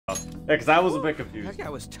because I was a bit confused. That guy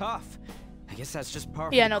was tough. I guess that's just part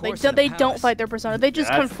of Yeah, the no, course in they the don't palace. fight their persona. They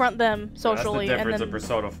just confront them socially. That's the difference and then... of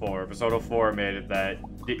Persona 4. Persona 4 made it that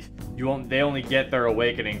they only get their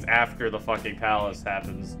awakenings after the fucking palace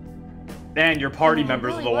happens. And your party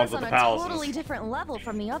members are the ones with the palaces. On a totally different level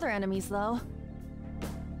from the other enemies, though.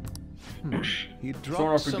 He Persona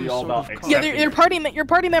dropped would some be all sort about of accepting your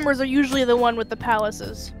party members are usually the one with the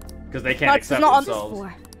palaces. because they can't accept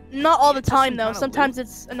themselves. Not all the time though. kinda Sometimes loot.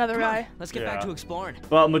 it's another guy. Let's get back to exploring.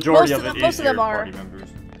 Well, majority Most of of it them- is most of them your are. party members.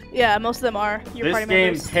 Yeah, most of them are your This party game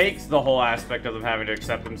members. takes the whole aspect of them having to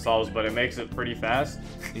accept themselves, but it makes it pretty fast.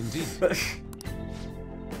 Indeed.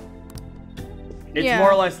 It's Yeah.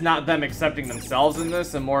 more or less not them accepting themselves in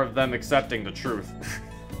this, and more of them accepting the truth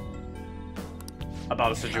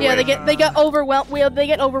about a situation. Yeah, they get overwhelmed. They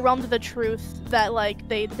get overwhelmed with the truth that like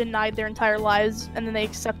they denied their entire lives, and then they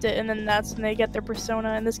accept it, and then that's when they get their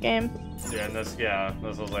persona in this game. Yeah, and this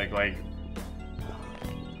was like A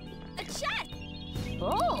chat.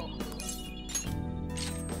 Oh.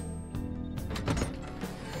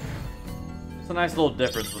 it's a nice little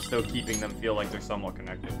difference, but still keeping them feel like they're somewhat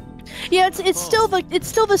connected. Yeah, it's still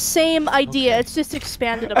the same idea. It's just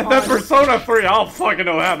expanded upon. And then Persona 3, I don't fucking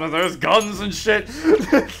know what happens. There's guns and shit.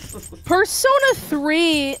 Persona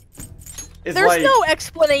 3. It's There's like, no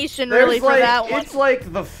explanation really for that one. It's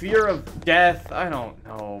like the fear of death. I don't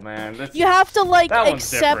know, man. You have to like that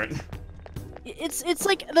one's accept. different. It's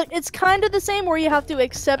like it's kind of the same where you have to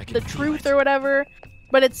accept the truth or whatever,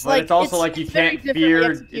 but it's like it's also like you very can't differently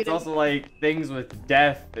fear. executed. It's also like things with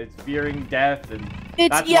death. It's fearing death, and It's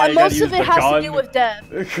that's yeah, why you gotta most of use it the has gun. to do with death.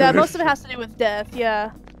 Yeah, most of it has to do with death. Yeah.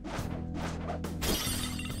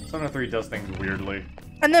 Persona 3 does things weirdly.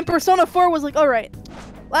 And then Persona 4 was like, all right,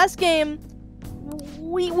 last game,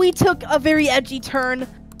 we took a very edgy turn,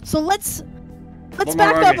 so let's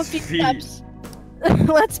back up a few steps.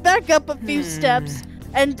 Let's back up a few steps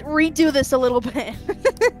and redo this a little bit.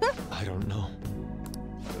 I don't know.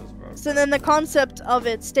 So then the concept of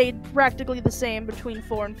it stayed practically the same between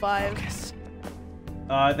 4 and 5. Focus.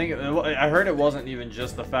 I think I heard it wasn't even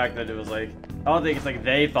just the fact that it was like. I don't think it's like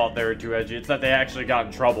they thought they were too edgy. It's that they actually got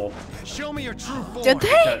in trouble. Show me your true form. Did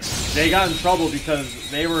they? They got in trouble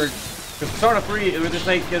because they were. Because Persona 3, it was just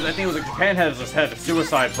like, because I think it was like Japan had a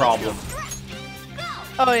suicide problem.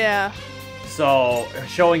 Oh yeah. So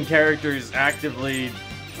showing characters actively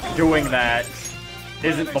doing that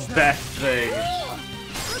isn't the best thing.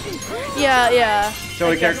 Yeah.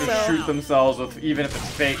 Showing characters shoot themselves with even if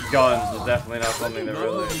it's fake guns is definitely not something that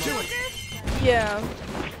really. Yeah.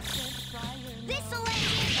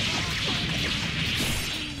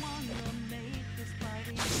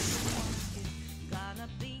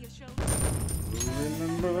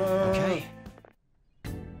 Okay.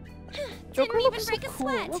 Joker Didn't looks even so break a cool.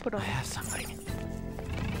 sweat. Look at I him. have something.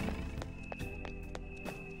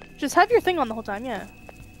 Just have your thing on the whole time, yeah.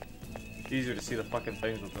 It's easier to see the fucking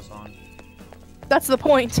things with this on. That's the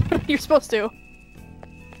point. You're supposed to.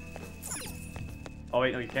 Oh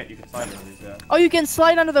wait, no, you can't. You can slide on these, yeah. Oh, you can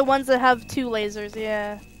slide under the ones that have 2 lasers,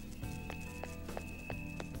 yeah.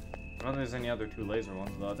 I don't think there's any other 2 laser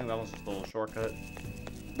ones though. I think that one's just a little shortcut.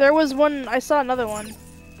 There was one, I saw another one.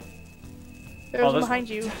 There was one this behind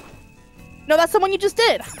one. you. No, that's the one you just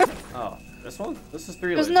did! Oh, this one? This is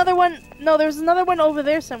 3 There's lasers. another one, no, there's another one over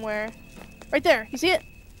there somewhere. Right there, you see it?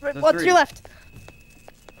 Right, There's what's 3. your left?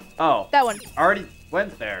 Oh. That one. I already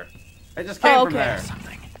went there. I just came from okay. there.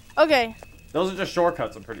 Okay, Those are just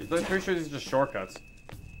shortcuts, I'm pretty sure these are just shortcuts.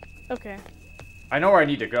 okay, I know where I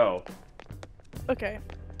need to go. okay.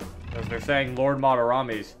 Because they're saying Lord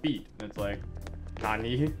Madarame's feet. And it's like,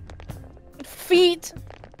 Nani? Feet!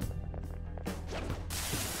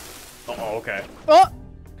 Oh, okay. Oh!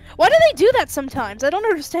 Why do they do that sometimes? I don't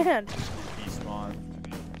understand. Despawn.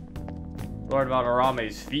 Lord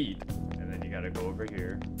Madarame's feet. And then you gotta go over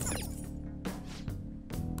here.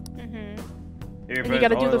 Mm-hmm. Here, And you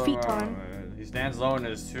gotta do the feet time. He stands alone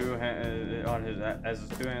as his 2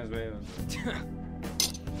 hands wave.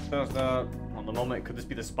 Just, on the moment, could this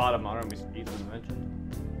be the spot of Madarame's feet was mentioned?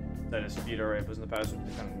 That his feet are was in the past with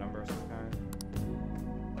the kind of number of some kind.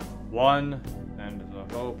 1, and the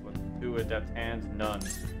hope with 2 adept hands, none.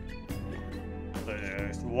 So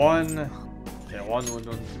there's 1. Yeah, 1, 1, 1,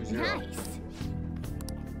 2, 0. Nice.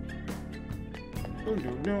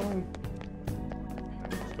 No.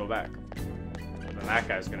 Let's go back. And then that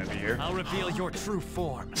guy's gonna be here. I'll reveal your true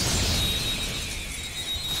form.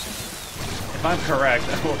 If I'm correct,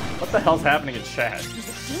 what the hell's happening in chat? There's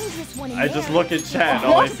a dangerous one in I there. just look at chat and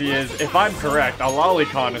all I see is, if I'm correct, a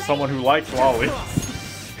lolicon is someone who likes lolly.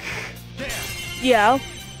 Yeah,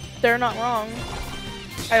 they're not wrong.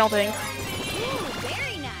 I don't think. Ooh,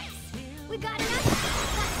 very nice.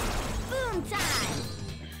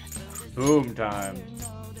 Boom time.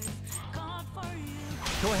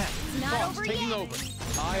 Go ahead. Not Fox over taking yet. over.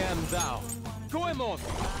 I am thou. Goemon.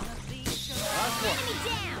 Last one. Enemy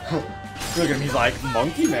down. Look at him, he's like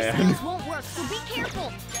monkey man. This won't work, so be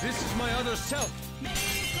careful. This is my other self.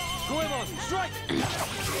 Goemon, strike.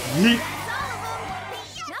 Yeet.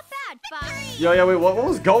 Not bad, Fox. Yo, yeah, wait, what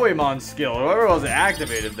was Goemon's skill? Whoever was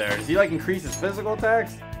activated there. Does he like increase his physical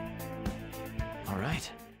attacks? All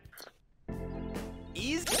right.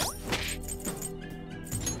 Easy.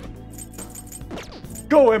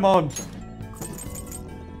 Goemon!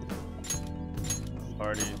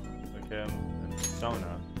 Party, look him, and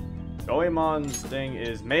Sona. Goemon's thing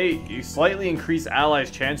is may you slightly increase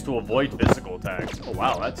allies' chance to avoid physical attacks. Oh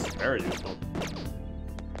wow, that's very useful.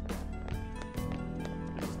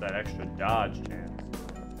 It's that extra dodge chance.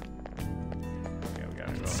 Okay, we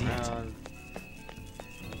gotta go around.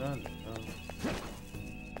 Dun, dun.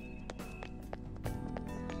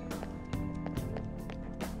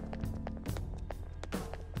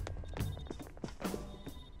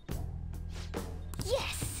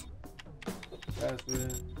 Yes. That's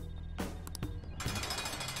it.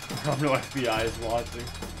 I hope no FBI is watching.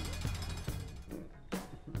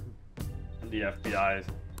 The FBI,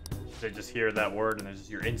 they just hear that word and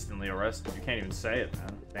you're instantly arrested. You can't even say it, man.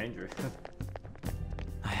 It's dangerous.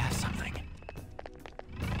 I have something.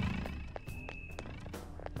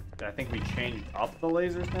 I think we changed up the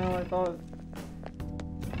lasers now, I thought.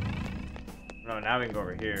 No, now we can go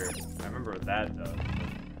over here. I remember what that does.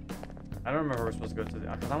 I don't remember we're supposed to go to the...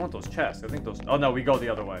 Because I want those chests. I think those... Oh, no, we go the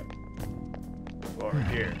other way. Go over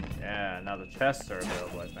here. Yeah, now the chests are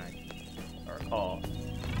available, I think. I recall.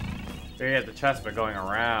 Here you have the chest, but going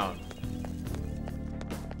around.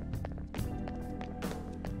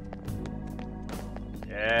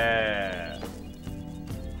 Yeah.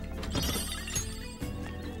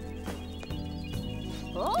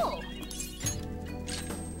 Oh.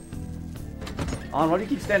 On, why do you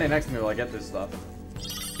keep standing next to me while I get this stuff?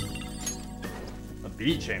 A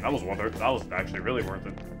bead chain. That was that was actually really worth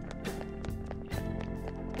it.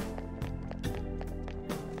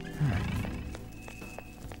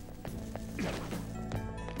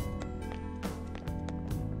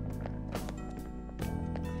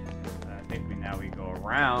 I think we go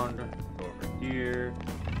around, go over here,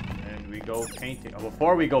 and we go painting. Oh,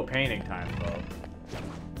 before we go painting time, though.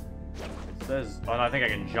 It says, oh, no, I think I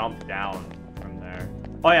can jump down from there.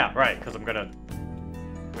 Oh yeah, right, because I'm gonna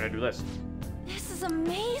do this. This is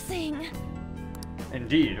amazing.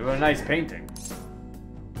 Indeed, what a nice painting.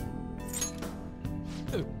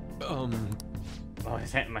 Oh,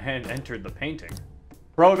 my hand entered the painting.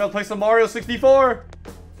 Bro, we gotta play some Mario 64!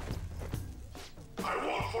 I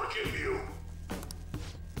won't forgive you.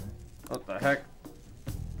 What the heck?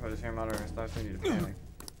 I just hear modern stuff, I need to panic.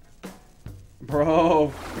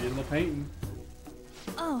 Bro, we in the painting.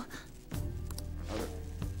 Oh.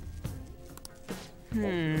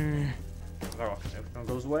 Oh, everyone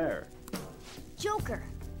goes where? Joker.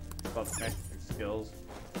 It's about the skills.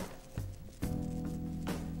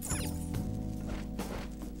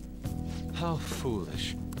 How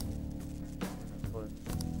foolish.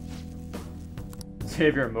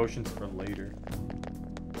 Save your emotions for later.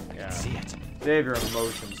 Yeah. See it. Save your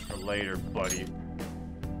emotions for later, buddy.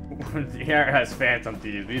 The air has phantom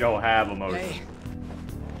thieves. We don't have emotions. Hey.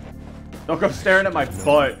 Don't go staring at my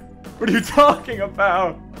butt. What are you talking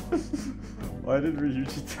about? Why did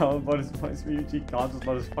Ryuji tell him about his place? Ryuji conscious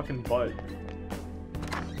about his fucking butt.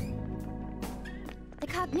 The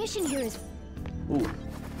cognition here is... Ooh.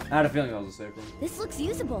 I had a feeling that was a safe room. This looks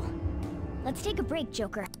usable. Let's take a break,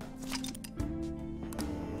 Joker.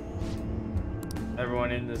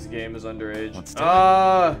 Everyone in this game is underage. Let's do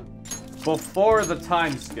it. Before the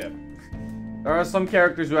time skip. There are some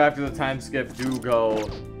characters who after the time skip do go...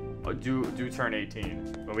 do turn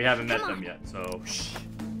 18. But we haven't met them yet, so... Shh.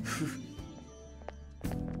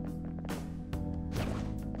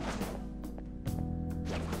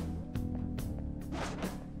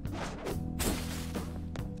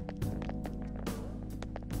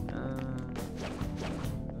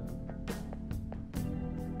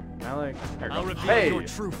 I'll reveal Hey! your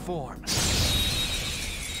true form.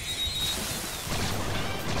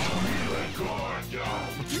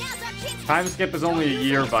 Time skip is only a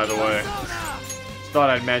year, by the way. Just thought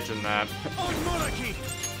I'd mention that. On monarchy!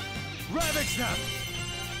 Ravage them!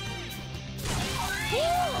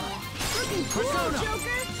 Looking cool, Joker.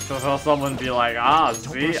 So someone be like, ah,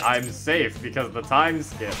 see, I'm safe because of the time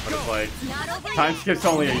skip. But it's like, Not over time yet. skip's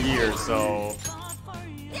only a year, so...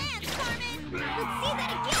 Dance, Carmen. Let's see that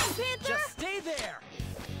again, Panther. Just stay there!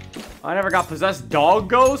 I never got possessed dog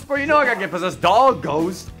ghost, bro. You know I gotta get possessed dog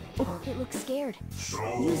ghost. It looks scared.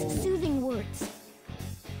 Use soothing words.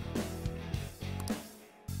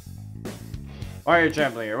 Why are you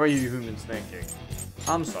trembling here? What are you humans thinking?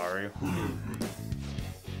 I'm sorry.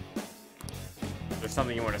 There's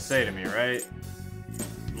something you want to say to me, right?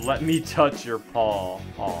 Let me touch your paw.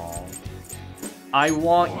 Aw. I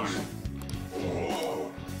want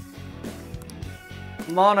you.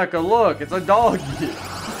 Monica, look, it's a doggy.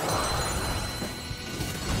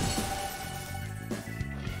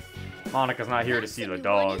 Monica's not here to see the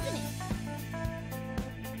dog.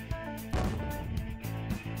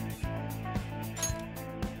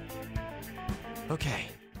 Okay.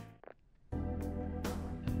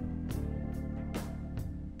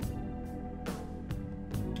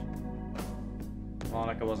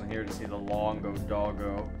 Monica wasn't here to see the longo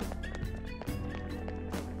doggo.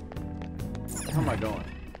 How am I going?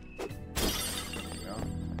 There we go.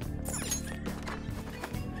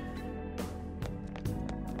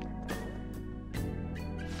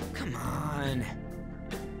 Come on.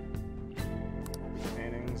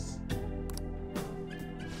 Paintings.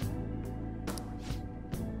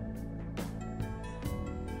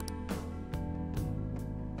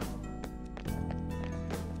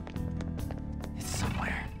 It's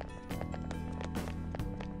somewhere.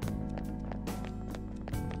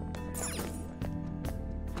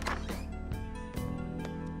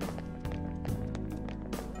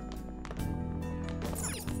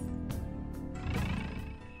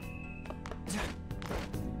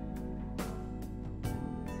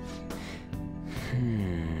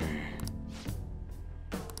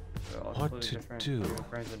 What to do?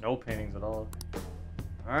 Frames and no paintings at all.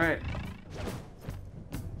 Alright.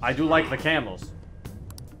 I do like the camels.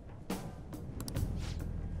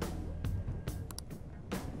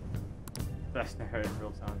 Best narrated in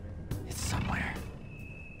real time. It's somewhere.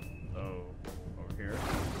 Oh, over here.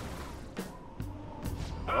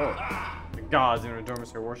 Oh, the gods in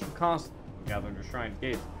Dormitory worship constantly. Gather into shrine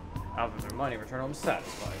gates. Out of their money, return home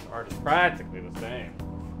satisfied. Art is practically the same.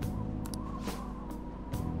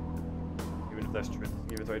 Even if that's true,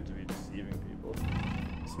 he was right to be deceiving people.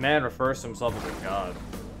 This man refers to himself as a god.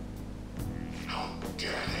 How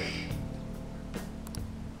dare they?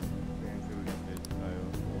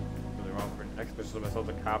 Really wrong for an expert of myself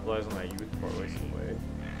to capitalize on that youth for a wasted way.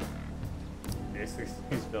 Basically,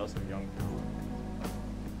 he's built some young people.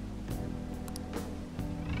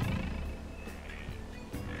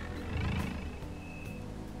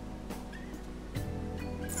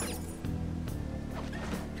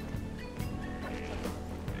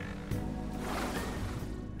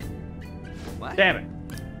 What? Damn it!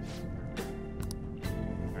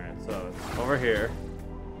 Alright, so it's over here.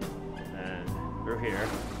 And through here.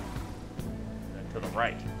 And then to the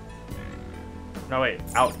right. No, wait,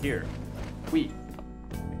 out here.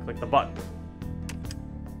 And click the button.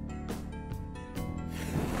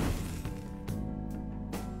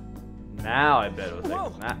 Now I bet it'll take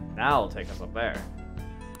us. Now it'll take us up there.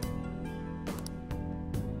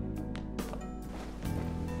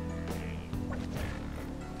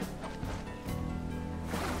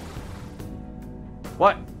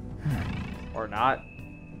 What? Or not?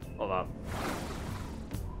 Hold up.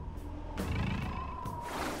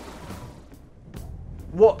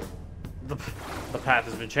 What? The path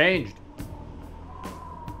has been changed.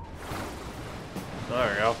 There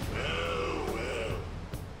we go.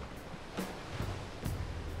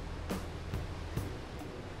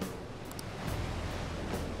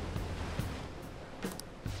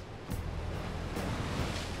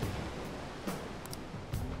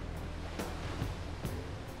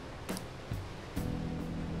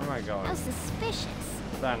 Where am I going? How suspicious.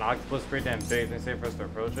 Is that an octopus pretty damn big? They say for us to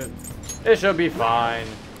approach it? It should be fine.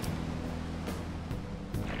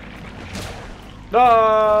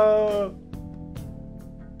 No!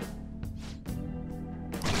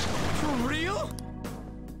 For real?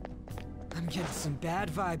 I'm getting some bad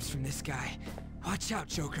vibes from this guy. Watch out,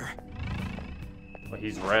 Joker. Well,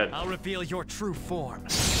 he's red. I'll reveal your true form.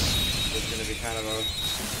 It's gonna be kind of a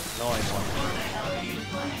annoying one.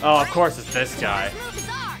 Oh, of course it's this guy. This move is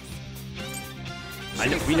ours.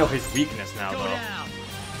 We know his weakness now, Go though. down.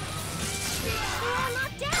 We're all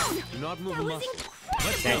knocked down. Do not move That a was muscle.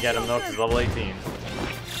 incredible. Can't get him though, 'cause he's level 18.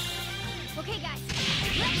 Okay, guys.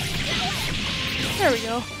 Let's There we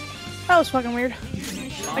go. That was fucking weird. I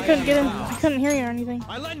couldn't get him. I couldn't hear you or anything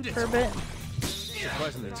I lend it. for a bit.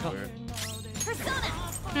 Surprisingly tough. Weird. Persona.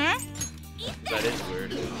 Hmm? Eat That is weird.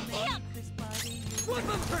 Damn. Whoop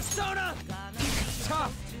him, Persona!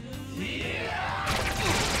 Tough.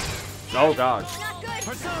 Oh god. Not good.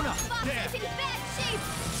 Persona. Fox There. is in bad shape.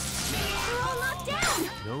 We're all knocked down.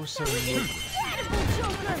 No sudden movement. Incredible,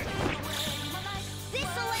 Joker.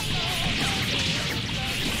 This'll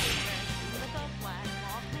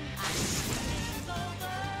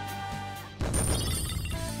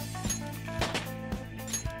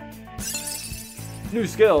New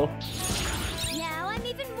skill. Now I'm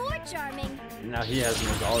even more charming. Now he has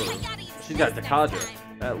Magaru. She's got Dakaja.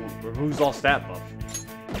 That removes all stat buff.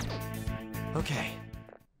 Okay.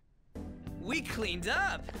 We cleaned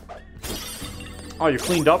up. Oh, you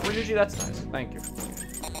cleaned up, Ryuji? That's nice. Thank you.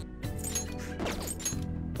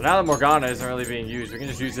 But now that Morgana isn't really being used, we can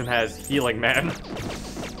just use him as healing man.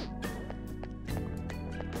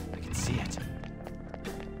 I can see it.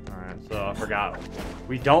 Alright, so I forgot.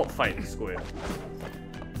 We don't fight the squid.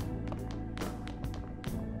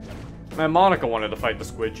 Man, Monica wanted to fight the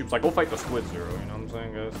squid. She was like, go fight the squid, Zero. You know what I'm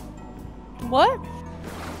saying, guys? What?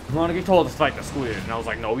 Monica told us to fight the squid, and I was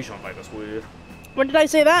like, no, we shouldn't fight the squid. When did I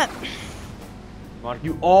say that? Monica,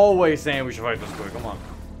 you always saying we should fight the squid. Come on.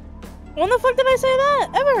 When the fuck did I say that?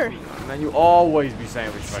 Ever? Man, you always be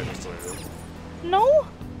saying we should fight the squid. No?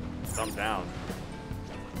 Thumb down.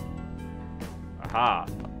 Aha.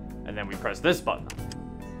 And then we press this button.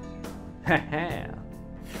 Haha.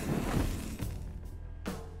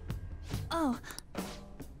 Oh,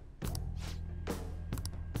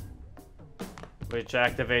 Which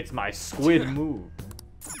activates my squid move.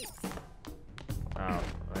 Oh,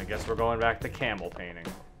 I guess we're going back to camel painting.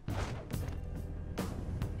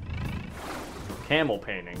 Camel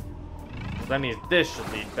painting. So that means this should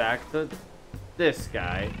lead back to this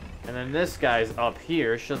guy. And then this guy's up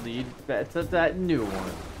here should lead back to that new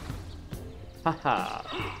one. Haha.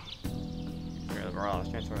 The morale is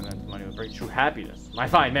transferring that money will bring true happiness. My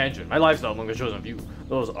fine mansion, my lifestyle among the chosen few.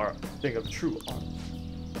 Those are things of true art.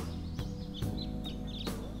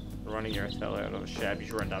 Running your tail out of a shabby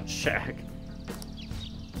rundown shack.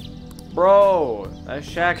 Bro, that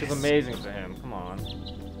shack is amazing to him. Come on.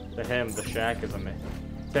 To him, the shack is amazing.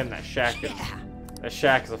 To him, that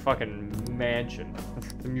shack is a fucking mansion.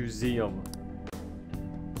 It's a museum.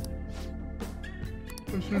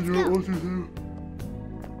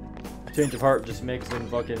 Change of heart just makes him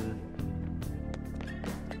fucking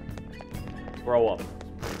grow up.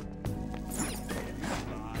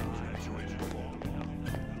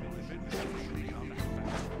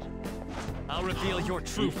 I'll reveal your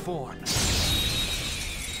true form.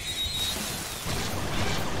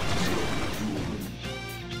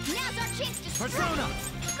 now's our chance to strike. Persona!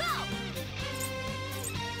 Go!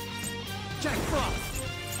 Jack Frost!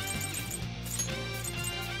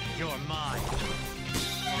 You're mine.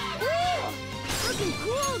 Woo! Looking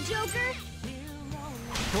cool, Joker.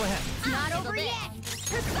 Go ahead. Not over yet.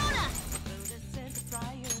 Persona.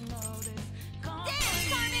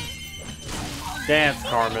 Dance, Dance,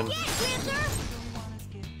 Carmen. Carmen. Again, Panther.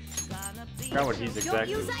 Forgot what he's Don't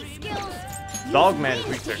exactly. use ice skills. Use Dogman is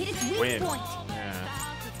wind weak to hit its to weak wind. point. Yeah.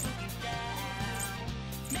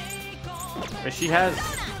 But she has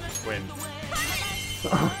wind. Let's see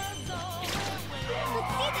that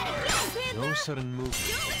again, Panther. No sudden movement.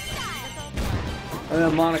 Do it style. And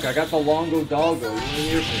then Monica, I got the Longo Doggo. You didn't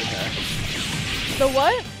hear from me, man. The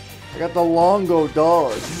what? I got the Longo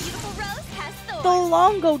Dog. Beautiful rose has The thorns.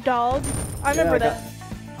 Longo dog. I remember that.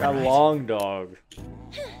 Got Long Dog.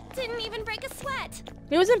 Didn't even break a sweat.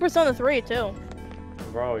 He was in Persona 3 too.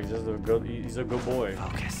 Bro, he's just a good. He's a good boy.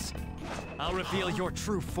 Focus. I'll reveal your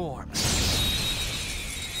true form.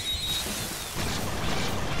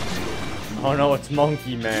 Oh no, it's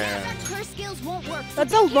Monkey Our Man. curse skills won't work. so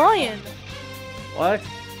That's be a careful. lion. What?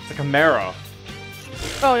 It's a Chimera.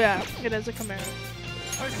 Oh yeah, it is a Chimera.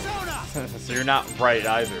 Persona! So you're not right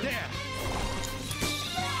either. There!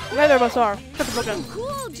 Neither of us are. Shut the fuck up.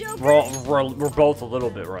 Cool, Joker. We're both a little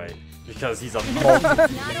bit right because he's a multi. A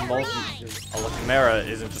Chimera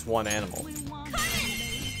isn't just one animal. Let's see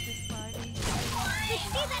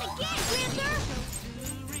that again, Panther.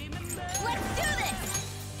 Let's do this.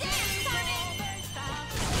 Dance, Carmen.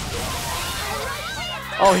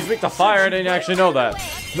 Oh, he's weak to fire. I didn't actually know that.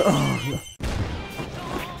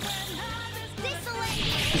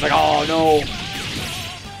 He's like, oh no.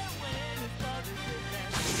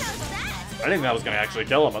 I didn't think that was gonna actually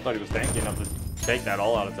kill him. I thought he was tanky enough to take that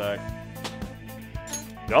all-out attack.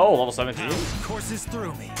 No, level 17. Courses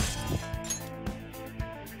through me.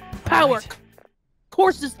 Power. Right.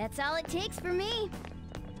 Courses. That's all it takes for me.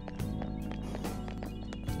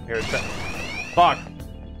 Here's that. Fuck.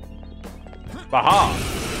 Baha.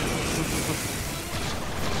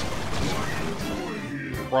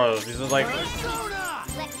 Bro, these are like. Persona!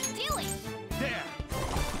 Let's do it. There!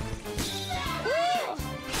 Woo!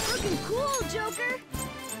 Looking cool, Joker.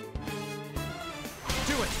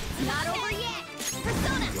 Do it! Not over yet.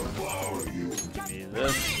 Persona. Need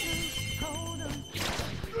this.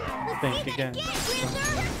 Think again. Again,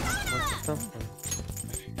 Panther.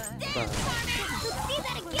 Dance, Carmen. Let's see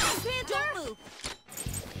that again, Panther. Don't move.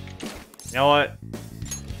 You know what?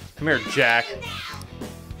 Come here, Jack.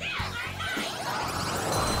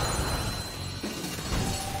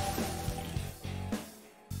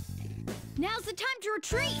 Time to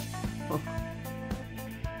retreat.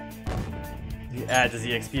 He adds his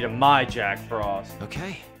EXP to my Jack Frost.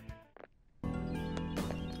 Okay.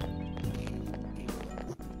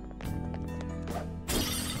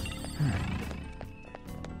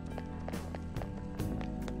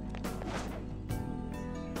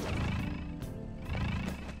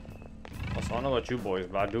 Also, I don't know about you boys,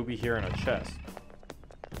 but I do be hearing a chest.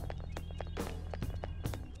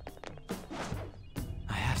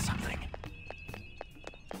 I have something.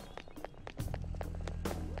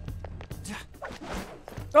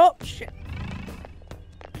 Oh shit.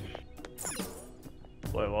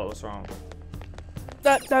 Wait, what was wrong?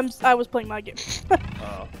 I was playing my game.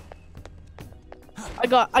 Oh.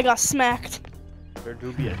 I got smacked. There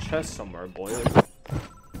do be a chest somewhere, boy.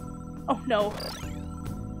 Oh no.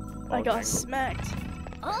 I Oh, got dang. smacked.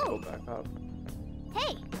 Go Oh, back up.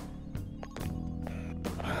 hey.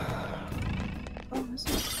 Oh, this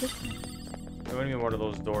is different. What do you mean one of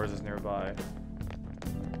those doors is nearby?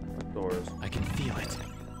 What doors? I can feel it.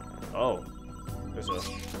 Oh. There's a...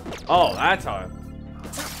 Oh, that's how I...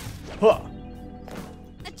 Huh.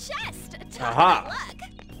 A chest. Talk Aha. about luck.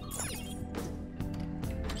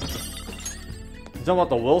 You talking about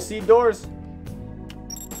the will seed doors?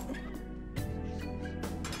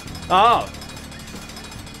 Oh.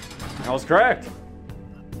 I was correct.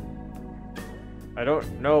 I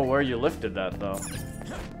don't know where you lifted that, though.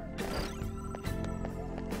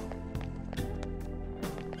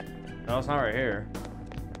 No, it's not right here.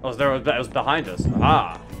 Oh, it was behind us.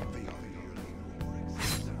 Ah.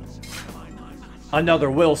 Another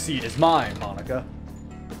will seed is mine, Monica.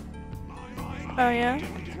 Oh yeah?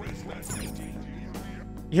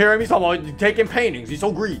 You hear him? He's talking about taking paintings. He's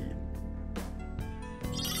so greedy.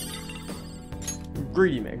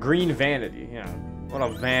 Greedy man. Green vanity. Yeah. What a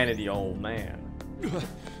vanity old man.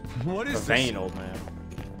 What A is vain old man.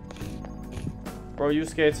 Bro,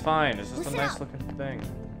 Yusuke, it's fine. It's just a Listen nice up. looking thing.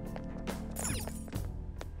 It's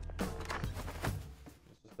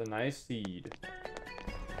just a nice seed.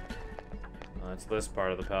 It's this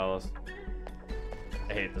part of the palace.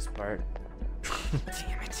 I hate this part.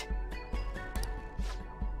 Damn it.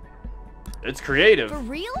 It's creative. For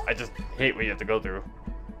real? I just hate what you have to go through.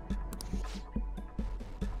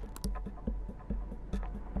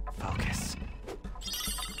 Focus.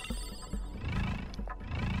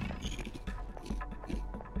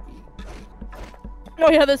 Oh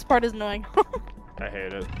yeah, this part is annoying. I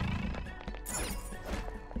hate it.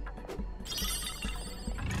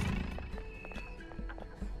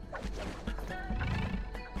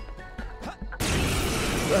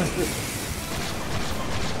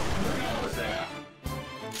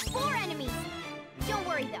 Four enemies. Don't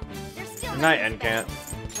worry though. They're still Good night, nothing Encant.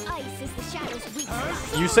 special. Ice is the shadow's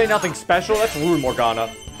weakness. You say nothing special? That's rude,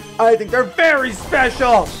 Morgana. I think they're very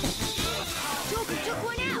special! Joker took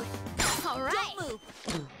one out. All right. Don't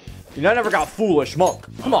move. You know, I never got foolish monk.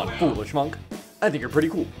 Come on, foolish monk. I think you're pretty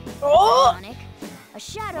cool. Oh! Sonic. A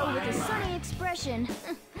shadow with a sunny expression.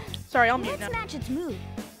 Sorry, I'll mute Let's now. match its mood.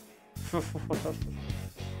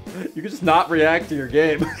 You can just not react to your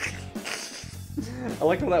game. I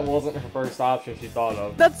like how that wasn't her first option she thought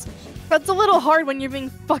of. That's a little hard when you're being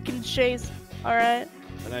fucking chased. Alright.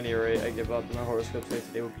 At any rate, I give up. My horoscope says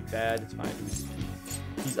today would be bad. It's fine.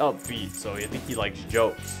 He's upbeat, so I think he likes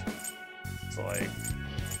jokes. It's like...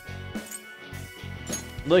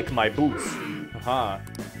 Lick my boots. Haha.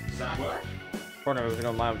 Partner, if you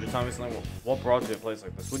don't mind, would you tell me something? What brought you to a place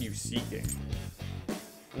like this? What are you seeking?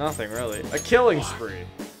 Nothing, really. A killing spree.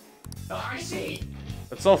 Oh, I see.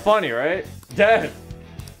 It's so funny, right? Dead.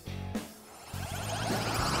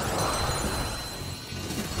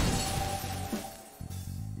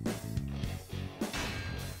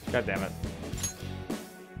 God damn it.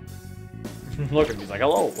 Look at me, he's like,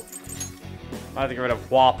 hello. I have to get rid of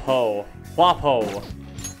Wapo. Wapo.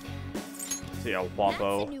 See ya, That's a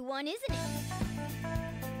Wapo. new one, isn't it?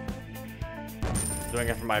 Doing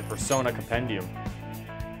it for my Persona Compendium.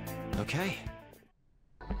 Okay.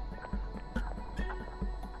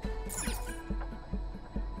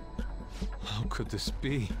 How could this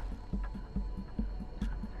be?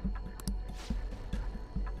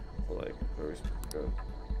 Like, very good.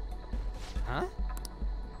 Huh?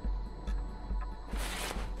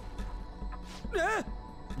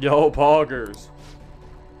 Yo, poggers.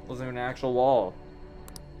 Wasn't even an actual wall.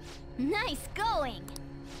 Nice going.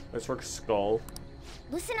 This works skull.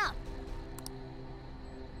 Listen up.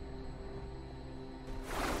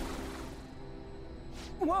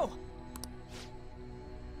 Whoa!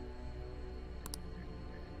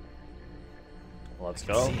 Let's I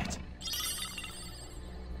go. can see it.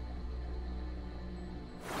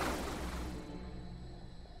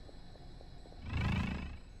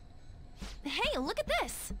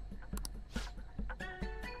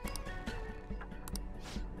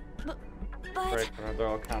 Alright, they're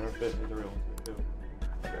all counterfeit and the real ones too.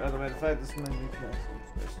 Other way to fight this one, you can have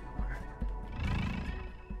some space somewhere.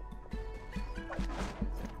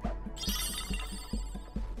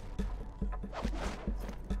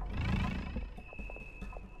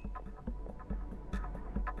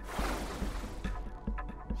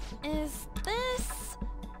 Is this?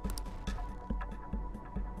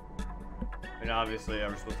 And obviously,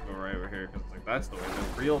 we're supposed to go right over here because like that's the way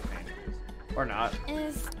the real painting is, or not.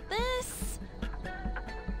 Is this?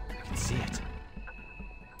 I can see it.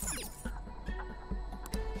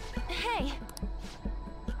 Hey,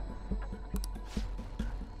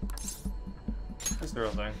 That's the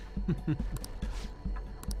real thing.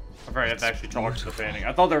 I forgot to actually talk to the painting.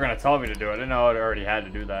 I thought they were gonna tell me to do it. I didn't know I already had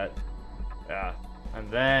to do that. Yeah, and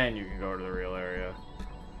then you can go to the real area.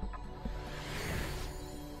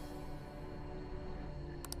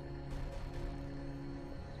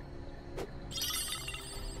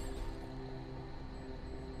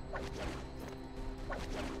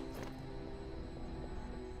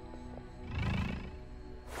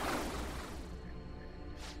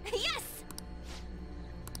 yes.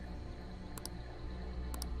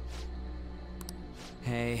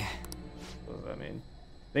 Hey. What does that mean?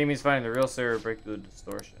 I think it means finding the real Sarah, break through the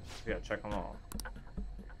distortion. We gotta check them all.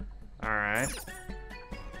 Alright.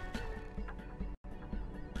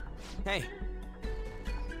 Hey.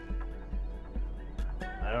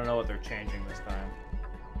 I don't know what they're changing this time.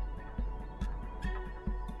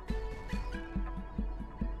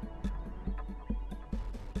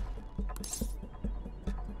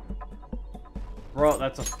 Bro,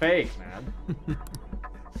 that's a fake, man.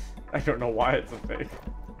 I don't know why it's a fake.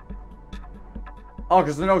 Oh,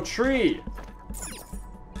 because there's no tree!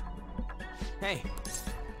 Hey.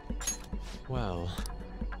 Well,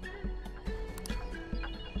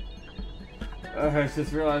 I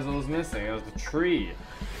just realized what was missing. It was the tree.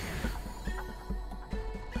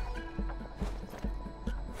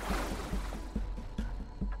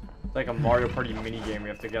 It's like a Mario Party minigame where you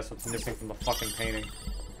have to guess what's missing from the fucking painting.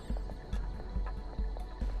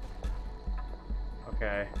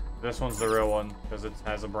 Okay, this one's the real one because it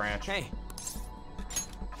has a branch. Hey.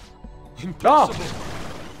 No! Impossible.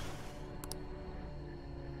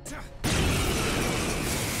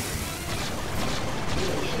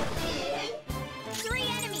 Three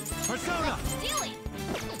enemies. Persona. Steal it.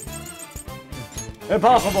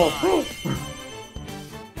 Impossible!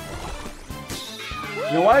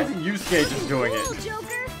 You know, why isn't Yusuke just doing Cool, it?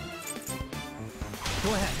 Joker.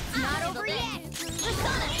 Go ahead. Not over yet.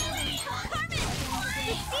 Persona. Carmen.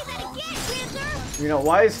 Let's see that again, Panther. You know,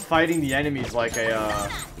 why is fighting the enemies like a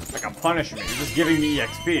punishment? You're just giving me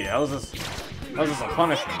EXP. How is this a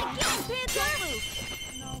punishment? Again, Panther.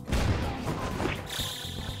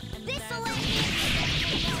 This'll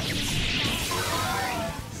end.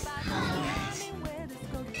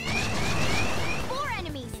 Four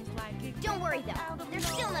enemies. Don't worry though. There's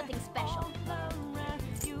still nothing special.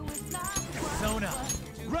 Persona.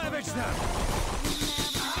 Ravage them.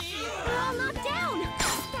 They're all knocked down.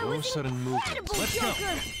 That no was sudden movement. incredible, Let's go.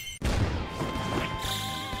 Joker.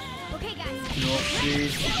 Okay, guys. You'll see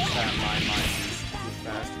that my mind is too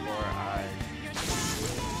fast for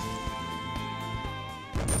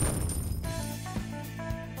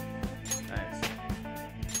Nice.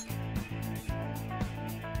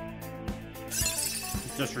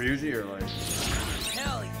 Just Ryuji or like?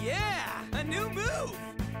 Hell yeah! A new move!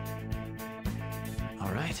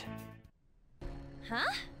 All right. Huh?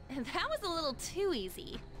 That was a little too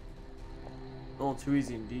easy. A little too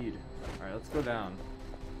easy indeed. Alright, let's go down.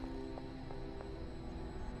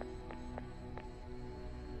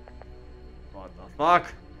 What the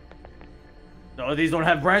fuck? No, these don't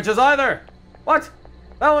have branches either! What?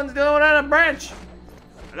 That one's the one that had a branch!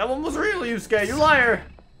 That one was real, Yusuke, you liar!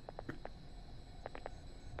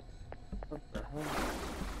 What the hell?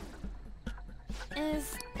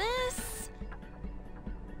 Is this?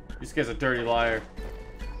 Yusuke's a dirty liar.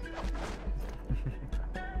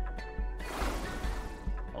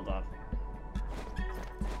 Hold on.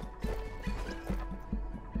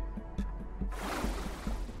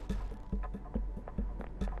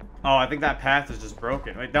 Oh, I think that path is just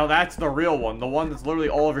broken. Wait, no, that's the real one. The one that's literally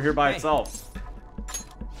all over here by Hey. itself.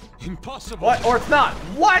 Impossible. What? Or it's not.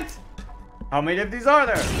 What? How many of these are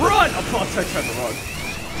there? Run! Oh, I tried to run.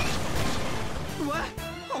 What?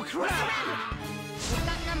 Oh crap! We've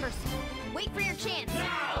got numbers. Wait for your chance.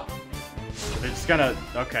 They're just gonna...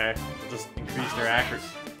 Okay. They'll just increase their accuracy.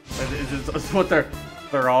 It's what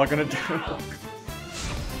they're all gonna do.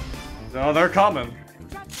 No, they're coming.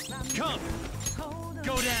 Come.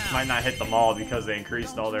 Go down. Might not hit them all because they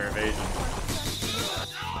increased all their evasion.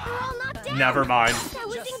 They're all knocked down. Never mind. That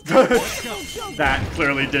was That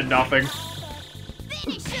clearly did nothing.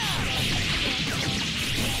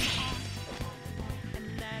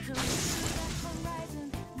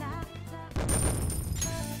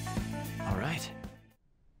 All right.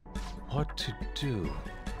 What to do?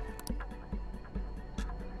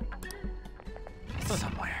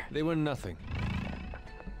 Somewhere. They were nothing.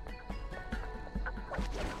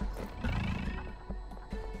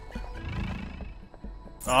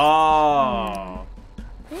 Oh.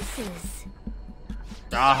 This is...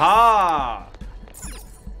 Aha!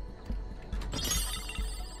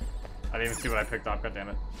 I didn't even see what I picked up,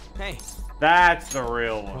 goddammit. Hey. That's the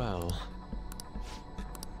real one. Well.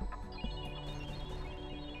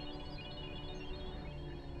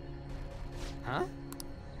 Huh?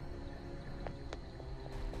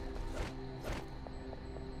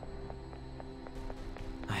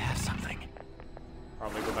 I have something.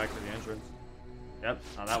 Probably go back to the entrance. Yep,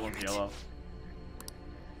 now that one's yellow.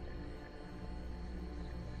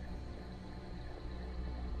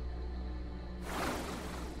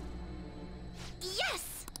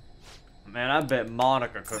 Yes! Man, I bet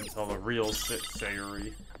Monica couldn't tell the real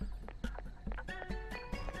Sayuri.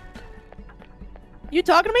 You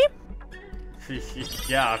talking to me?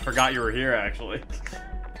 Yeah, I forgot you were here, actually.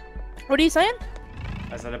 What are you saying?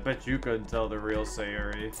 I said, I bet you couldn't tell the real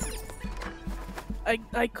Sayuri.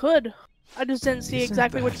 I could. I just didn't see Isn't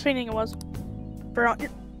exactly that- which painting it was. For on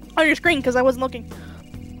your screen, because I wasn't looking.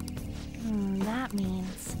 That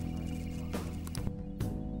means...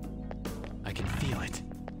 I can feel it.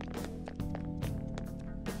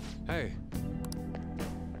 Hey.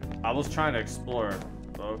 I was trying to explore,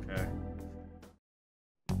 but okay.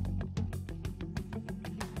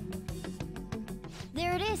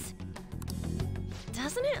 There it is.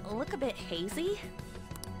 Doesn't it look a bit hazy?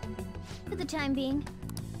 For the time being.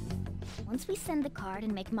 Once we send the card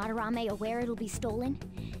and make Madarame aware it'll be stolen,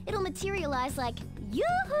 it'll materialize like,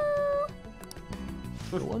 yoo-hoo!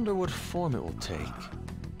 I wonder what form it will take.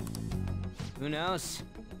 Who knows?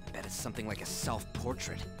 I bet it's something like a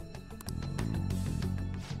self-portrait.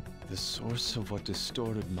 The source of what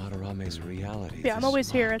distorted Madarame's reality. Yeah, I'm this always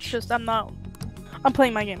here. It's much. just I'm not. I'm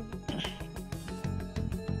playing my game.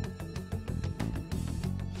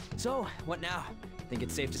 So, what now? Think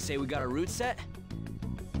it's safe to say we got a route set?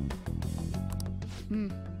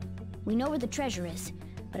 We know where the treasure is,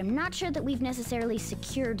 but I'm not sure that we've necessarily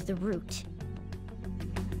secured the route.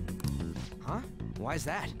 Huh? Why's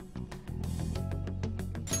that?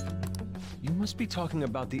 You must be talking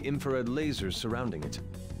about the infrared lasers surrounding it.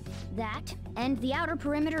 That, and the outer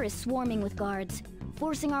perimeter is swarming with guards.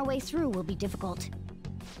 Forcing our way through will be difficult.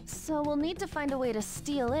 So we'll need to find a way to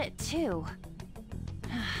steal it, too.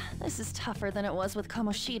 This is tougher than it was with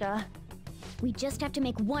Kamoshida. We just have to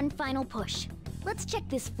make one final push. Let's check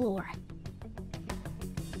this floor.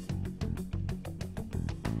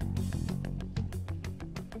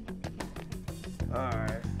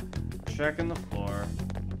 Alright. Checking the floor.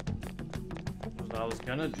 That's what I was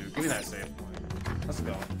gonna do. Give me that save point. Let's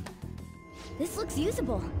go. This looks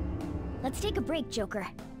usable. Let's take a break, Joker.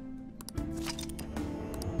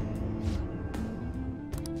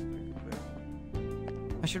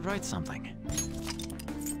 I should write something.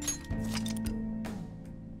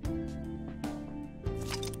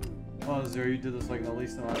 Oh, Zero, you did this like in the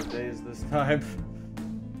least amount of days this time.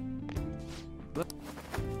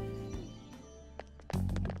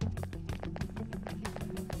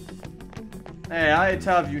 Hey, I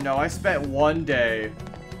tell you know, I spent one day,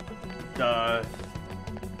 I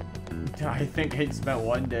think I spent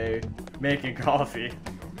one day making coffee.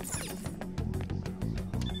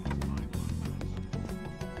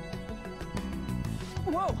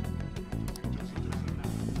 Whoa!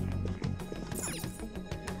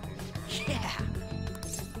 Yeah!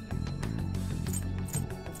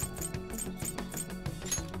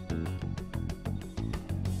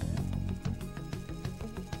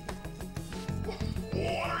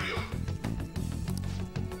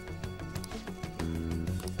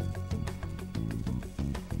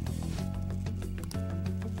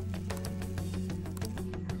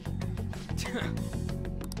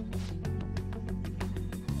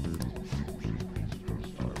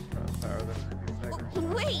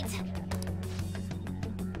 Wait!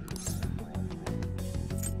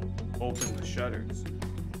 Open the shutters.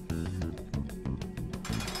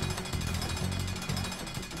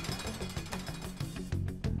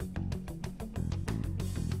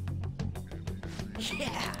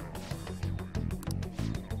 Yeah!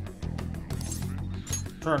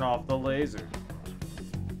 Turn off the laser.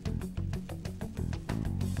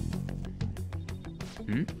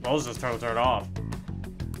 I was just trying to turn it off.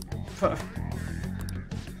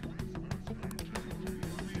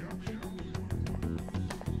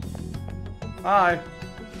 Hi.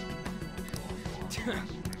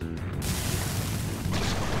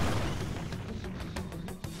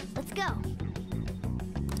 Let's go.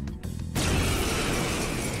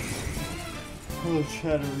 Oh,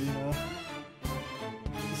 Chatterina.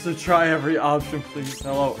 So try every option, please.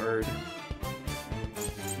 Hello, Erd.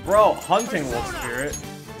 Bro, hunting wolf spirit.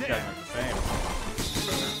 These guys are the same.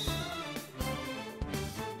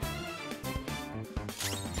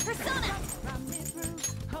 Persona!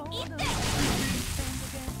 Eat this!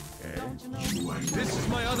 Okay. This is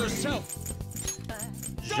my other self.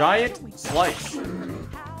 Giant slice.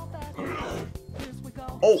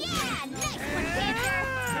 Oh. Yeah, nice one, Panther!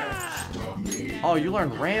 Oh, you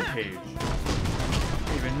learned rampage.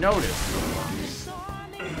 Didn't even notice.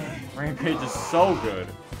 Rampage is so good.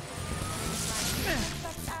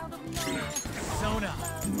 Persona.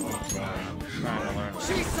 Trying to learn.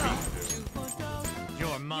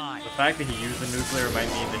 You're mine. The fact that he used the nuclear might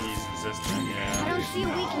mean that he's resistant. I Yeah. don't see a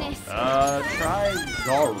weakness. Try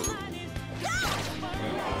Garu.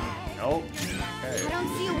 Nope. I Okay.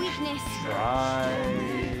 don't see a weakness. Try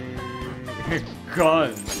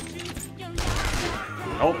guns.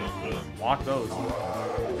 Nope. Block those.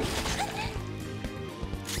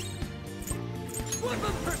 Flip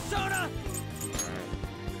Persona!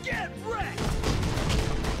 Get wrecked!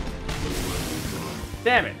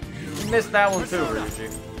 Damn it. You missed that one too, Ryuji.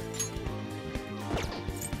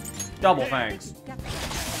 Double thanks.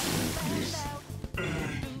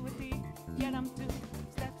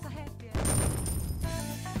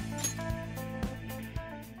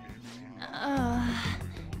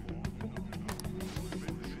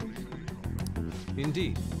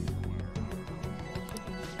 Indeed.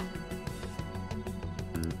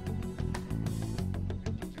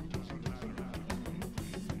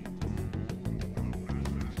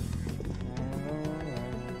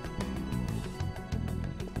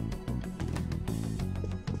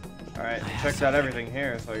 Alright, checked out everything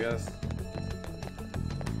here, so I guess.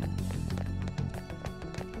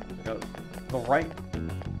 Go right.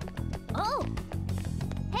 Oh!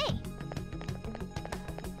 Hey!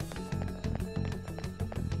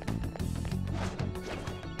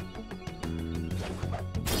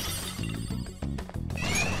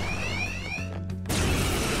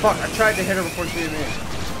 Fuck, I tried to hit her before she hit me.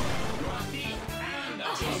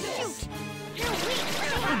 Oh, shoot! You're weak!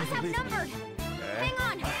 They have us outnumbered! Okay. Hang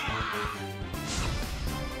on!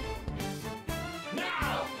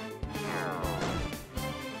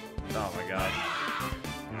 Oh my god.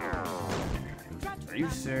 Are you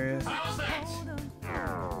serious?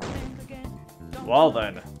 Well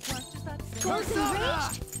then. Close and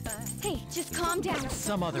ranged? Hey, just calm down.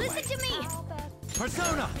 Some other Listen way. to me!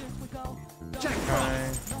 Persona!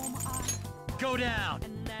 Okay. Go down!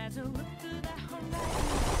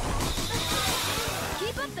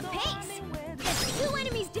 Keep up the pace! There's 2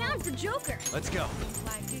 enemies down for Joker! Let's go.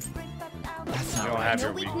 That's You not don't right. have No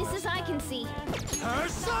your weakness. weaknesses I can see.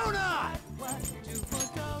 Persona!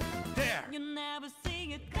 There! You missed!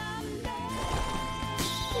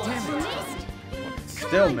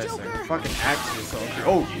 Still on, missing. Joker. Fucking axe is so good.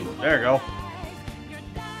 Oh, there you go.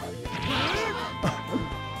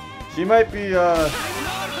 She might be,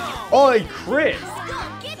 Oh, a crit! Go,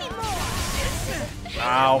 give me more!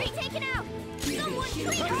 Ow. Be taken out! Someone clean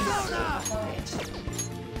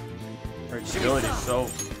Her agility is so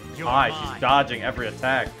You're high. mine. She's dodging every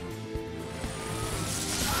attack.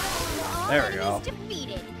 There we go. All enemies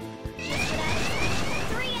defeated. Just what I said.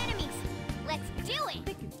 3 enemies. Let's do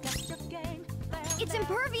it. It's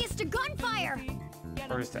impervious to gunfire.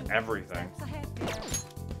 First to everything.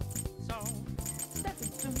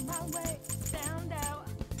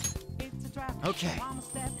 Okay.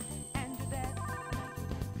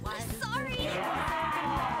 Sorry.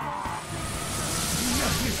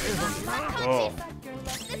 Whoa.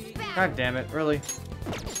 This is bad. God damn it, really?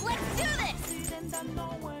 Let's do this.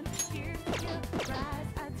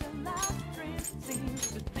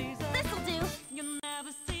 This'll do.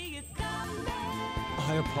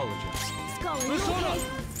 I apologize. Skull, you okay?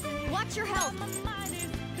 Watch your health.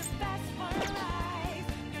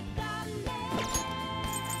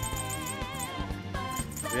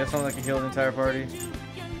 Do we have someone that can heal the entire party?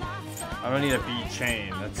 I don't need a B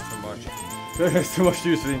chain. That's too much. That's too much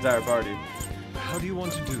use for the entire party. How do you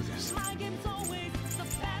want to do this?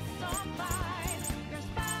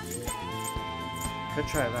 Could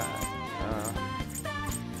try that.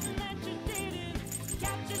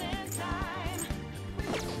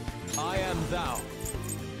 I am thou.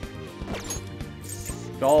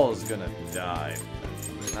 Skull's gonna die.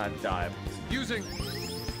 Not die. Using.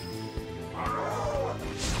 Yeah,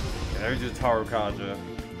 there's just Harukaja.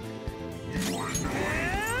 It's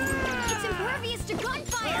impervious to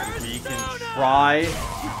gunfire. We can try.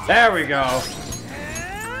 There we go.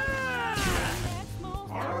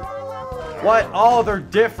 What? Oh, they're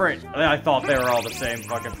different. I thought they were all the same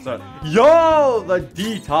fucking episode. Yo, the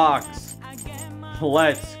detox.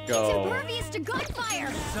 Let's go. Impervious to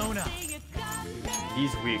gunfire. Sona.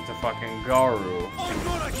 He's weak to fucking Garu.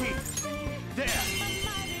 There.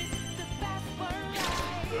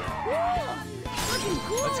 Looking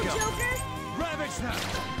cool, Let's go. Joker. Ravage them.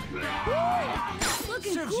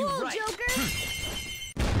 Looking Serves you cool, right. Joker.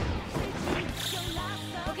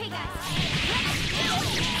 Okay, guys.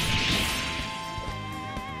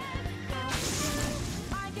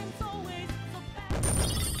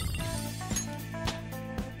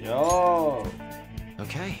 Yo.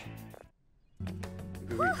 Okay.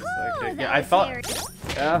 Woohoo, Yeah, that I was thought. Harry.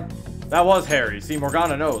 Yeah, that was Harry. See,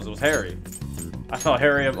 Morgana knows it was Harry. I felt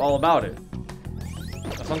Harry all about it.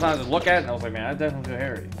 Sometimes I look at it and I was like, man, I definitely feel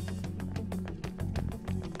Harry.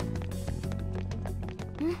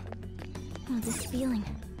 Oh, this feeling.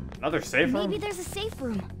 Another safe room? Maybe there's a safe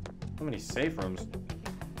room. How many safe rooms?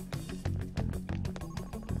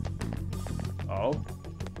 Oh.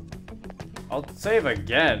 I'll save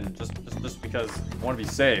again, just because I want to be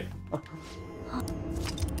safe.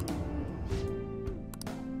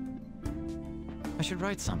 I should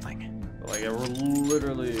write something. Like, we're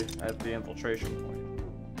literally at the infiltration point.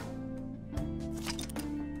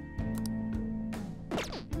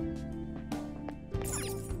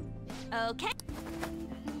 Okay.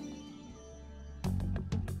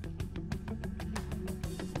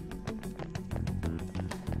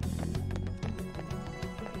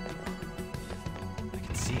 I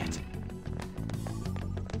can see it.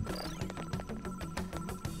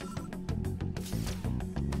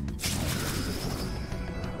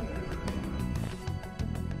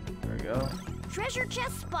 There we go. Treasure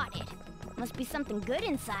chest spotted. Must be something good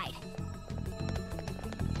inside.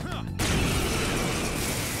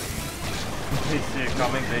 They see it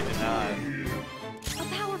coming, they did not.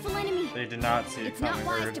 A powerful enemy. They did not see it It's not coming,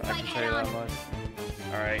 wise Bird. to I fight can tell you that head-on. much.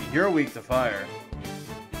 Alright, you're weak to fire.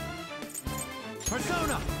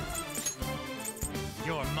 Persona.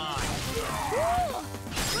 You're mine. Cool.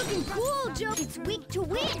 Looking cool, Joe. It's weak to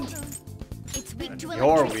wind. It's weak to You're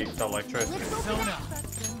electricity. weak to electricity. Let's open Persona.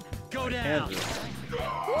 up. Go down. Kansas.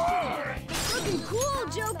 Cool. Looking cool,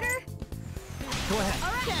 Joker. Go ahead.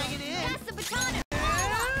 All right. Pass the baton.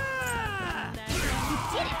 You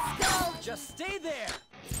did it, Skull. Just stay there.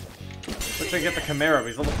 Let's say get the Chimera, but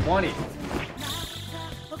he's level 20.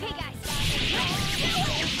 Okay, guys.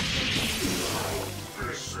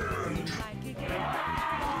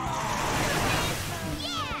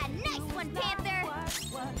 Yeah, nice one, Panther.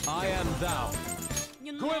 I am thou.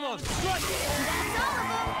 Goemon, strike! That's all of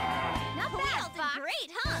them. Not bad, Fox.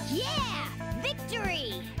 Great, huh? Yeah,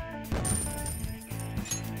 victory.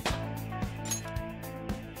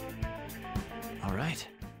 All right.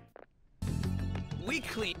 We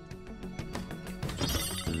clean.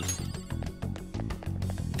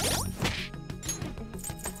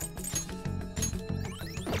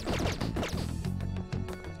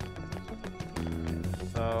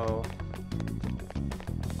 So.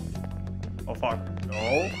 Oh fuck.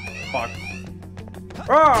 No. Fuck.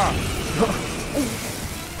 Ah!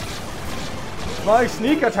 My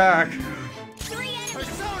sneak attack! 3 enemies.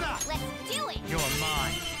 Persona. Let's do it. You're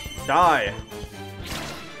mine. Die!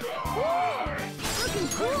 Looking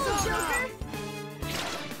cool, Joker.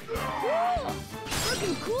 Cool.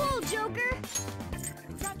 Looking cool, Joker.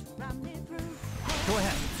 Go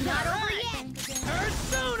ahead. Not over yet.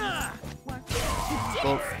 Persona.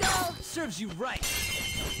 Oh. Skull. Serves you right.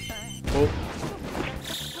 Oh.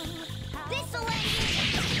 This'll end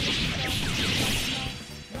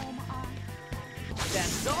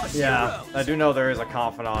That's all she Yeah, wrote. I do know there is a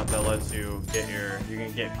confidant that lets you get you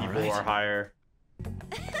can get people who Alright. are higher.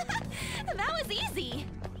 That was easy.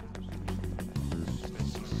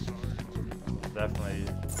 Definitely.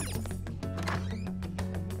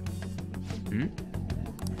 Hmm?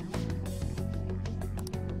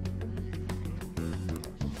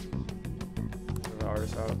 The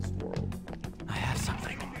artist out of this world. I have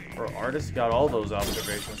something. Bro, artist got all those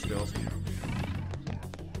observation skills.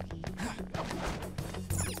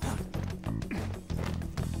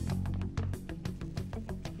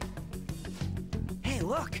 Hey,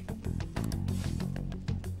 look.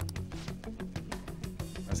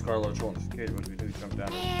 As Carlo trolling this kid, what do we do? Jump down.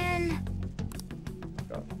 Man.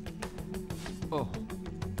 Go. Oh,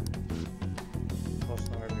 Close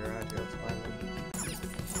to wherever you're at, yeah, it's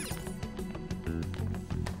fine.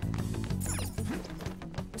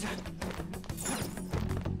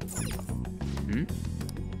 hmm?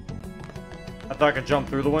 I So I can jump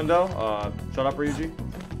through the window. Shut up, Ryuji.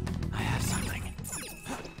 I have something.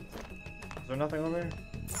 Is there nothing over here?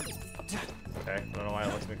 Okay, I don't know why it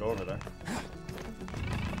lets me go over there.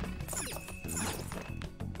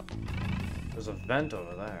 There's a vent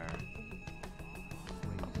over there.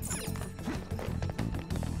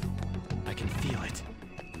 I can feel it.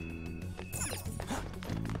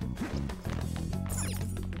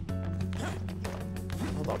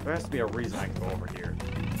 Hold up, there has to be a reason I can go over here.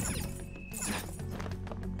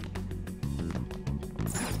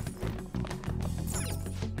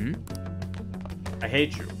 Hmm? I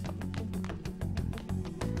hate you.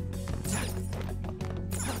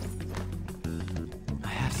 I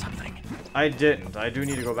have something. I didn't. I do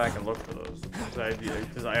need to go back and look for those.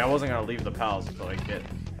 Because I wasn't going to leave the palace until I get...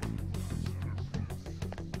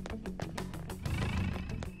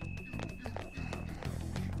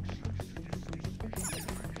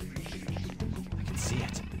 I can see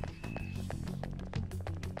it.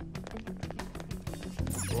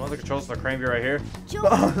 One of the controls for the crane be right here. Joe,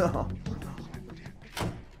 Oh no.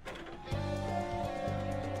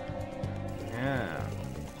 Yeah.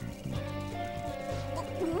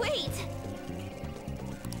 wait.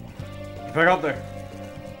 Get back up there.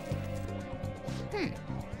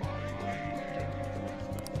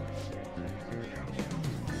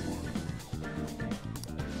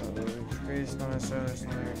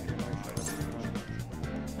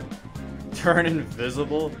 Turn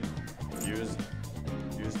invisible. Use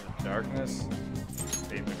the darkness.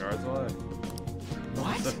 Save the guards alive.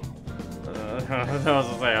 What? I was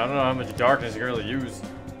gonna say, I don't know how much darkness you can really use.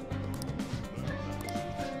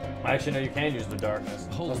 Actually, no, you can use the darkness.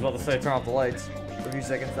 I was about to say turn off the lights for a few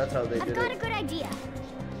seconds. That's how they I've did got it. a good idea.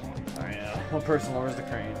 Oh yeah, one person lowers the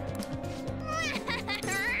crane.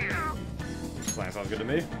 Plan sounds good to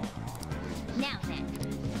me. Now then.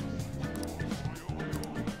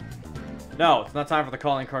 No, it's not time for the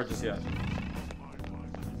calling card just yet.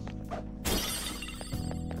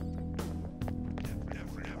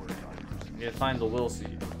 You need to find the will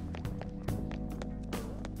seed.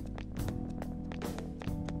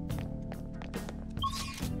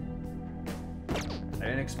 I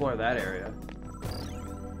didn't explore that area.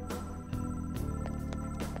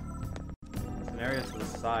 There's an area to the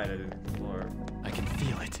side I didn't explore. I can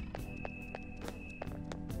feel it.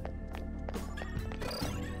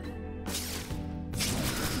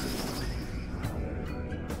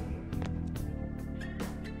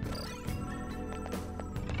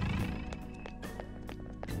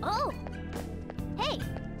 Oh! Hey!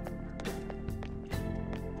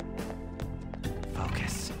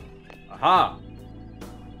 Focus. Aha!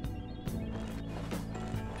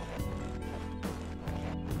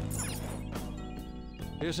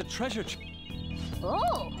 There's a treasure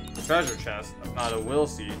Oh! Treasure chest. Not a will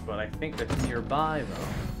seed, but I think that's nearby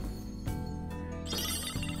though.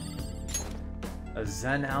 A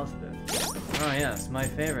Zen outfit. Oh yes, my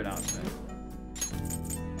favorite outfit.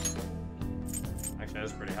 Actually,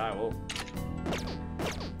 that's pretty high. Whoa.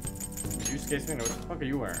 You skate me? What the fuck are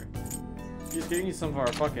you wearing? He's getting you some of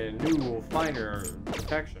our fucking new finder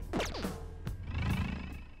protection. Okay,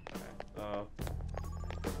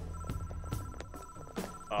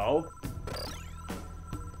 oh.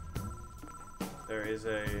 There is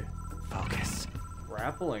a Focus.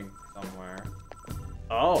 grappling somewhere.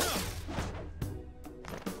 Oh.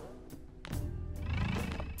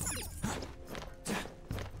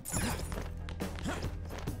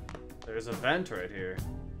 There's a vent right here.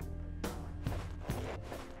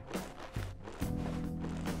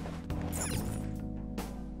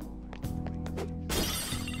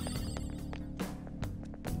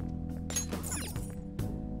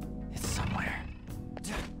 It's somewhere.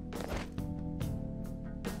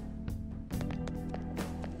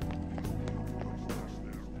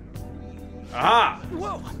 Aha!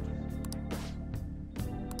 Whoa!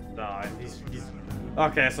 Nah, he's...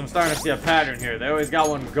 Okay, so I'm starting to see a pattern here. They always got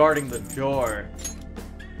one guarding the door.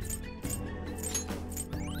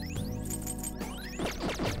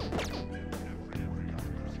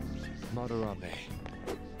 Madarame.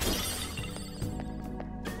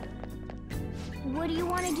 What do you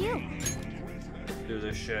want to do? Do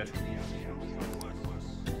this shit.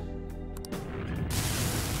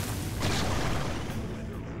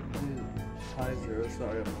 Hi, Zero.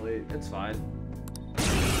 Sorry I'm late. It's fine.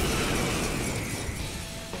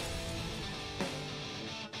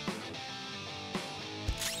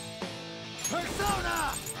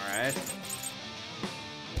 Persona! Alright.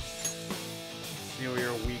 See where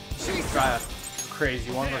you're weak. Try a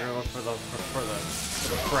crazy one. We're gonna go for the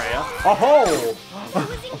Freya. Oh ho!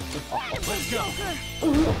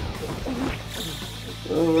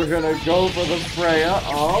 We're gonna go for the Freya.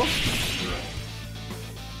 Oh.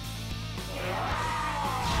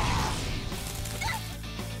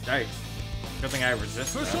 Yikes. Good thing I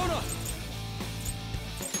resist that. Persona!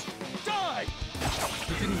 Die!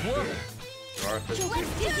 It didn't work. Sure. Let's do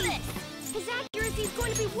this! His accuracy is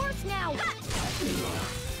going to be worse now!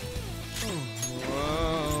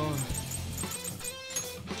 Whoa.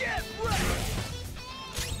 Get ready!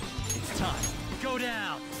 It's time. Go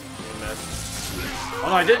down! Oh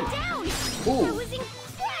no, I didn't! Down! Ooh. That was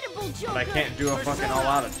incredible, Joker! But I can't do a fucking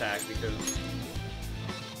all-out attack because...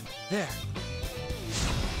 There.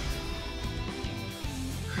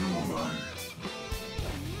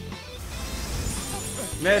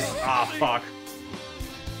 Miss! Ah, fuck.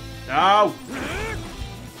 No!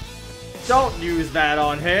 Don't use that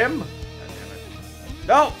on him! God damn it.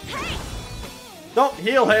 No! Don't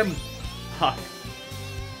heal him! Fuck.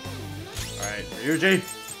 Alright, Ryuji.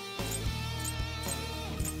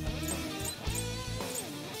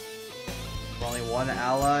 Only one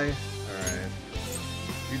ally? Alright.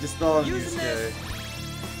 You dispel on Yusuke.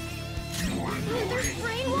 They're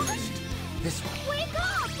brainwashed? This one. Wake up!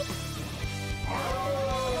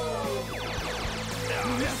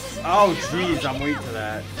 Oh jeez, I'm weak to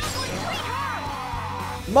that.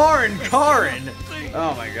 Marin Karin!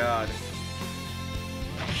 Oh my god.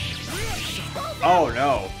 Oh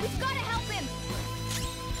no. We've got to help him!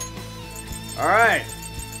 Alright.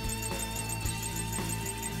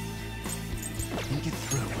 Think it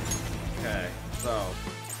through. Okay, so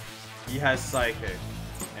he has Psychic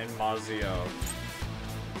and Mazio.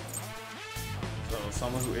 So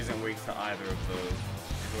someone who isn't weak to either of those,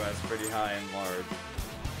 who has pretty high and large.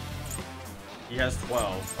 He has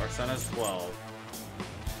 12. Arsene has 12.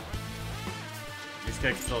 Yusuke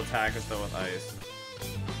can still attack us though with ice.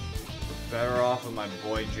 Better off with my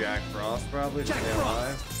boy Jack Frost probably to stay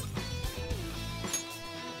alive.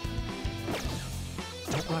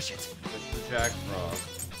 Don't rush it. Switch to Jack Frost.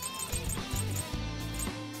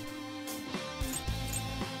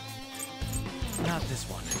 Not this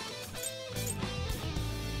one.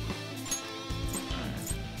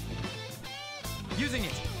 Using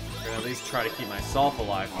it. I'm gonna at least try to keep myself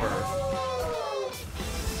alive first.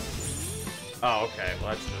 Oh, okay.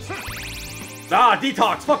 Well, that's just... Ah,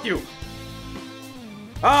 detox! Fuck you!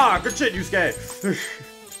 Ah, good shit, Yusuke!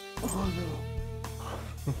 Oh,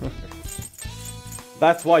 no.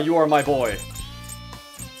 That's why you are my boy.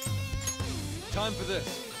 Time for this.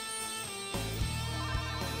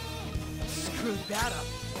 Screw that up.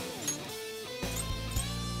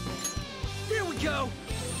 Here we go.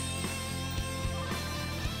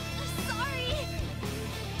 Sorry!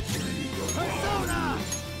 Persona!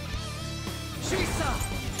 Shisa!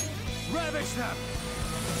 Ravage them!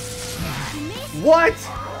 What?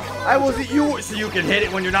 I wasn't you, so you can hit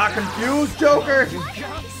it when you're not confused, Joker?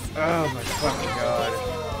 Oh my fucking god.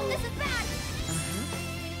 This is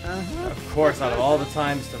bad! Of course, out of all the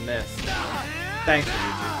times to miss. Thanks,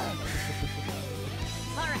 Ryuji.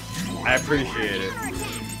 I appreciate it.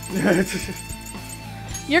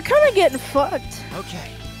 You're kind of getting fucked. Okay.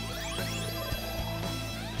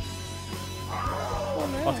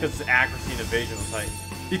 That's because his accuracy and evasion was like,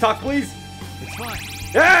 detox, please! It's fine.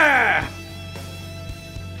 Yeah!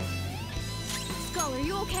 Skull, are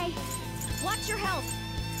you okay? Watch your health!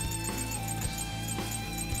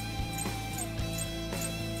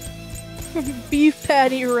 Beef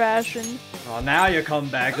patty ration. Oh, now you come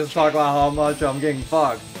back. Let's talk about how much I'm getting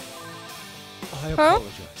fucked. I Huh?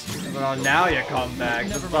 apologize. Well, now you come back.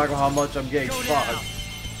 Let's talk about how much I'm getting fucked.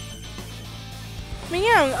 I mean,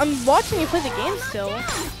 yeah, I'm watching you play the game still.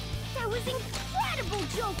 That was incredible,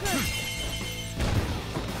 Joker!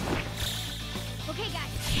 Okay,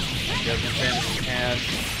 guys. You guys can stand if you can.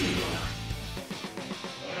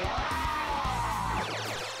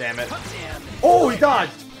 Damn it. Oh, he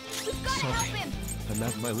dodged! We've got to help him! I'm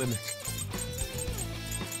at my limit.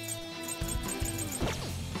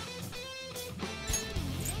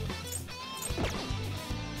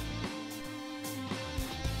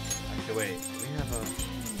 Actually, wait. Do we have a...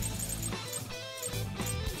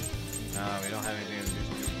 No, we don't have anything to do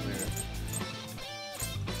nuclear.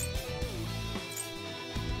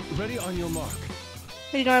 Ready on your mark.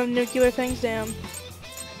 You don't have nuclear things, damn.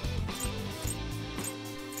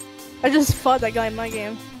 I just fought that guy in my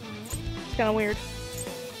game. It's kind of weird.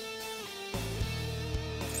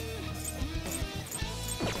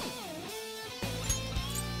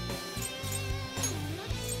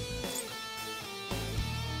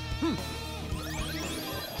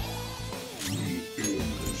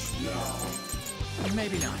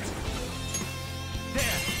 Maybe not.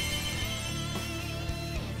 There.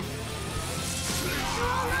 We're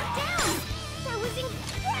all knocked down! That was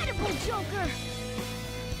incredible, Joker!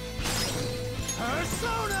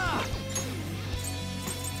 Persona!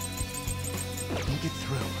 Think it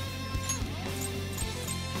through.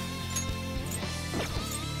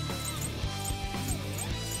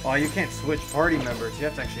 Oh, you can't switch party members. You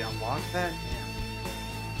have to actually unlock that?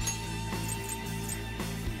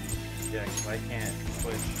 Yeah, 'cause I can't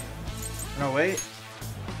switch. No, wait.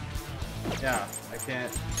 Yeah, I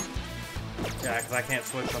can't. Yeah, because I can't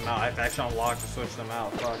switch them out. I have to actually unlock to switch them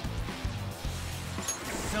out. Fuck.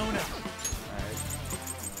 Persona. Alright.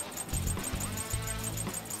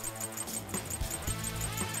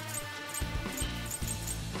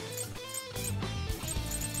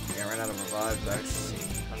 Yeah, I ran out of revives, actually.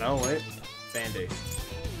 Oh, no, wait. Band-Aid.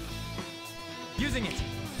 Using it.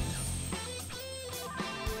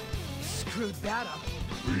 Screwed that up.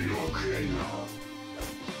 Be okay now.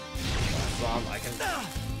 I can.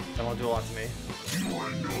 That won't do a lot to me. You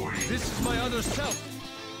annoying. This is my other self.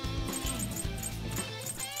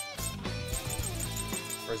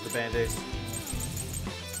 Where's the band-aids?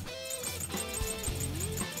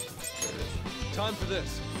 There it is. Time for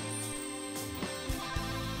this.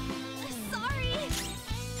 Sorry!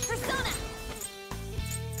 Persona!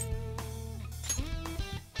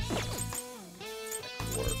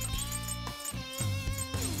 Work.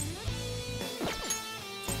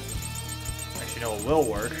 Actually, no, it will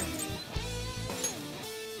work.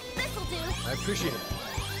 This'll do! I appreciate it.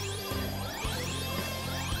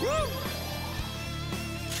 Woo!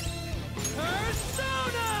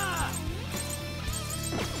 Persona!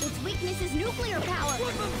 Its weakness is nuclear power!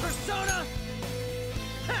 Whoop 'em, Persona!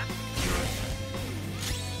 Ha!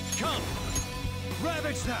 Come!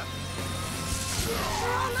 Ravage them!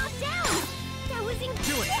 We're all knocked down! That was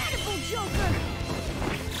incredible, Joker!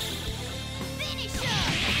 Finish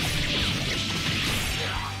him!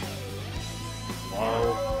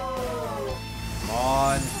 Whoa. Come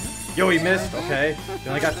on. Yo, he missed. Okay. He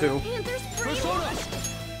only got 2. Panther's brainwashed!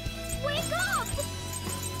 Wake up!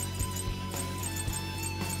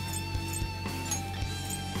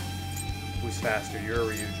 Who's faster? You're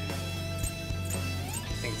or Ryuji?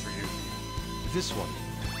 I think it's Ryuji. This one.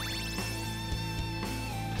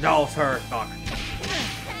 No, it's her. Fuck.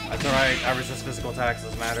 That's alright. I resist physical attacks.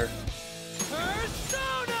 Doesn't matter.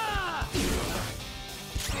 Persona!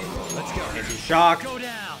 Let's go. Anti-shock. Go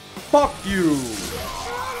down! Fuck you. We're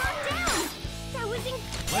all knocked down! That was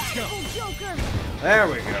Let's go. incredible, Joker! There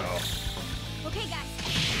we go. Okay, guys,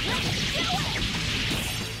 let's do it!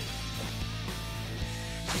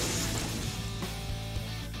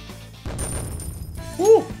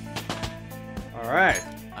 Woo. Alright.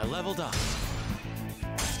 I leveled up.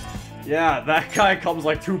 Yeah, that guy comes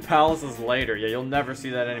like 2 palaces later. Yeah, you'll never see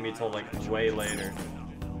that enemy till like way later.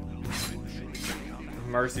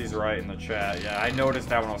 Mercy's right in the chat. Yeah, I noticed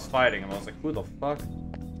that when I was fighting him. I was like, who the fuck?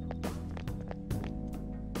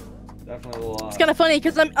 Definitely a lot. It's kind of funny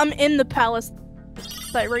because I'm in the palace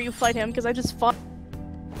site where you fight him because I just fought.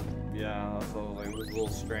 Yeah, so like, it was a little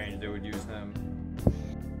strange they would use him.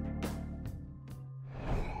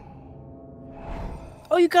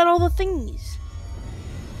 Oh, you got all the thingies.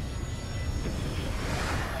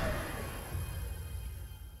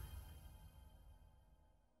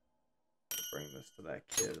 Bring this to that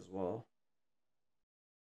kid as well.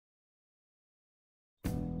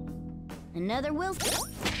 Another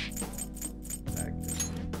Wilson. That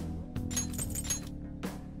kid.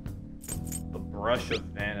 The brush of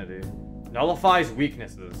vanity. Nullifies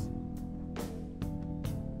weaknesses.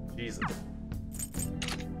 Jesus.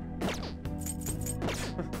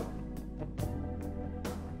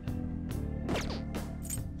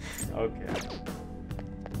 Okay.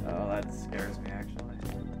 Oh, that scares me actually.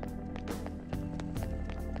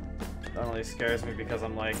 That only scares me because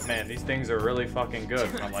I'm like, man, these things are really fucking good.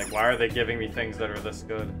 And I'm like, why are they giving me things that are this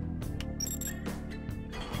good?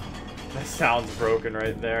 That sounds broken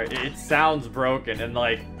right there. It sounds broken, and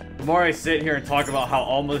like, the more I sit here and talk about how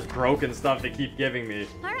almost broken stuff they keep giving me,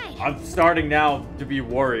 Alright. I'm starting now to be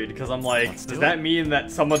worried, because I'm like, does that mean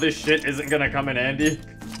that some of this shit isn't gonna come in handy?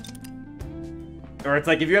 Or it's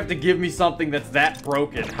like, if you have to give me something that's that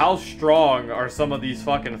broken, how strong are some of these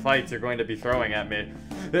fucking fights you're going to be throwing at me?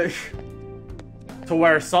 To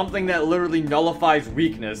where something that literally nullifies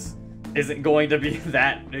weakness isn't going to be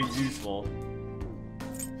that useful.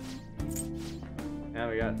 Yeah,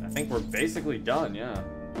 we got, I think we're basically done, yeah.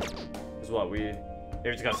 Is what we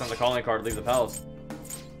just gotta send the calling card, leave the palace.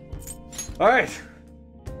 Alright.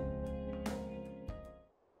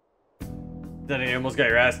 Then you almost got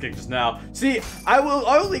your ass kicked just now. See, I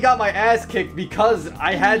only got my ass kicked because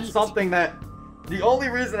I had something that, the only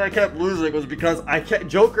reason I kept losing was because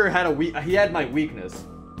Joker had he had my weakness.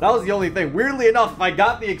 That was the only thing. Weirdly enough, if I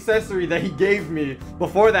got the accessory that he gave me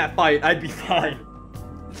before that fight, I'd be fine.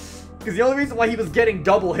 Because the only reason why he was getting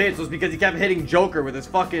double hits was because he kept hitting Joker with his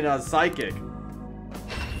fucking psychic.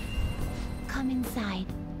 Come inside.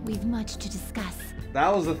 We've much to discuss.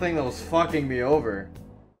 That was the thing that was fucking me over.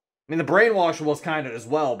 I mean, the brainwash was kind of as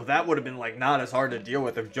well, but that would have been, like, not as hard to deal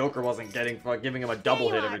with if Joker wasn't giving him a double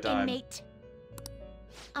hit every time. Inmate.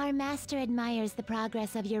 Our master admires the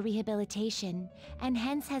progress of your rehabilitation, and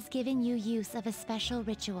hence has given you use of a special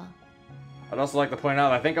ritual. I'd also like to point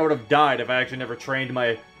out, I think I would have died if I actually never trained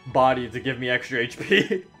my body to give me extra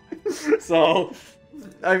HP. So,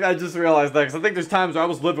 I just realized that, because I think there's times where I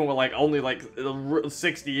was living with, like, only, like,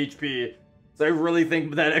 60 HP. So I really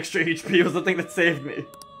think that extra HP was the thing that saved me.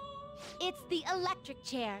 It's the electric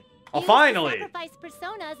chair. Oh, Use finally! Sacrifice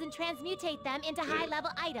personas and transmutate them into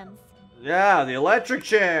high-level items. Yeah, the electric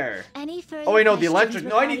chair. Any further Oh wait, no, the questions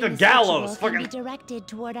electric. No, I need the regarding this ritual gallows. can be Fucking. directed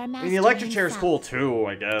toward our I master mean, the electric chair is himself. cool too,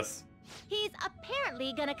 I guess. He's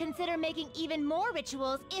apparently gonna consider making even more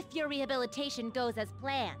rituals if your rehabilitation goes as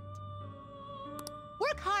planned.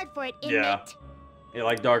 Work hard for it, inmate. Yeah. Yeah,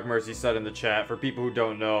 like Dark Mercy said in the chat, for people who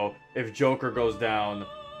don't know, if Joker goes down,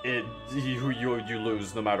 you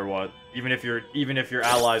lose no matter what. Even if your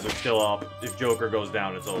allies are still up, if Joker goes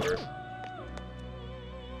down, it's over.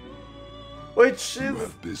 Which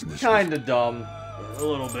is kind of dumb, a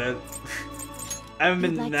little bit. I haven't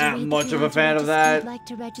been that much of a fan of that. You'd like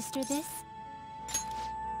to register this?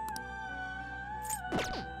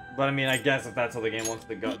 But I mean, I guess if that's how the game wants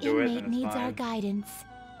to go, do it, then Inmate it's needs our fine. guidance.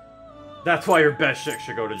 That's why your best shit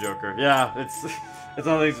should go to Joker. Yeah, it's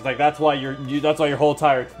one of the things. It's like that's why your whole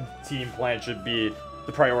entire team plan should be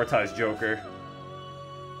to prioritize Joker.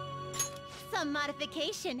 Some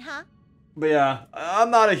modification, huh? But yeah,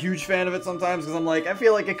 I'm not a huge fan of it sometimes because I'm like, I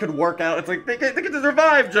feel like it could work out. It's like they could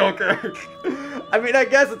revive Joker. I mean, I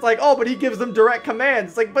guess it's like, oh, but he gives them direct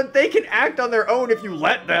commands. It's like, but they can act on their own if you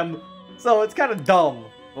let them. So it's kind of dumb.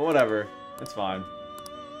 But whatever, it's fine.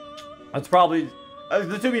 That's probably.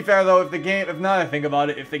 To be fair though, if now that I think about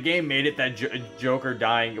it, if the game made it that Joker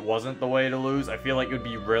dying wasn't the way to lose, I feel like it would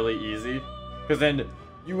be really easy. Because then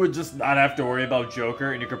you would just not have to worry about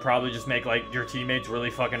Joker, and you could probably just make like your teammates really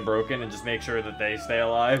fucking broken and just make sure that they stay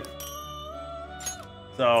alive.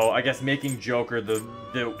 So I guess making Joker the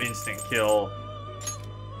instant kill.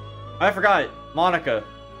 I forgot, Monica.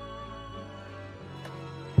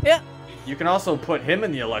 Yeah. You can also put him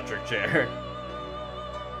in the electric chair.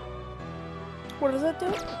 What does that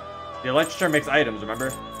do? The electric chair makes items,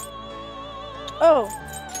 remember? Oh.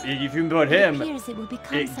 If you put him,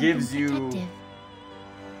 it gives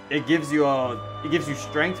you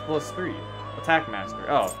strength plus 3. Attack master.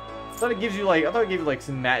 Oh. I thought it gives you like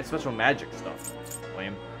some special magic stuff.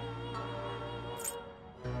 Lame.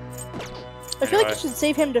 I feel like you should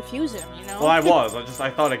save him to fuse him, you know? Well, I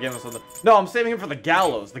thought I gave him something. No, I'm saving him for the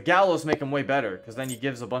gallows. The gallows make him way better, because then he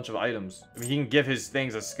gives a bunch of items. I mean, he can give his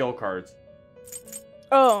things as skill cards.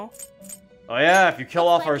 Oh. Oh yeah, if you kill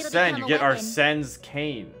off Looks like it'll Arsene, you become get a weapon. Arsene's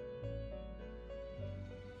cane.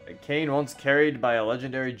 A cane once carried by a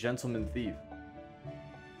legendary gentleman thief.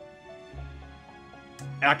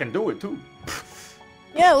 And I can do it too.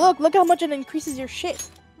 Yeah, look how much it increases your shit.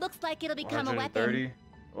 Looks like it'll become a 130. weapon.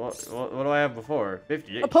 What do I have before?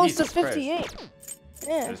 58. Opposed to Jesus Christ. 58.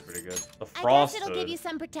 Yeah. That's pretty good. The I frost guess it'll give hood. you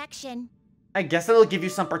some protection. I guess it'll give you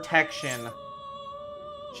some protection.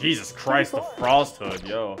 Jesus Christ, the frost hood,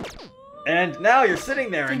 yo. And now you're sitting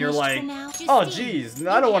there and you're Finished like, for now? oh Justine, geez, you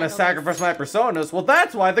I don't want to handle sacrifice my personas. Well,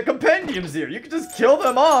 that's why the compendium's here. You can just kill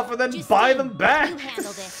them off and then buy Justine, them back. You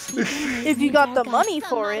handle this. If you got the money Some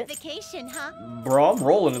for it. modification, huh? Bro, I'm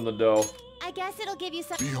rolling in the dough. I guess it'll give you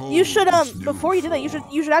some. Behold You should this new before you do that, you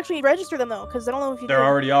form. should actually register them though, because I don't know if you There did.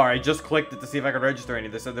 already are. I just clicked it to see if I could register any.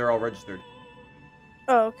 They said they're all registered.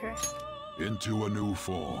 Oh, okay. Into a new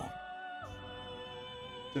form.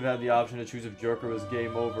 Should have had the option to choose if Joker was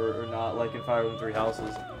game over or not, like in Fire Emblem 3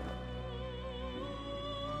 Houses.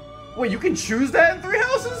 Wait, you can choose that in 3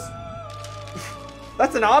 Houses?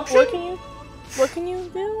 That's an option? What can you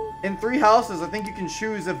do? In 3 Houses, I think you can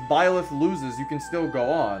choose if Byleth loses, you can still go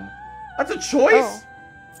on. That's a choice?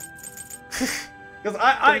 Because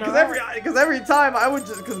every time I would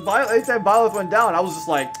just, anytime Byleth went down, I was just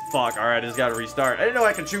like, fuck, alright, I just gotta restart. I didn't know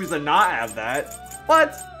I could choose to not have that.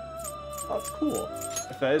 What? Oh, that's cool.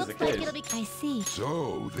 If that is the Looks like case. it'll be. I see.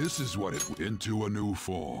 So, this is what it... Into a new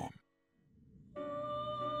form.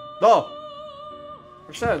 Oh!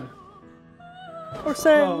 Percent. Or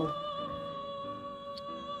say, Oh.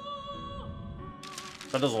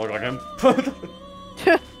 That doesn't look like him.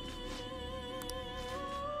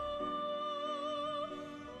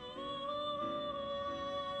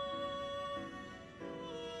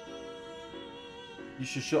 You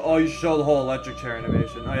should show. Oh, you should show the whole electric chair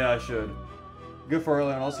animation. Oh yeah, I should. Good for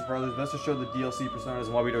early and also for others. Best to show the DLC personas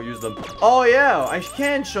and why we don't use them. Oh yeah, I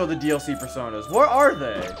can show the DLC personas. Where are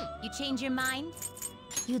they? You change your mind?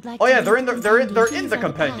 You'd like Oh to yeah, they're leave in the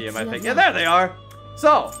compendium, I paths think. you Yeah, have there they are.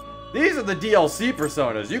 So, these are the DLC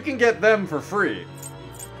personas. You can get them for free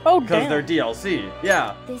Oh, because damn. they're DLC.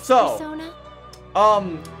 Yeah. This So, persona?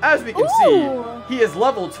 as we can Ooh. see, he is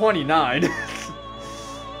level 29.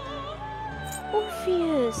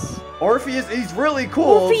 Orpheus. Orpheus, he's really cool,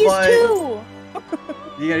 Orpheus but too.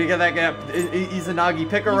 you got that guy, Izanagi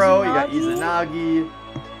Picaro. You got Izanagi.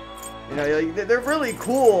 You know, like, they're really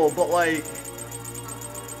cool, but like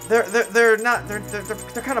they're not. They're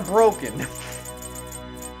kind of broken.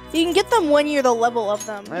 You can get them when you're the level of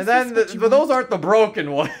them. And then, but those aren't the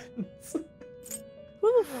broken ones.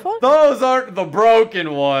 Who the fuck? Those aren't the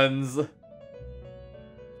broken ones.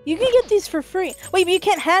 You can get these for free. Wait, but you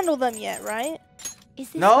can't handle them yet, right? Is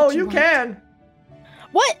this No, what you want? can.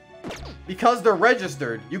 What? Because they're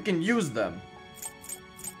registered, you can use them.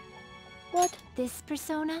 What? This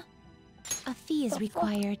persona? A fee is The fuck?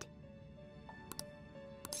 required.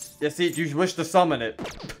 Yeah, see, you wish to summon it.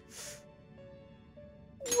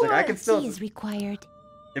 Like, I can still. Fee is required.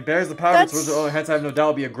 It bears the power of That's- its original, hence I have no doubt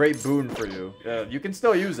it'll be a great boon for you. Yeah, you can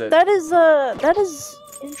still use it. That is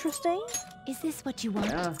interesting. Is this what you want?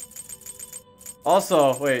 Yeah.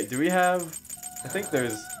 Also, wait, do we have? I think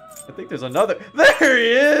there's another. There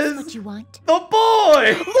he is. What you want? The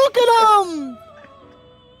boy. Look at him!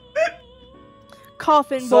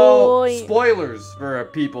 Coffin So, boy. spoilers for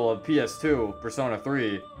people of PS2, Persona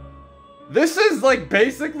 3. This is like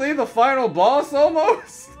basically the final boss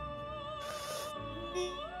almost.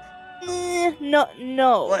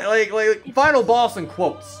 No. Like final boss in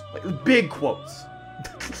quotes, like big quotes.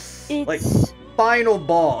 It's Like final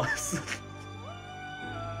boss,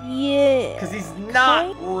 yeah. because he's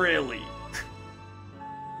not really.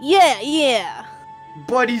 Yeah.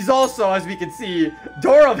 But he's also, as we can see,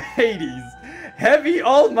 Door of Hades. Heavy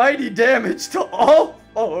almighty damage to all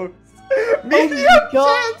foes. Medium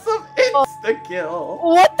God. chance of insta-kill.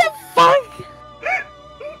 What the fuck?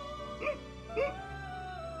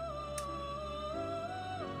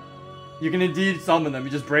 You can indeed summon them.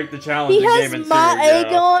 You just break the challenge He in has game and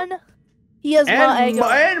Maegon. He has Maegon.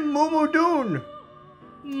 And Mumudun.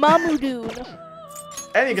 Mamudoon.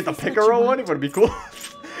 And you get the Is this what Picaro you one. It would be cool.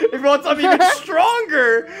 If you want something even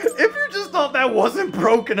stronger. If you just thought that wasn't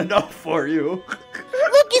broken enough for you.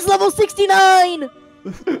 Look, he's level 69.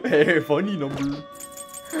 Hey, funny number.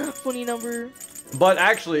 Funny number. But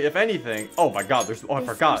actually, if anything, oh my god, I This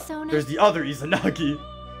forgot. persona? There's the other Izanagi.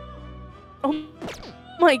 Oh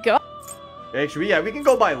my god. Actually, yeah, we can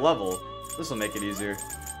go by level. This will make it easier.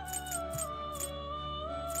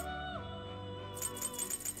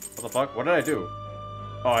 What the fuck? What did I do?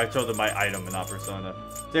 Oh, I chose my item and not persona.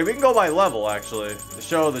 So yeah, we can go by level, actually, to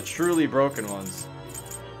show the truly broken ones.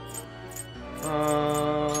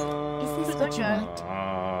 Is this what you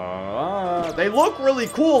want? They look really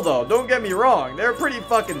cool, though. Don't get me wrong. They're pretty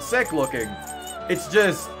fucking sick looking. It's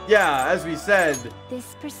just, yeah, as we said,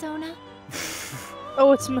 This persona?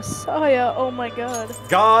 Oh, it's Messiah. Oh my god.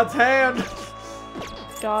 God's hand.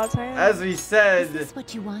 God's hand. As we Is said, this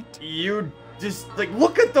what you want? you just, like,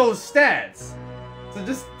 look at those stats. So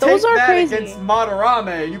just Those take are that crazy. against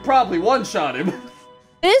Madarame, you probably one-shot him.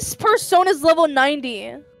 This persona's level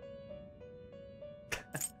 90.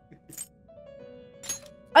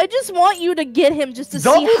 I just want you to get him just to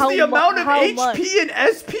Doubles see how the amount of HP much. and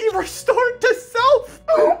SP restored to self.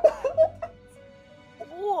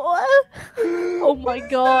 What? Oh my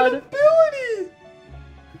god. Ability.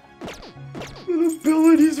 That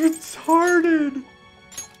ability's retarded.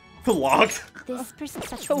 Locked. This person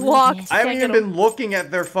such Locked. rudeness. I haven't Can't even get been looking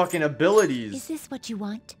at their fucking Is abilities. this what you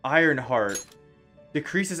want? Ironheart.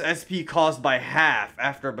 Decreases SP cost by half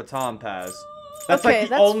after a baton pass. That's Okay, like the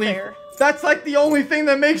that's only. fair. That's like the only thing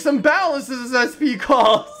that makes him balance is his SP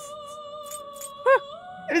cost.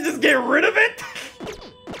 And you just get rid of it.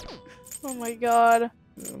 Oh my god.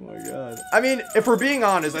 Oh my god. I mean, if we're being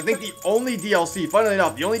honest, I think the only DLC, funnily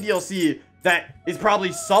enough, the only DLC that is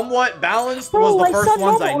probably somewhat balanced was the I first saw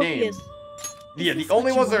ones I normal named. Orpheus. Yeah, Is the this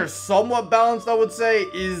only what you ones that are want? somewhat balanced, I would say,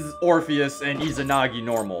 is Orpheus and Izanagi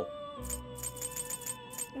normal.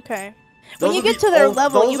 Okay. When Those you are get the to their o-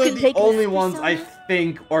 level, those you are can the take only this ones I persona?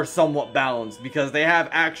 think are somewhat balanced because they have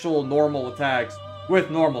actual normal attacks with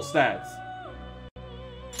normal stats.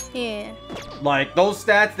 Yeah. Like, those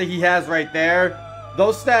stats that he has right there,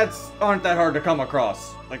 those stats aren't that hard to come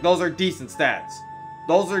across. Like, those are decent stats.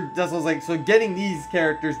 Those are just like, so getting these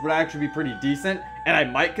characters would actually be pretty decent, and I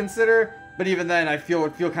might consider, but even then I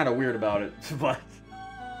would feel kind of weird about it. But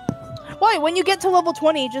Why? When you get to level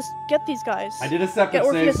 20, just get these guys. I did a separate Get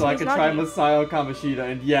save Orpheus so I and could try Izanagi. Masayo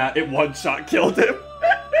Kamoshida, and yeah, it one-shot killed him.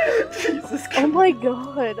 Jesus Christ. Oh my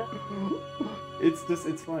god.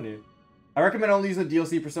 It's funny. I recommend only using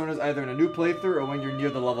DLC personas either in a new playthrough or when you're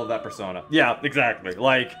near the level of that persona. Yeah, exactly.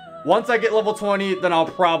 Like, once I get level 20, then I'll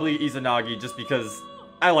probably Izanagi just because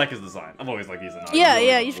I like his design. I've always liked Izanagi. Yeah,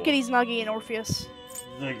 yeah, you should get Izanagi and Orpheus.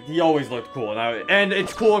 Like, he always looked cool, and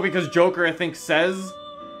it's cool because Joker, I think, says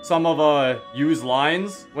some of Yu's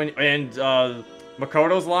lines and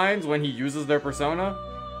Makoto's lines when he uses their persona.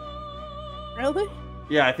 Really?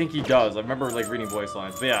 Yeah, I think he does. I remember like reading voice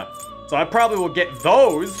lines. But yeah, so I probably will get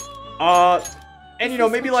those. And you know,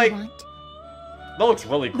 maybe like that looks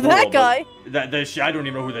really cool. That guy. I don't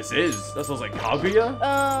even know who this is. This looks like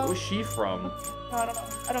Kaguya. Where's she from? I don't know.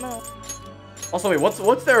 I don't know. Also, wait,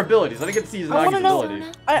 what's their abilities? I didn't get to see Izanagi's ability.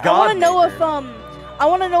 I want to know if I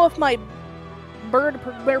want to know if my bird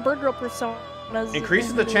girl persona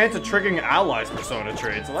increases the chance of triggering allies persona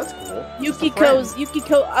traits. So that's cool.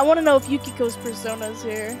 Yukiko. I want to know if Yukiko's persona's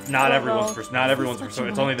here. Not everyone's persona.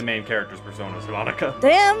 It's only the main character's personas, Monica.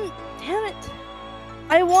 Damn it!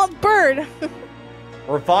 I want bird.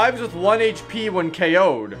 Revives with 1 HP when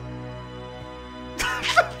KO'd.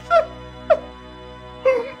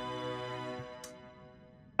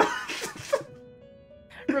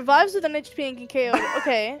 Revives with an HP and can KO.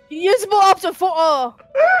 Okay. Usable up to 4. Oh.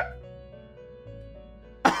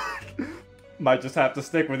 Might just have to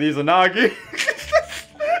stick with Izanagi.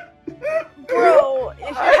 Bro, if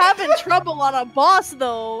you're having trouble on a boss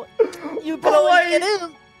though, you can always get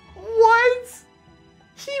in. What?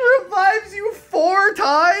 He revives you 4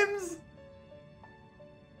 times?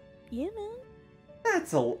 Yeah, man.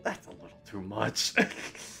 That's a little too much.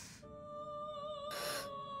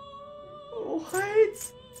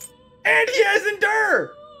 What? And he has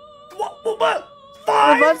Endure! What?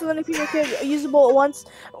 5? Revives with an HP and can usable at once.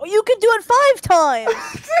 You can do it 5 times!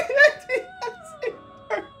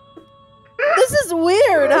 This is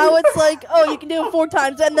weird how it's like, oh, you can do it 4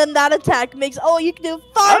 times, and then that attack makes, oh, you can do it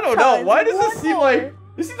 5 times. I don't know. Why does this seem like...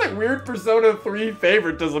 This seems like weird Persona 3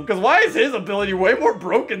 favoritism, because why is his ability way more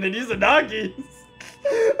broken than Izanagi's?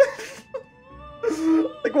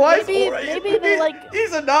 Like, why maybe they like...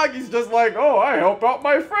 Izanagi's just like, oh, I help out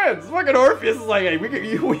my friends. Fucking Orpheus is like, hey, we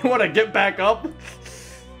want to get back up?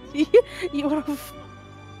 you want to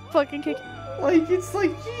fucking kick... Like, it's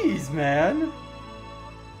like, jeez, man.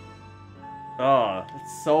 Ah,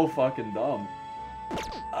 it's so fucking dumb.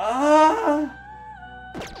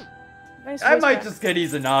 Nice I voice might crack. just get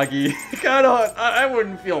Izanagi. I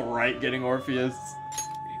wouldn't feel right getting Orpheus.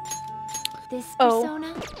 This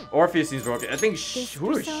persona? Orpheus seems broken. I think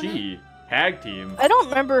who is she? Tag team. I don't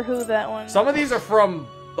remember who that one. Some of these are from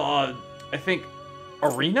I think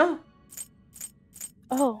Arena?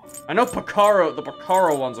 Oh. I know Picaro, the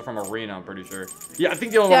Picaro ones are from Arena, I'm pretty sure. Yeah, I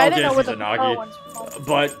think the only one I'll get is Izanagi.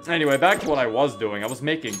 But anyway, back to what I was doing. I was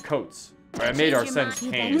making coats. Or I made Arsene's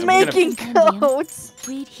cane. Making coats!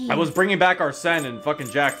 I was bringing back Arsene and fucking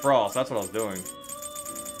Jack Frost. That's what I was doing.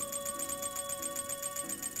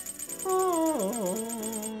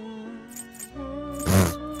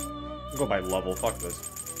 Go by level. Fuck this.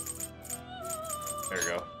 There you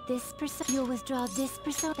go. This persona, you'll withdraw this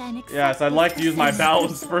persona and accept. Yes, I'd like to use my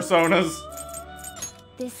balanced personas.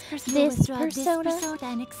 This persona, this persona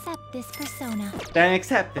and accept this persona. Then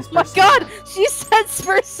accept this persona. My god, she said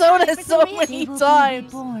persona so many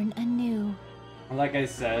times. Born anew. Like I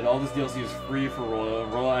said, all this DLC is free for Royal.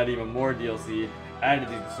 Royal added even more DLC, added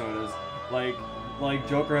these personas. Like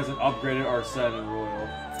Joker has an upgraded Arsene in Royal.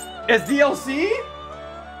 As DLC?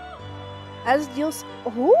 As DLC?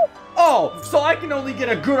 Who? Oh, so I can only get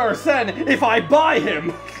a good Arsene if I buy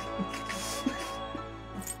him.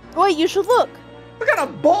 Wait, you should look. What kind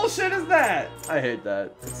of bullshit is that? I hate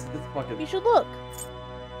that. It's fucking... You should look.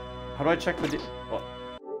 How do I check the what?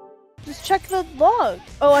 Just check the log.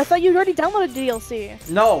 Oh, I thought you'd already downloaded DLC.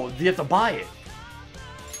 No, you have to buy it.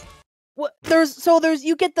 What?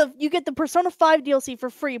 You get the Persona 5 DLC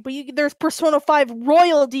for free, but there's Persona 5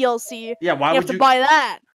 Royal DLC. Yeah, why would you have to buy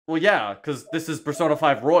that? Well, yeah, because this is Persona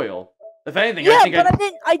 5 Royal. If anything, yeah, I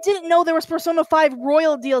think I didn't know there was Persona 5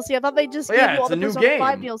 Royal DLC. I thought they just gave you all the Persona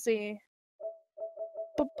 5 DLC.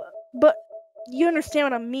 But you understand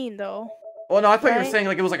what I mean, though. Well, no, I thought you were saying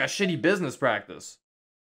like it was like a shitty business practice.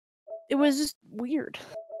 It was just weird.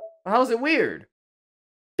 How is it weird?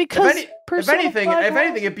 Because if anything,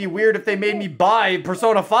 it'd be weird if they made me buy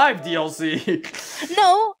Persona 5 DLC.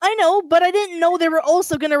 No, I know, but I didn't know they were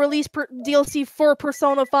also gonna release DLC for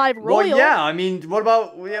Persona 5 Royal. Well, yeah, I mean, what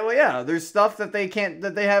about yeah, there's stuff that they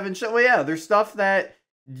haven't shown. Well, yeah, there's stuff that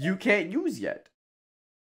you can't use yet.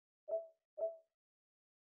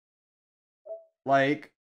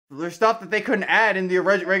 Like, there's stuff that they couldn't add in the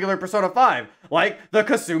regular Persona 5. Like, the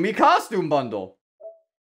Kasumi costume bundle.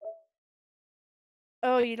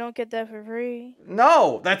 Oh, you don't get that for free?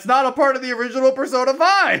 No, that's not a part of the original Persona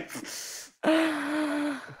 5!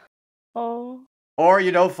 Oh. Or,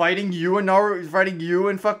 you know, fighting you and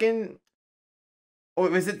fucking... Oh,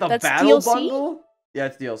 is it the That's battle DLC? bundle? Yeah,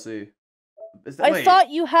 it's DLC. I thought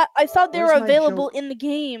they were Where's my available joke? in the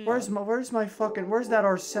game. Where's that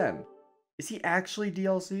Arsene? Is he actually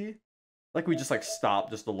DLC? Like, we just, like, stop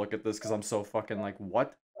just to look at this because I'm so fucking, like,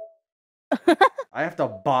 what? I have to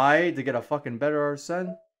buy to get a fucking better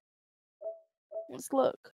Arsene? Let's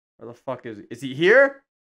look. Where the fuck is he? Is he here?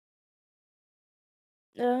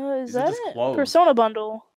 Is it that just it? closed? Persona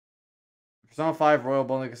bundle. Persona 5 Royal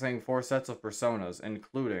Bundle containing 4 sets of Personas,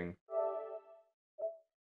 including...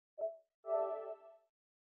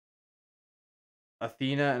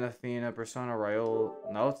 Athena and Athena, Persona Royal...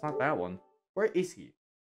 No, it's not that one. Where is he?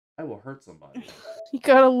 I will hurt somebody. You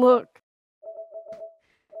gotta look.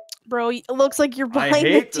 Bro, it looks like you're buying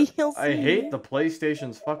the DLC. I hate the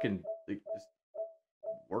PlayStation's fucking... like, just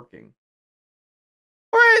working.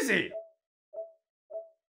 Where is he?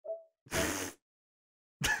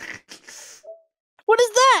 What is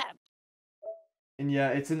that? And yeah,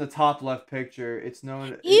 it's in the top left picture. It's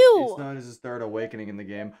known. Ew. It's known as his third awakening in the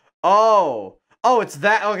game. Oh, it's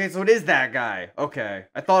that. Okay, so it is that guy. Okay,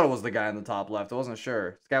 I thought it was the guy in the top left. I wasn't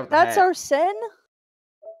sure. This guy with the That's hat. Arsene?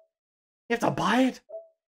 You have to buy it.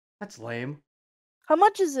 That's lame. How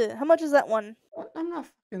much is it? How much is that one? I'm not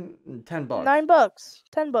fucking $10. $9.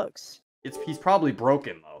 $10. He's probably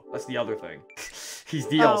broken though. That's the other thing. He's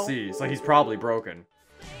DLC, so he's probably broken.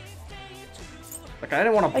 Like, I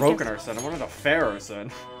didn't want a broken Arsene, I wanted a fair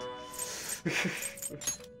Arsene.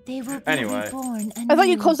 They will be Anyway. reborn I thought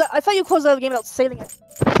you closed out the game without saving it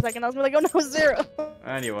for a second. I was like, oh no, 0.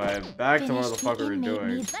 Anyway, back to what the fuck we were Finish the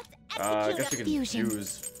doing. innate I guess we can fusion.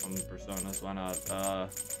 fuse some personas, why not?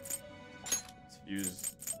 Let's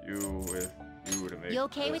fuse you with you to make You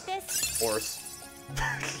okay with this? Horse.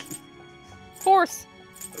 Horse.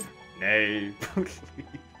 Nay.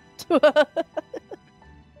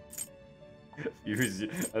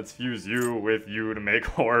 Let's fuse you with you to make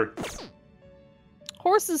horse.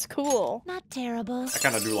 Horse is cool. Not terrible. I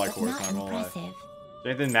kinda do like but horse, not not gonna lie. impressive.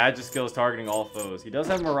 Jonathan magic skills targeting all foes. He does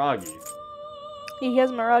have Miragi. He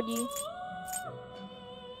has Miragi.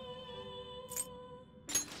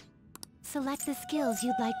 Select the skills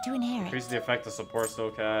you'd like to inherit. Increase the effect of support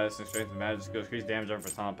skill cast and strengthen magic skills. Increase damage over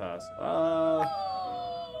for Tom Pass.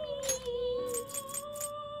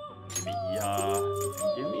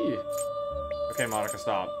 Give me. Okay, Monica,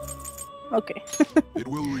 stop. Okay. It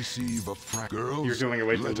will receive a girls. You're doing it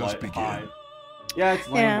way too let us light. begin. High. Yeah, it's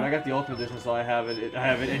lame, Yeah. but I got the Ultimate Edition, so I have it. I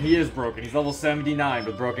have it, and he is broken. He's level 79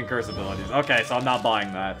 with broken curse abilities. Okay, so I'm not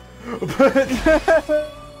buying that.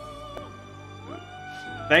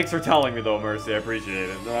 Thanks for telling me, though, Mercy. I appreciate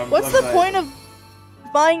it. What's the point of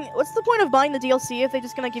buying the DLC if they're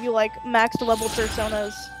just gonna give you like max level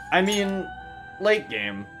personas? I mean, late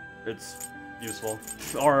game, it's useful.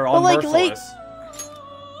 Or But, like, Merciless.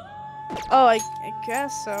 Oh, I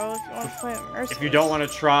guess so. If you want to play it Merciless. If you don't want to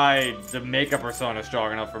try to make a persona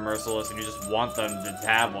strong enough for Merciless and you just want them to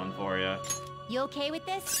have one for you. You okay with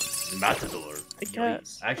this? Matador. I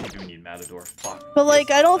guess. I actually do need Matador. Fuck. But like,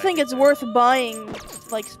 Yes, I don't think it's do. worth buying,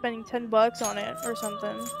 like spending $10 on it or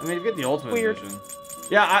something. I mean, you get the Ultimate Weird. Edition.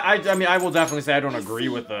 Yeah, I mean, I will definitely say I don't agree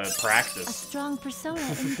with the A practice. strong persona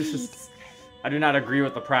indeed. I do not agree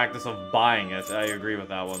with the practice of buying it. I agree with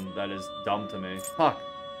that one. That is dumb to me. Fuck.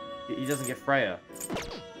 He doesn't get Freya.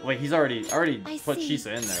 Wait, he's already I put see.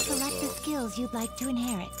 Shisa in there, though, Select the so... skills you'd like to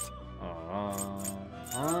inherit.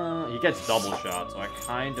 He gets double shot, so I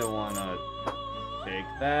kinda wanna take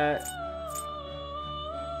that.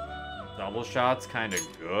 Double shot's kinda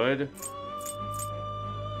good.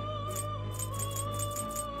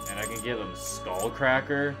 And I can give him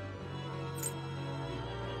Skullcracker.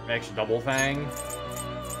 Extra double fang.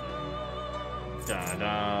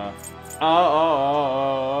 Da-da.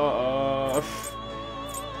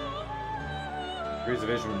 Increase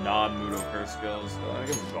evasion from non-Muto curse skills. I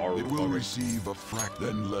give him Garu. It will receive a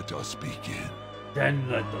then let us begin. Then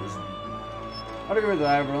let those. I'd agree with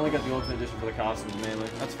that, but I only got the Ultimate Edition for the costumes mainly.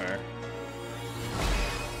 That's fair.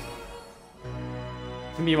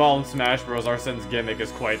 Meanwhile, in Smash Bros, Arsene's gimmick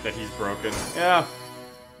is quite that he's broken. Yeah.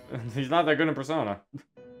 He's not that good in Persona.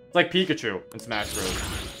 It's like Pikachu in Smash Bros.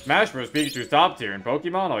 Smash Bros, Pikachu's top tier. In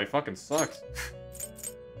Pokemon, oh, he fucking sucks.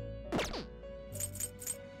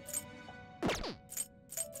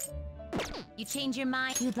 You change your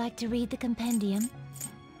mind? You'd like to read the compendium?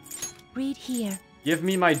 Read here. Give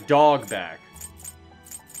me my dog back.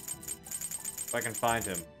 If I can find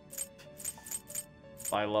him.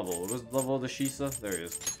 By level. What was the level of the Shisa? There he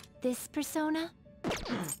is. This persona?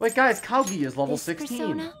 Wait, guys, Kalgi is level This 16.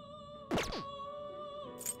 persona? I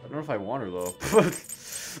don't know if I want her, though.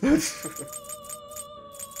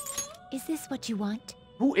 Is this what you want?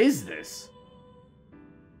 Who is this?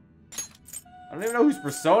 I don't even know whose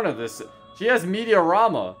persona this is. She has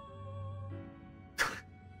Meteorama.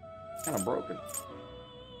 Kind of broken.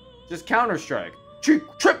 Just Counter-Strike.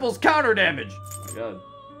 Triples counter damage. Oh my god.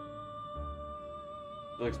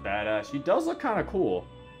 She looks badass. She does look kind of cool.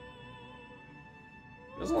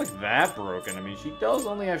 She doesn't look that broken. I mean, she does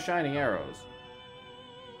only have shining arrows.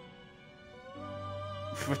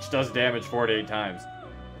 Which does damage 48 times.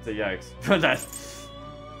 That's a yikes. That's...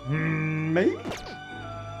 maybe?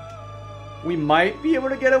 We might be able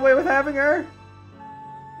to get away with having her.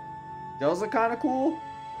 Does look kind of cool.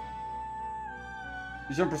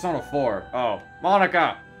 She's in Persona 4. Oh,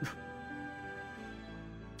 Monica!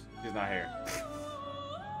 She's not here.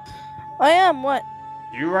 I am, what?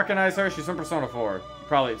 Do you recognize her? She's in Persona 4. It's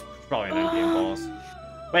probably an endgame boss.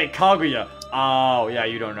 Wait, Kaguya! Oh, yeah,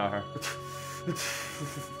 you don't know her.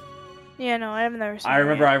 Yeah, no, I haven't never seen I her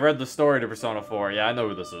remember yet. I read the story to Persona 4. Yeah, I know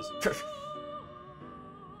who this is.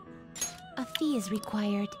 A fee is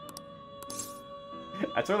required.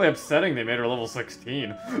 That's really upsetting they made her level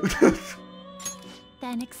 16.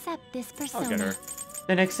 Then accept this persona. I'll get her.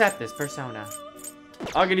 Then accept this persona.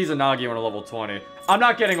 I'll get Izanagi when a level 20. I'm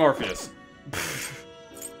not getting Orpheus.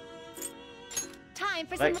 Time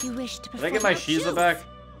for Did some. You wish to I get my Shiza choose. back?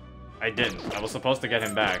 I didn't. I was supposed to get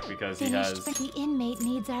him back because he Finished has... for the inmate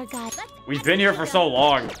needs our guide. We've been here for so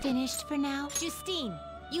long. Finished for now. Justine,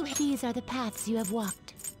 these are the paths you have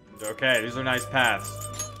walked. Okay, these are nice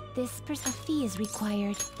paths. This a fee is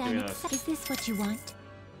required. Then Yes. accept. Is this what you want?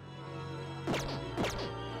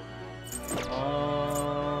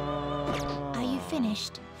 Are you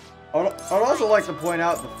finished? I'd also like to point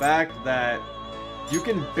out the fact that you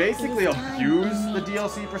can basically It is time, abuse the inmate.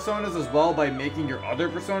 DLC personas as well by making your other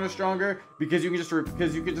personas stronger because you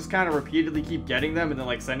can just kind of repeatedly keep getting them and then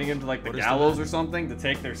like sending them to like the What is gallows that? or something to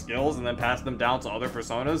take their skills and then pass them down to other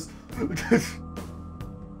personas.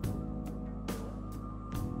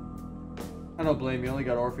 I don't blame you. I only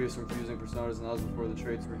got Orpheus from fusing personas and that was before the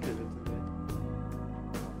traits were given to me.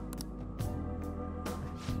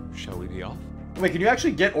 Shall we be off? Wait, can you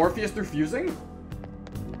actually get Orpheus through fusing?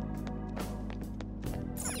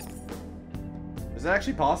 Is it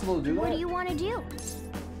actually possible to do that? What do you want to do?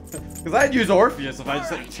 Because I'd use Orpheus if I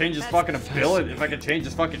just like, change his fucking ability, if I could change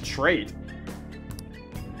his fucking trait.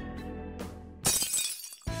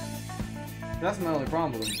 That's my only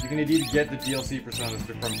problem with him. You can indeed get the DLC personas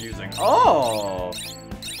from using. Oh!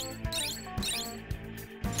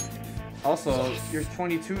 Also, you're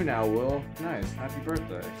 22 now, Will. Nice. Happy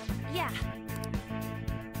birthday. Yeah.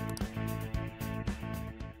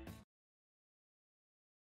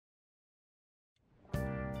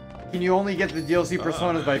 Can you only get the DLC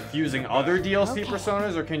personas by fusing other DLC Okay.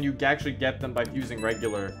 personas, or can you actually get them by fusing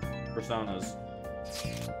regular personas?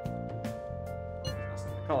 That's the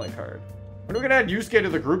calling card. When are we gonna add Yusuke to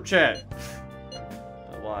the group chat?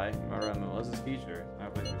 Why? Marama was his teacher. I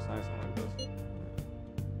play through science like this.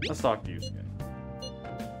 Let's talk to Yusuke.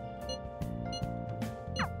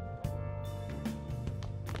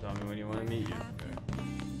 Tell me when you want to meet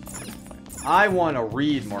Yusuke. I want to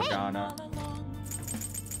read Morgana.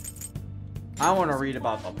 I want to read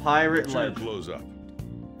about the pirate Picture your legend. close up.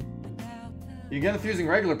 You get them fusing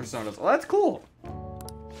regular personas. Well, that's cool.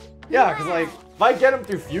 Yeah, because, like, if I get him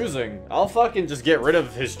through fusing, I'll fucking just get rid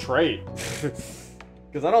of his trait.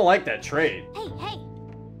 Because I don't like that trait. Hey, hey.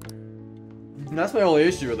 And that's my only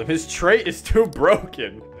issue with him. His trait is too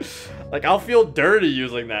broken. Like, I'll feel dirty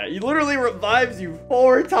using that. He literally revives you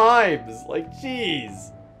 4 times. Like,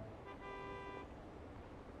 jeez.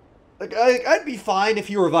 Like, I'd be fine if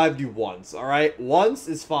he revived you once, alright? Once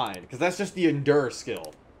is fine, because that's just the endure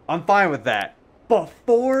skill. I'm fine with that. But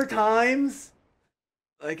 4 times?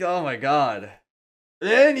 Like, oh my god.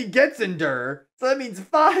 Then he gets endure, so that means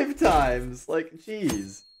 5 times. Like,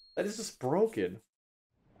 jeez. That is just broken.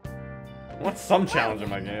 I want some challenge in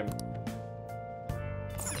my game.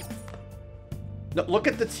 No, look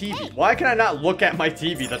at the TV. Why can I not look at my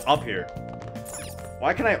TV that's up here?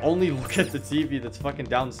 Why can I only look at the TV that's fucking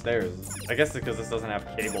downstairs? I guess because this doesn't have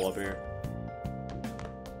cable up here.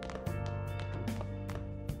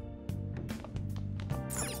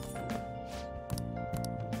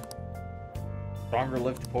 Stronger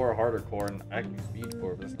lift core, harder core, and active speed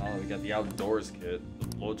core. But it's not like we got the outdoors kit. The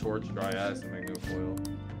blowtorch, dry ice, and magnet foil.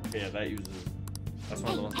 Yeah, that uses. That's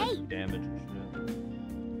one of the ones that do damage and shit.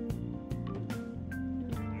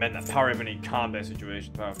 Men that power of any combat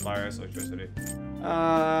situation, power of fire, ice, electricity.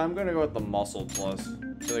 I'm gonna go with the muscle plus.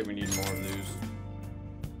 I feel like we need more of these.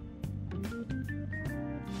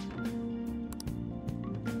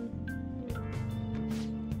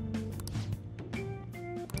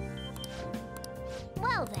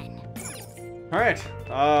 Well then. Alright,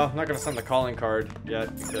 I'm not gonna send the calling card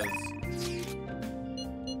yet because...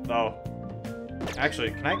 Oh.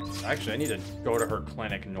 Actually, I need to go to her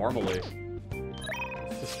clinic normally.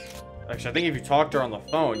 Actually, I think if you talk to her on the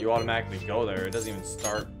phone, you automatically go there. It doesn't even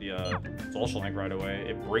start the social link right away.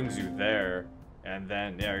 It brings you there, and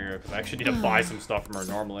then, yeah, I actually need to buy some stuff from her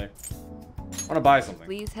normally. I want to buy something.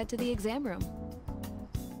 Please head to the exam room.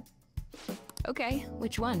 Okay,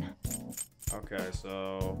 which one? Okay,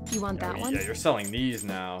 so... You want that one? Yeah, you're selling these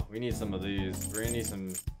now. We need some of these. We're gonna need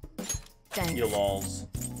some... Thanks. Yolols.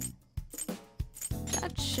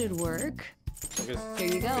 That should work. Here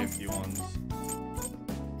you go. 50 ones.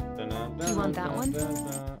 You want that one?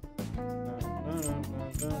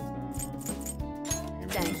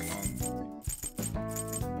 Thanks.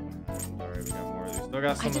 Alright, we got more of these. Still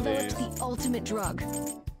got some I of developed these. the ultimate drug.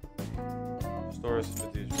 Stores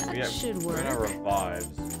 50. That should We're gonna work. revives.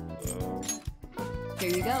 So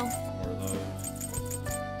Here you go. more of those.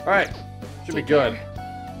 Alright. Should be Take good. care.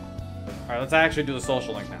 Alright, let's actually do the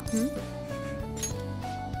social link now.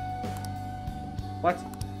 What?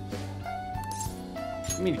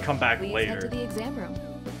 I mean, come back Please later. head to the exam room.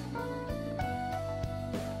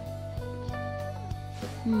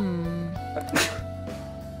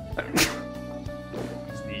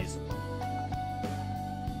 Sneeze.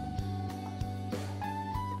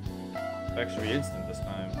 It's actually instant this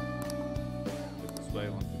time. Look this way,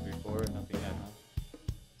 1, 2, 3, 4, nothing yet,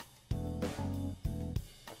 huh?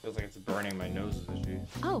 It feels like it's burning my nose is itchy.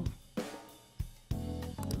 Oh,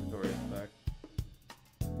 Victoria's back.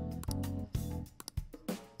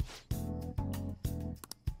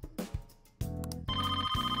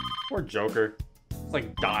 Poor Joker. It's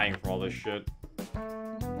like dying from all this shit.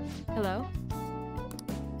 hello?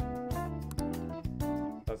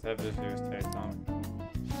 Let's have this news taste on.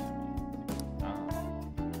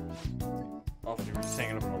 Often you were just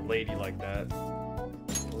hanging up on a lady like that.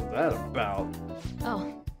 What was that about?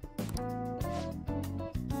 Oh,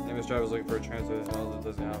 Name is driver was looking for a transit. Well, it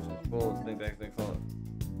doesn't have some full. Think they actually call it.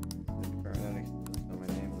 Paramedics. That's not my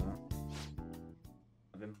name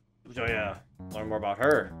though. So yeah, learn more about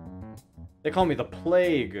her. They call me the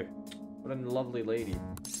Plague. What a lovely lady.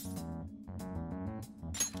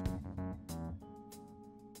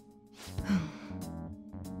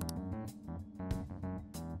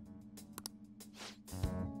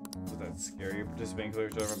 Was that scary? Participating clear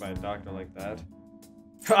over by a doctor like that?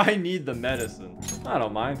 I need the medicine. I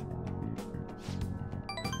don't mind.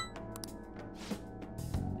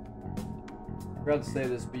 I forgot to say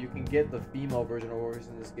this, but you can get the female version of Warriors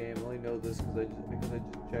in this game. I only know this because I just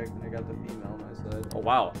checked and I got the female on my side. Oh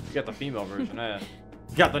wow, you got the female version, eh?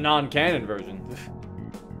 You got the non-canon version.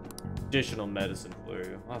 Additional medicine for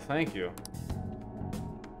you. Oh, thank you.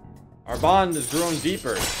 Our bond has grown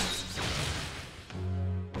deeper.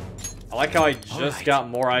 I like how I just got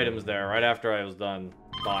more items there right after I was done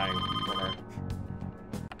buying from her.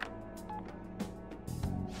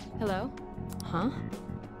 hello? Huh?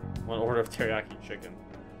 1 order of teriyaki chicken.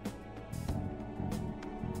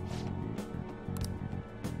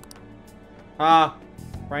 Ah,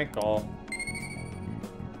 prank call.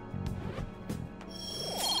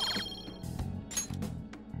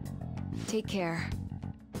 Take care.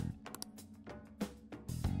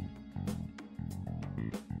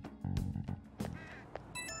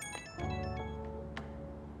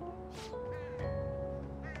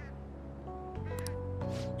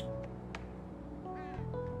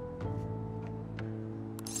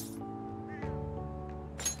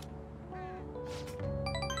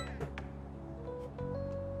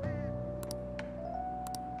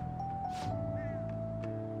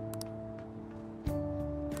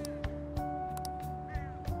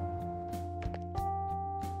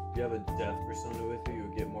 If you have a death persona with you,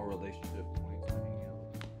 you'll get more relationship points for hanging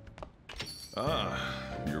out. Ah,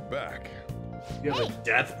 you're back. If you have a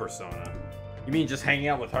death persona, you mean just hanging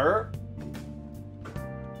out with her?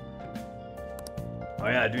 Oh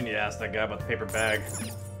yeah, I do need to ask that guy about the paper bag.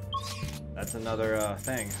 That's another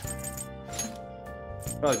thing.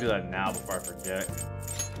 Probably do that now before I forget.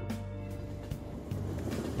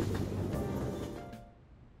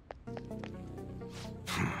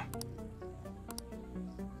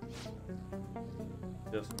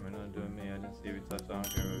 Just when we're not doing me, I didn't see if we touched on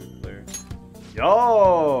camera clear.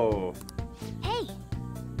 Yo! Hey,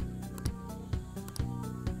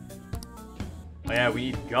 Oh yeah, we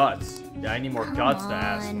need guts. Yeah, I need more guts to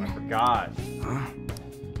ask him. I forgot. Huh?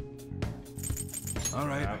 All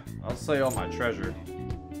right. I'll sell you all my treasure.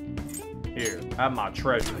 Here, have my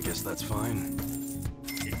treasure. I guess that's fine.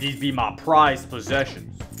 These be my prized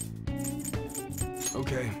possessions.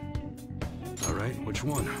 Okay. All right, which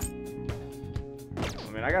one?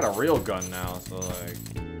 I mean, I got a real gun now, so like...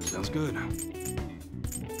 Sounds good.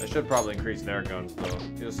 I should probably increase their guns, though.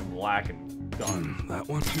 There's some lacking guns. That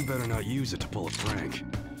one? You better not use it to pull a prank.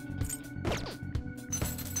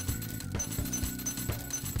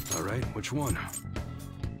 All right, which one?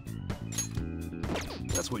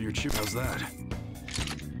 That's what you're shooting. How's that?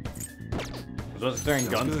 Those staring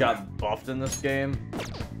guns good. got buffed in this game.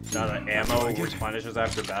 Now the ammo replenishes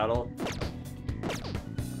after battle.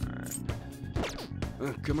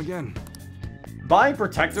 Come again. Buying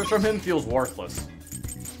protectors from him feels worthless.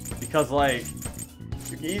 Because, like,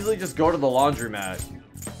 you can easily just go to the laundromat.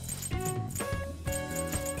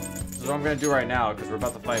 This is what I'm gonna do right now, because we're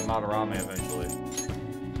about to fight Madarame eventually.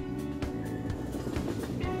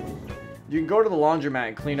 You can go to the laundromat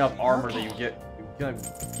and clean up armor that you get,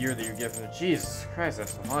 gear that you get from the... Jesus Christ,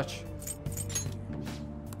 that's so much.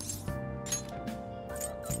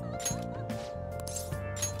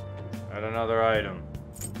 Add another item.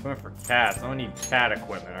 Equipment for cats. I don't need cat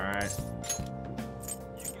equipment, alright?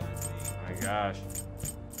 Oh my gosh.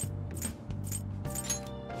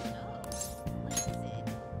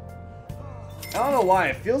 I don't know why.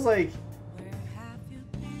 It feels like...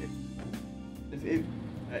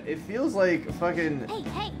 It feels like fucking...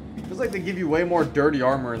 It feels like they give you way more dirty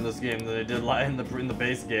armor in this game than they did in the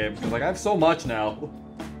base game. Cause like I have so much now.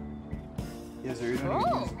 Yes, sir. You don't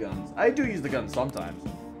even use guns. I do use the guns sometimes.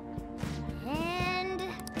 And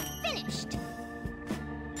finished.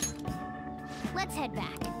 Let's head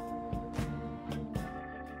back.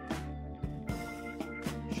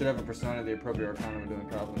 You should have a persona of the appropriate arcana when doing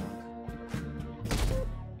compliments.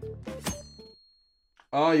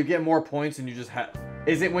 Oh, you get more points and you just have...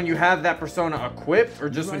 Is it when you have that persona equipped, or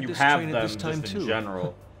just when you have them just in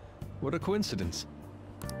general? What a coincidence.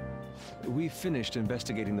 We finished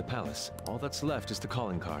investigating the palace. All that's left is the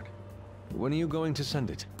calling card. When are you going to send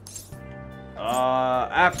it?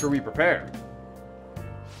 After we prepare.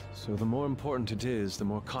 So the more important it is, the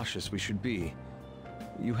more cautious we should be.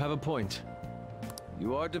 You have a point.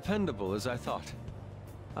 You are dependable, as I thought.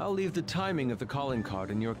 I'll leave the timing of the calling card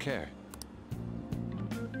in your care.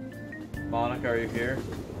 Monica, are you here?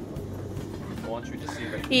 I want you to see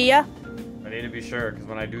the... Yeah. I need to be sure, because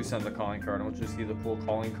when I do send the calling card, I want you to see the full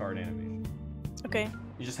calling card animation. Okay.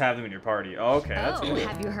 You just have them in your party. Oh, okay, that's good.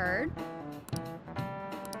 Have you heard?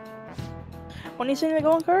 When you send the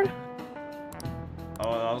golden card? Oh,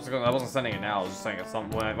 I wasn't sending it now. I was just saying it's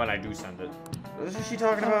something when I do send it. What is she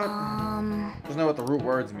talking about? Doesn't know what the root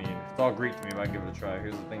words mean. It's all Greek to me, but I give it a try.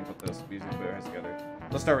 Here's the thing about this. These put our heads together.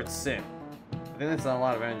 Let's start with sin. I think that's a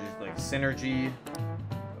lot of energy, like synergy,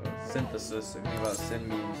 synthesis. I think about sin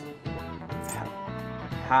means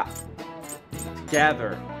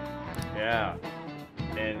together. Yeah.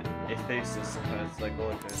 And ephasis, sometimes it's like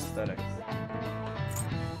aesthetics.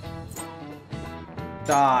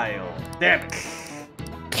 Style. Damn it.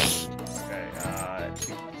 Okay,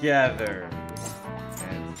 together.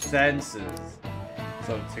 And senses.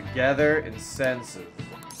 So together and senses.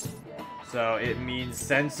 So it means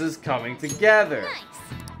senses coming together. Nice.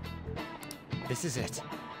 This is it.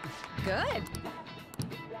 Good.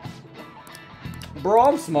 Bro,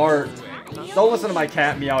 I'm smart. Don't listen to my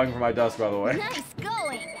cat meowing from my desk, by the way. Nice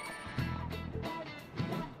going.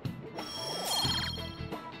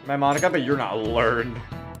 Man, Monica, I bet you're not learned.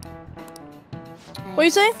 What do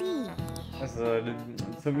you say? I said,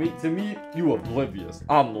 to me, you oblivious.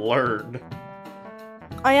 I'm learned.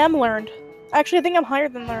 I am learned. Actually, I think I'm higher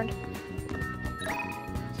than learned.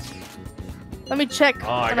 Let me check. Oh,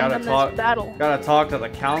 I when I'm gotta in talk. this battle. Gotta talk to the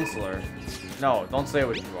counselor. No, don't say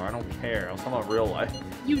what you are. I don't care. I'm talking about real life.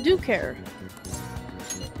 You do care.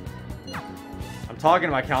 I'm talking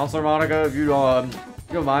to my counselor, Monica. If you don't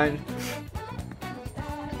mind.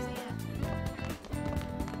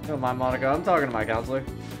 You don't mind, Monica. I'm talking to my counselor.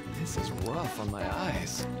 This is rough on my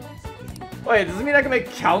eyes. Wait, does it mean I can make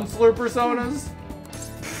counselor personas?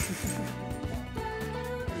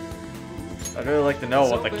 I'd really like to know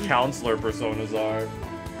what the counselor personas are.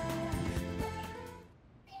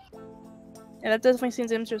 Yeah, that definitely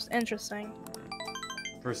seems interesting.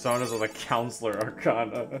 Personas of the counselor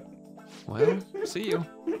arcana. Well, see you.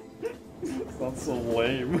 Sounds so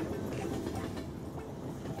lame.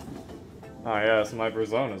 Ah, yes, my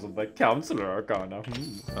personas of the counselor arcana.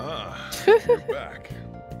 Ah, you're back.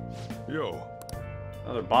 Yo.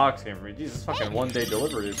 Another box came for me. Jesus, fucking one-day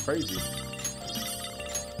delivery is crazy.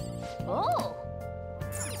 Oh.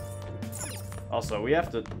 Also, we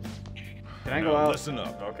have to... Can I go out? Listen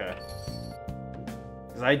up. Okay.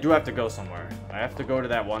 Because I do have to go somewhere. I have to go to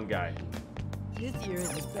that one guy.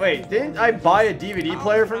 Wait, didn't I buy a DVD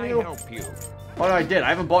player from you? Help you. Oh no, I did. I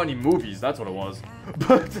haven't bought any movies. That's what it was.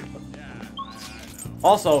 But...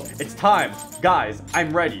 Also, it's time. Guys,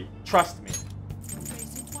 I'm ready. Trust me.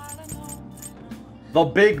 The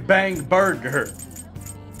Big Bang Burger.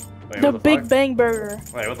 Wait, The what Big fuck? Bang Burger.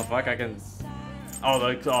 Wait, what the fuck? I can... Oh,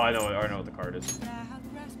 I know what the card is.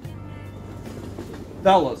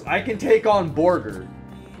 Fellas, I can take on Borger.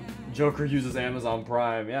 Joker uses Amazon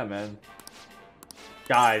Prime. Yeah, man.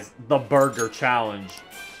 Guys, the burger challenge.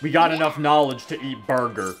 We got enough knowledge to eat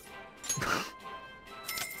burger.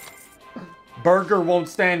 Burger won't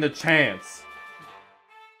stand a chance.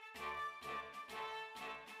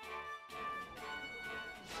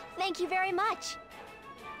 Thank you very much.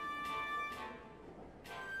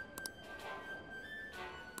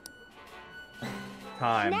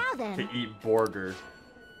 Time Now then. to eat burger.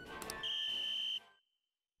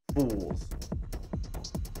 Fools.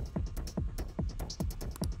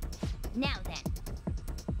 Now then.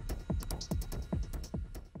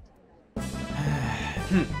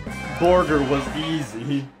 Burger was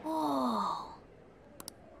easy. Oh.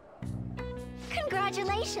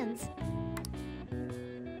 Congratulations. All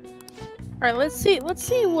right, let's see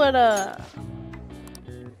what I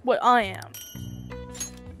am.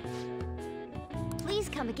 Please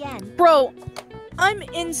come again. Bro, I'm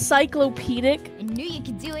encyclopedic. I knew you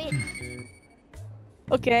could do it.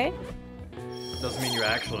 Okay. Doesn't mean you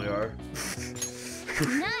actually are.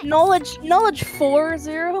 Nice. Knowledge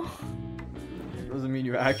 4-0. Doesn't mean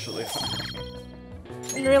you actually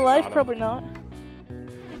are. In real life, Got 'em. probably not. I don't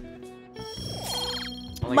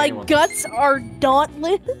think My anyone's- guts are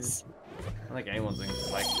dauntless. I don't think anyone's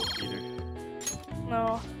encyclopedia.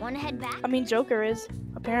 No, Wanna head back? I mean Joker is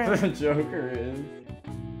apparently. Joker is.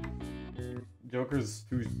 Joker's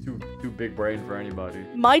too big brain for anybody.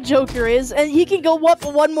 My Joker is, and he can go up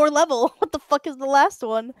one more level. What the fuck is the last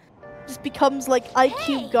one? Just becomes like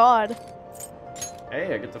IQ Hey. God.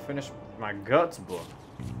 Hey, I get to finish my guts book.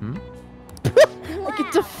 Hmm? I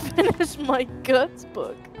get to finish my guts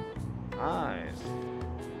book. Nice.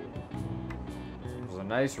 It was a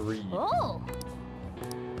nice read. Oh.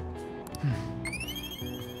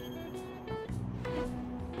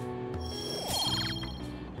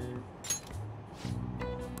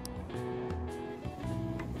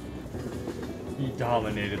 He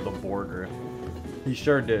dominated the Borger. He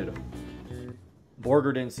sure did.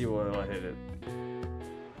 Borger didn't see what hit it.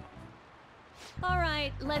 All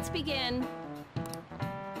right, let's begin.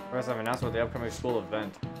 First, I've announced about the upcoming school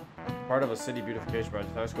event. Part of a city beautification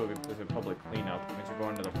project, high school will be a public cleanup. It means you're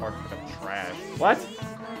going to the park to pick up trash. What?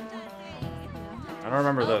 I don't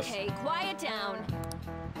remember this. Okay, quiet down.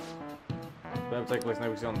 That will take place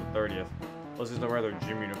next week on the 30th. Let's just wear their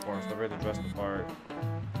gym uniforms. They're ready to dress the part.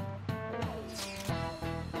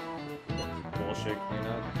 Bullshit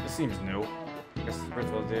cleanup. This seems new. I guess the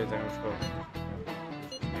principal's day.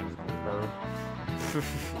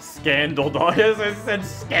 Scandaled up. Yes, I said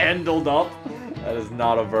scandaled up. That is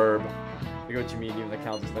not a verb. I get what you mean. Even the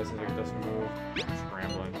council's nice like it doesn't move.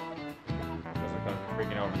 Scrambling.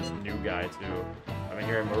 Freaking out over this new guy too. I've been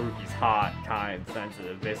hearing Maruki's hot, kind,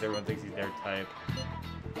 sensitive. Basically, everyone thinks he's their type.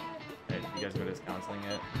 Hey, did you guys go to his counseling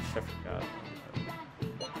yet? I forgot.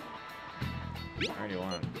 I already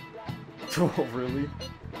won. Oh, really?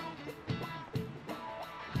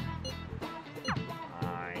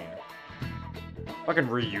 Fine. Fucking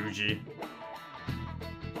Ryuji.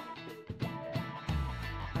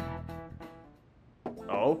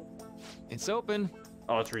 Oh? It's open.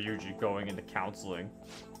 Oh, it's Ryuji going into counseling.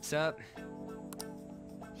 What's up?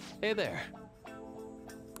 Hey there.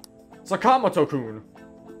 Sakamoto-kun!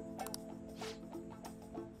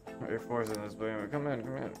 You're forcing this, but come in,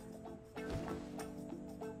 come in.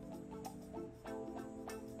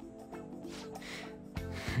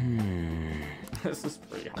 This is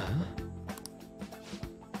pretty hard.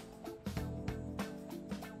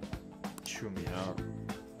 Chew me out.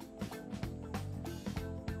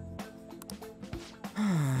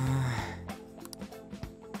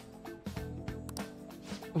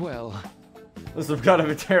 Well, This is some kind of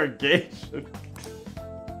interrogation.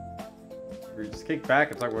 You just kick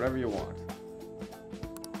back and talk whatever you want.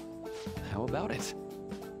 how about it?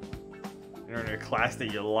 You're in a class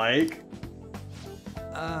that you like.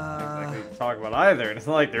 Not exactly to talk about either, and it's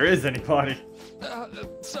not like there is anybody.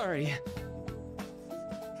 Sorry.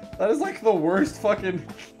 That is like the worst fucking.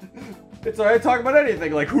 It's alright to talk about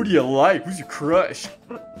anything. Like, who do you like? Who's your crush?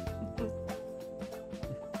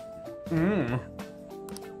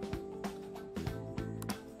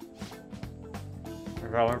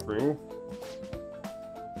 I went for you.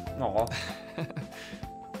 Aw.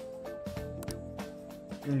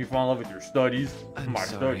 And you fall in love with your studies. I'm My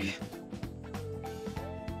sorry. studies.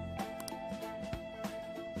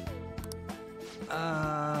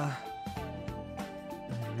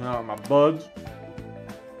 No, my buds.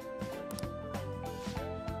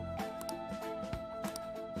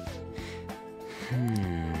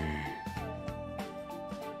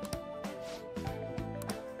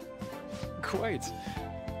 Quite.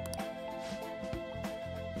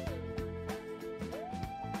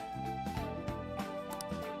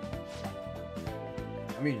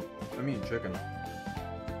 I mean chicken.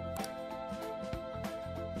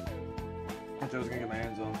 I was gonna get my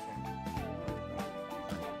hands on some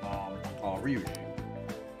Ryuji.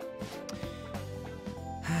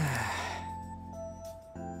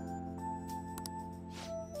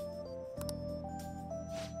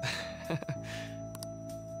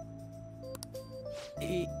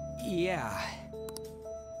 Yeah.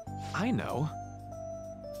 I know.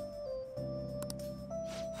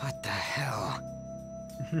 What the hell?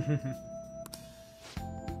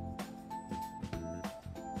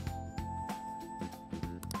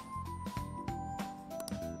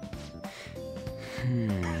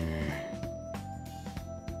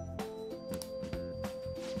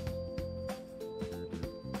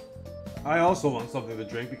 I also want something to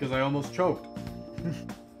drink because I almost choked.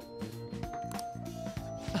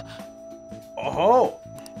 Oh!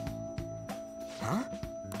 Huh?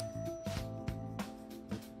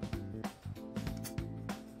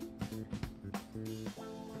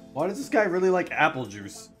 Why does this guy really like apple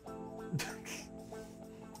juice?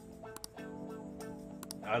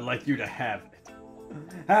 I'd like you to have it.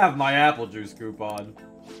 Have my apple juice coupon.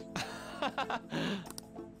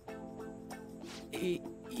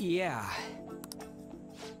 Yeah.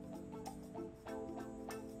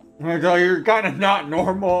 I tell you, you're kind of not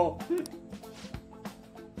normal.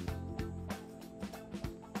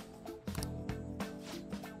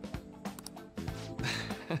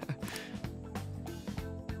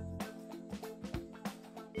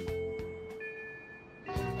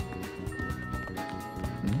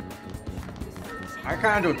 I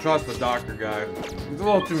kind of don't trust the doctor guy. He's a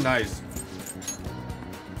little too nice.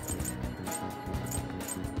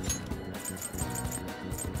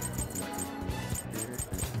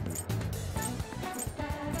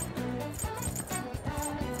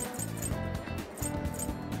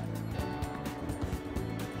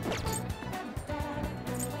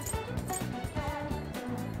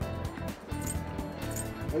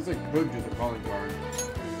 I guess I could do the calling card.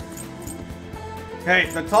 Hey,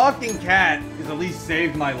 the talking cat has at least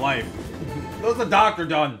saved my life. What's the doctor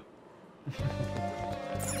done?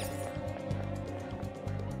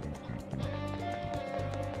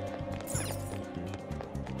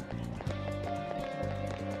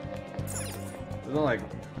 Isn't like...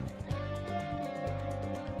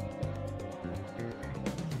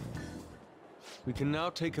 We can now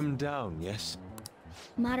take him down, yes?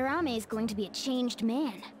 Madarame is going to be a changed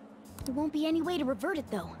man. There won't be any way to revert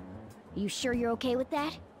it, though. Are you sure you're okay with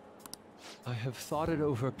that? I have thought it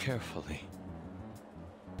over carefully.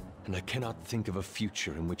 And I cannot think of a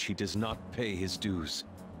future in which he does not pay his dues.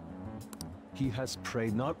 He has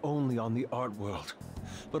preyed not only on the art world,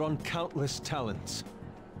 but on countless talents.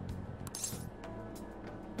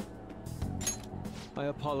 I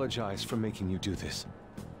apologize for making you do this.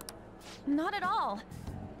 Not at all.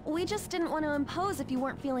 We just didn't want to impose if you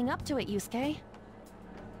weren't feeling up to it, Yusuke.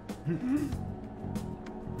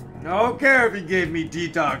 I don't care if he gave me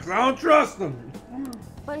detox. I don't trust him.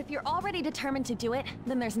 But if you're already determined to do it,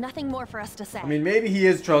 then there's nothing more for us to say. I mean, maybe he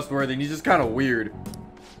is trustworthy and he's just kind of weird.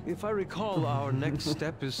 If I recall, our next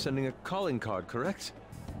step is sending a calling card, correct?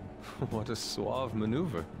 What a suave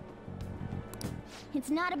maneuver. It's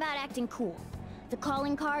not about acting cool. The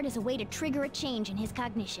calling card is a way to trigger a change in his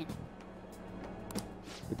cognition.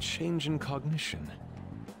 A change in cognition.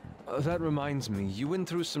 That reminds me, you went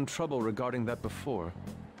through some trouble regarding that before.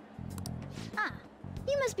 Ah,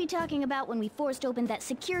 you must be talking about when we forced open that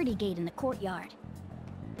security gate in the courtyard.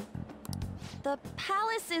 The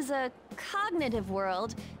palace is a cognitive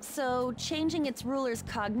world, so changing its ruler's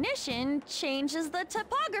cognition changes the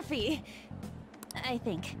topography. I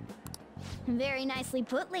think. Very nicely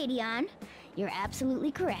put, Lady Ann. You're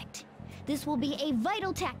absolutely correct. This will be a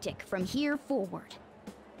vital tactic from here forward.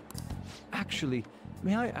 Actually,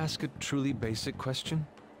 may I ask a truly basic question?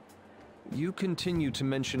 You continue to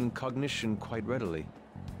mention cognition quite readily.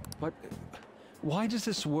 But why does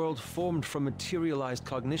this world formed from materialized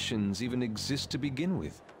cognitions even exist to begin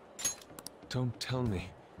with? Don't tell me.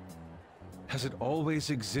 Has it always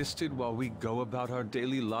existed while we go about our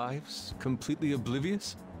daily lives, completely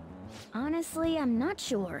oblivious? Honestly, I'm not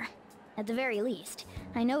sure. At the very least,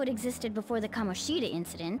 I know it existed before the Kamoshida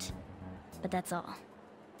incident. But that's all.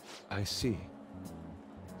 I see.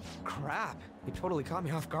 Crap, you totally caught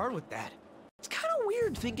me off guard with that. It's kind of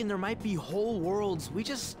weird thinking there might be whole worlds we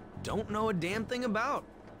just don't know a damn thing about.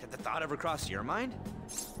 Did the thought ever cross your mind?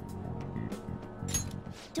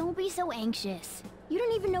 Don't be so anxious. You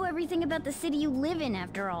don't even know everything about the city you live in,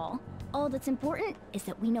 after all. All that's important is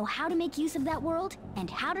that we know how to make use of that world and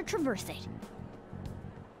how to traverse it.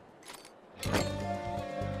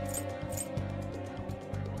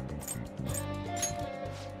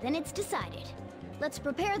 Then it's decided. Let's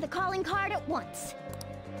prepare the calling card at once.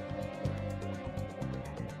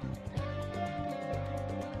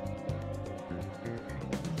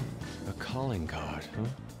 A calling card, huh?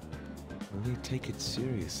 Will he take it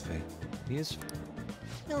seriously?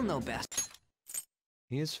 He'll know best.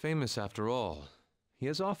 He is famous after all. He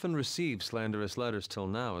has often received slanderous letters till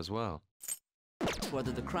now as well.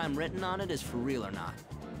 Whether the crime written on it is for real or not.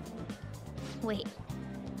 Wait,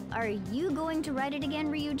 are you going to write it again,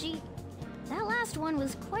 Ryuji? That last one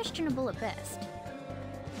was questionable at best.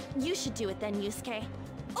 You should do it then, Yusuke.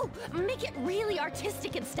 Oh, make it really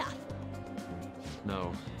artistic and stuff.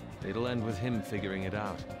 No, it'll end with him figuring it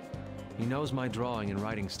out. He knows my drawing and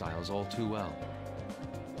writing styles all too well.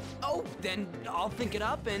 Oh, then I'll think it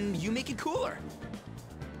up and you make it cooler.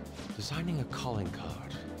 Designing a calling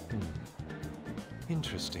card.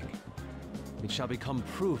 Interesting. It shall become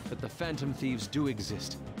proof that the Phantom Thieves do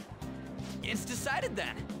exist. It's decided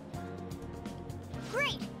then.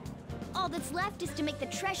 Great! All that's left is to make the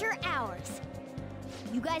treasure ours.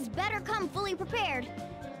 You guys better come fully prepared.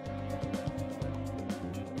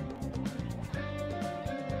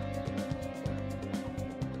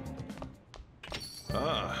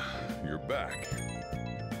 Ah, you're back.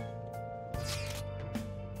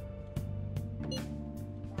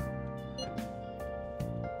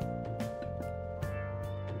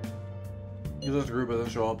 This group doesn't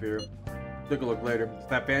show up here. Take a look later.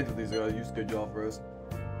 Snap fans of these guys. Use good job for us.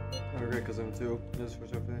 I'm great because I'm too. This for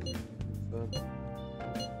something.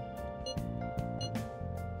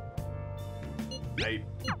 Hey.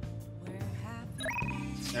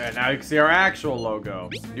 And now you can see our actual logo.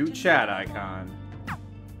 New chat icon.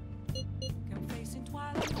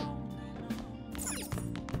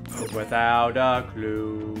 Without a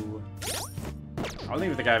clue. I don't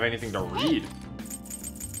even think I have anything to read.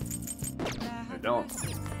 I don't.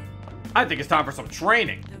 I think it's time for some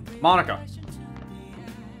training. Monica.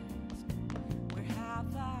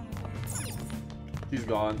 She's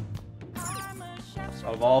gone.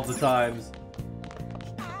 Out of all the times.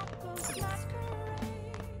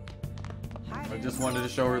 I just wanted to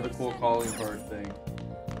show her the cool calling card thing.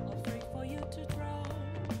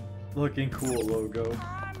 Looking cool logo.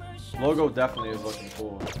 Logo definitely is looking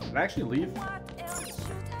cool. Can I actually leave?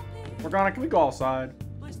 Morgana, can we go outside?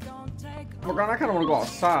 Morgana, I kind of want to go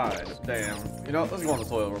outside. Damn. You know, let's go on the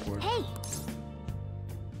toilet real quick. Hey!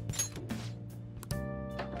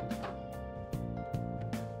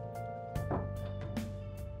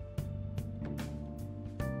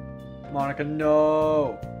 Monica,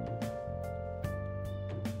 no!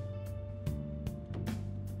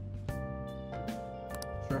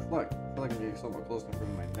 Should reflect. I feel like I'm getting somewhat close to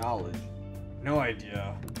improving my knowledge. No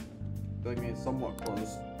idea. I feel like I'm getting somewhat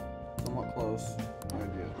close. Somewhat close. No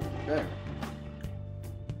idea. Okay.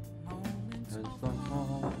 And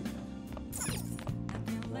somehow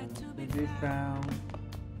to be found.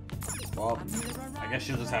 Well, I guess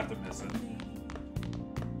she'll just have to miss it.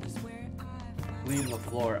 Clean the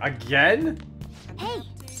floor. Again? Hey!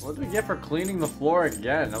 What did we get for cleaning the floor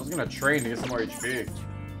again? I was gonna train to get some more HP.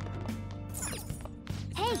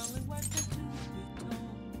 Hey!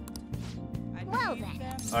 Well then.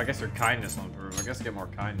 Oh, I guess her kindness will improve. I guess get more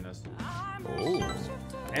kindness. Oh.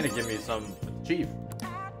 And it give me some chief.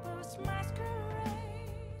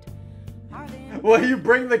 Will you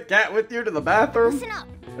bring the cat with you to the bathroom? Listen up.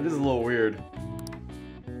 That is a little weird.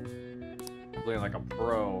 Playing like a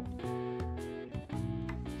pro.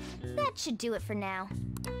 That should do it for now.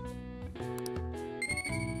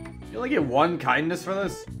 You only get one kindness for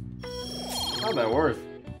this? How's that worth?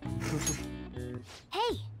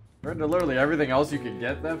 Hey! Right to literally everything else you could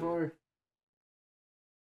get that for?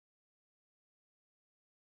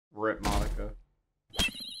 Rip Monica.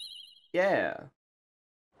 Yeah.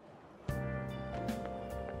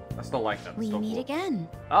 I still like that. We Still meet cool. again.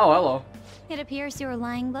 Oh, hello. It appears you were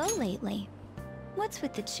lying low lately. What's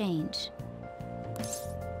with the change?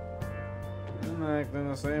 I'm acting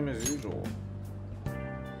the same as usual.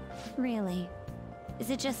 Really? Is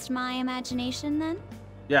it just my imagination then?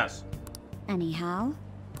 Yes. Anyhow,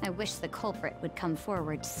 I wish the culprit would come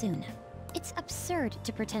forward soon. It's absurd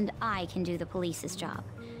to pretend I can do the police's job.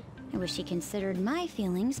 I wish he considered my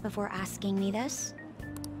feelings before asking me this.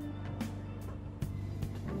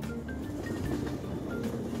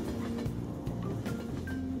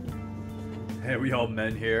 Hey, we all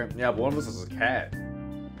men here. Yeah, but one of us is a cat.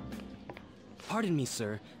 Pardon me,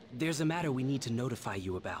 sir. There's a matter we need to notify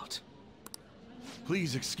you about.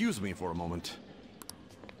 Please excuse me for a moment.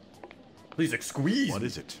 Please squeeze. What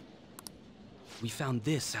is it? We found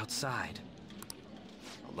this outside.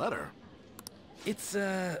 A letter? It's,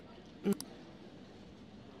 Sir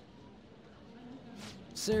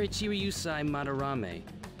Ichiriyusai Madarame,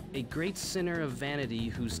 a great sinner of vanity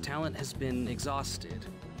whose talent has been exhausted.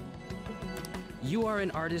 You are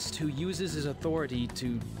an artist who uses his authority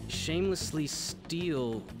to shamelessly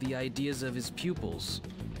steal the ideas of his pupils.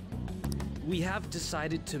 We have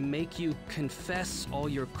decided to make you confess all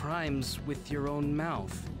your crimes with your own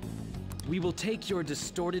mouth. We will take your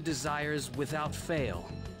distorted desires without fail.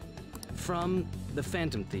 From the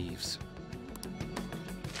Phantom Thieves.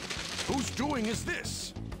 Whose doing is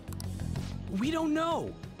this? We don't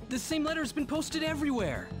know! The same letter's been posted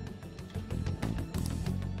everywhere!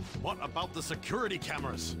 What about the security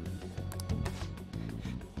cameras?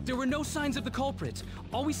 There were no signs of the culprit.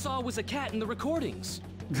 All we saw was a cat in the recordings.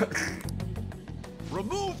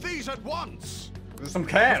 Remove these at once! There's some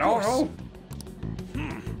cat, Of oh course.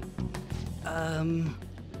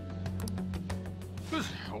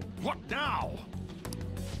 no. What now?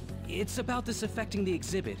 It's about this affecting the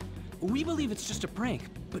exhibit. We believe it's just a prank,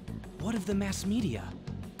 but what of the mass media?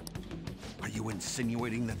 Are you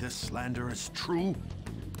insinuating that this slander is true?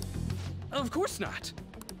 Of course not.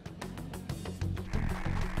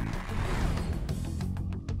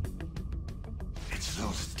 It's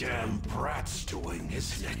those damn brats doing,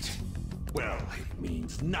 isn't it? Well, it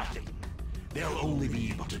means nothing. They'll only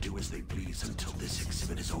be able to do as they please until this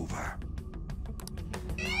exhibit is over.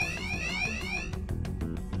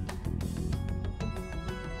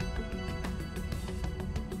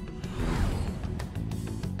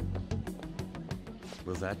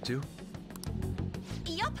 Will that do?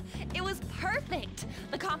 Yup, it was perfect.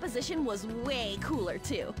 The composition was way cooler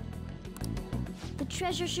too. The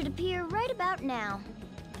treasure should appear right about now.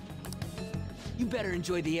 You better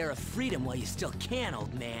enjoy the air of freedom while you still can,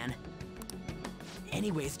 old man.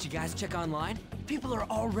 Anyways, did you guys check online? People are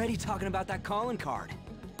already talking about that calling card.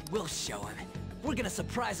 We'll show him. We're gonna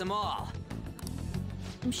surprise them all.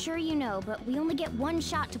 I'm sure you know, but we only get one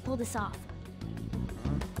shot to pull this off.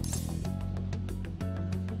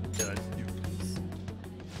 Yeah, let's do this.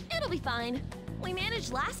 It'll be fine. We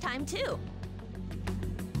managed last time too.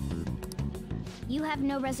 You have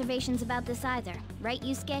no reservations about this either, right,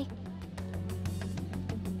 Yusuke?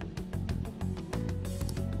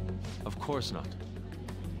 Of course not.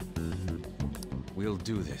 We'll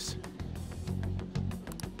do this.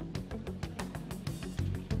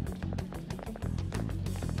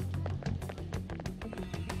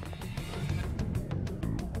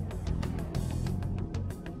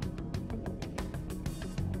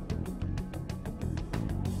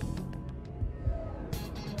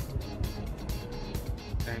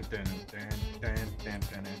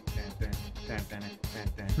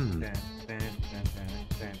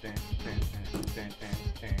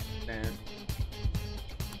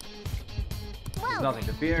 There's nothing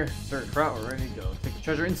to fear. Search route, we're ready to go. Take the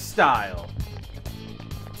treasure in style.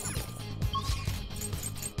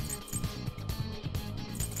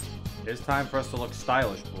 It's time for us to look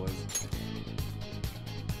stylish, boys.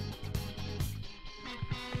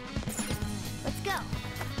 Let's go.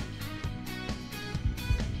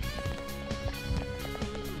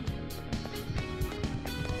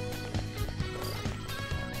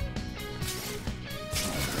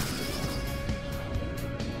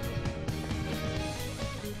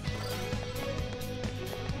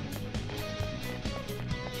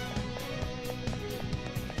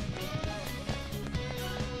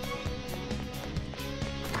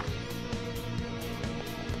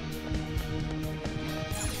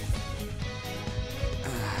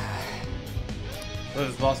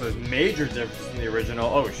 There's also a major difference in the original.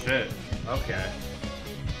 Oh shit. Okay.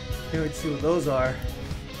 Can't wait to see what those are.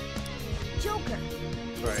 Joker.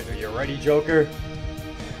 Right, are you ready, Joker?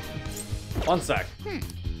 One sec.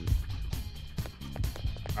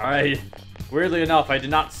 Alright. Weirdly enough, I did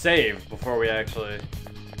not save before we actually...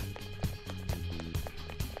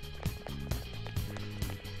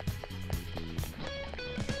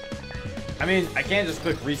 I mean, I can't just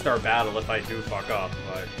click restart battle if I do fuck up,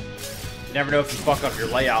 but... You never know if you fuck up your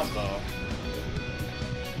layout, though.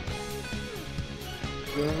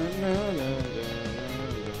 Yes!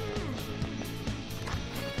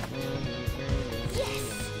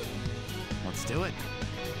 Let's do it.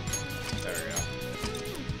 There we go.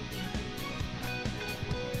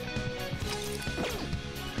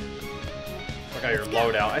 Look at your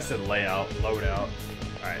loadout. I said layout. Loadout.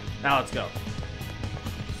 Alright, now let's go.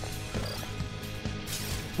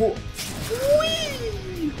 Whoa. Whee!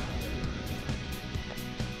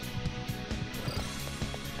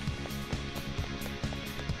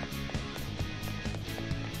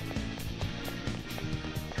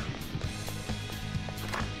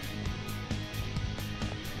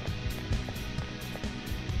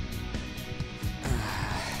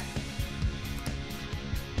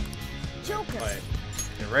 Joker. Alright.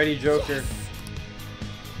 Get ready, Joker. Yes.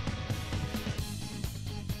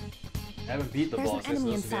 I haven't beat the There's boss. an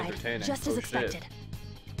enemy This is inside, entertaining. just Oh, as shit. expected.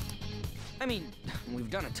 I mean, we've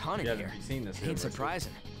done a ton in Yeah, here. you've seen this. Ain't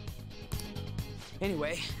surprising.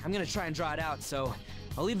 Anyway, I'm gonna try and draw it out, so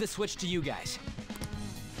I'll leave the switch to you guys.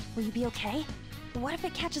 Will you be okay? What if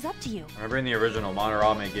it catches up to you? Remember in the original,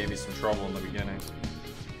 Monterame gave me some trouble in the beginning.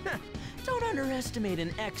 Don't underestimate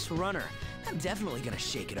an ex-runner. I'm definitely gonna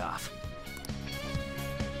shake it off.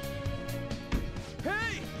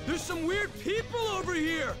 Hey! There's some weird people over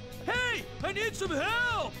here! Hey! I need some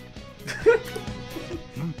help!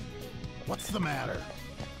 What's the matter?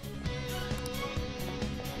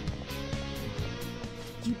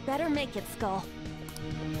 You better make it, Skull.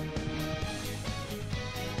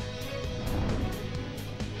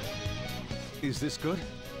 Is this good?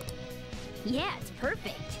 Yeah, it's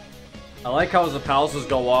perfect. I like how as the palaces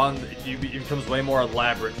go on, it becomes way more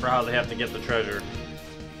elaborate for how they have to get the treasure.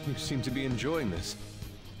 You seem to be enjoying this.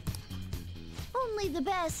 Only the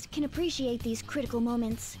best can appreciate these critical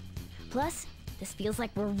moments. Plus, this feels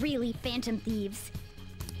like we're really phantom thieves.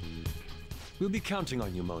 We'll be counting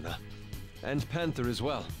on you, Mona. And Panther as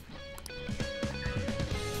well.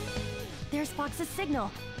 There's Fox's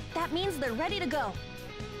signal. That means they're ready to go.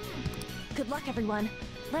 Good luck, everyone.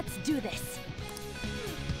 Let's do this.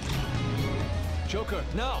 Joker,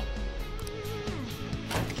 now!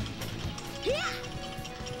 Yeah!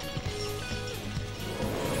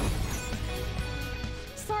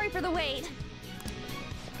 Sorry for the wait.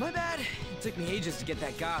 My bad. It took me ages to get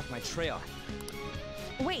that guy off my trail.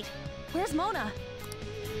 Wait, where's Mona?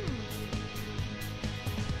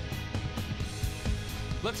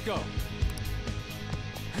 Let's go.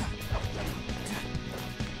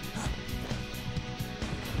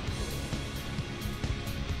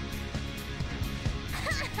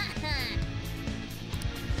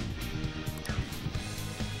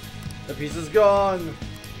 The piece is gone!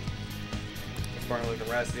 Burn like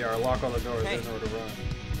the rest of the hour. Lock all the doors. Hey. There's nowhere to run.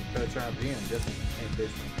 Could have tried to be in. Just ain't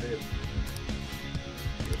based on faith.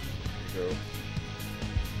 Go.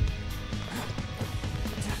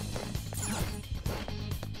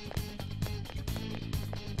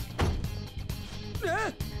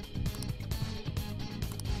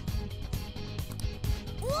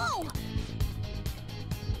 Whoa!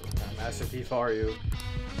 Master Thief, are you?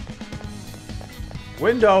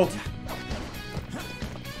 Window!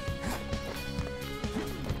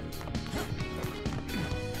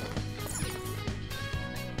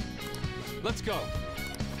 Let's go.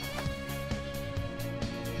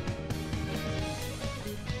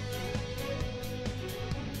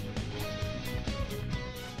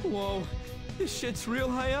 Whoa, this shit's real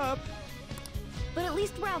high up. But at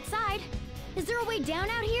least we're outside. Is there a way down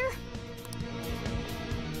out here?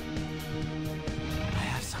 I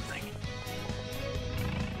have something.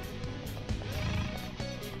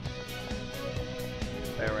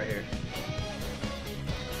 There, right here.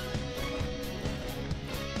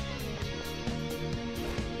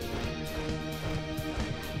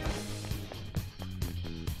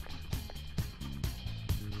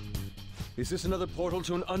 Is this another portal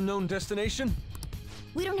to an unknown destination?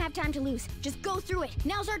 We don't have time to lose. Just go through it.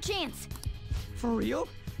 Now's our chance. For real?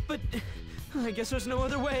 But I guess there's no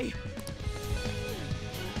other way.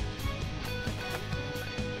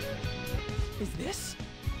 Is this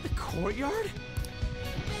the courtyard?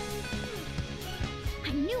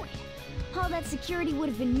 I knew it. All that security would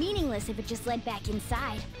have been meaningless if it just led back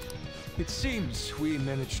inside. It seems we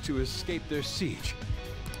managed to escape their siege.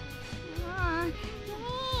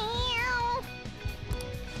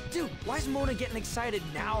 Dude, why is Mona getting excited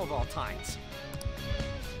now of all times?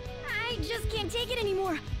 I just can't take it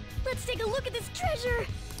anymore. Let's take a look at this treasure.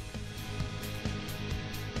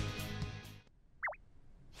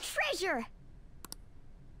 Treasure!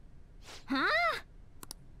 Huh?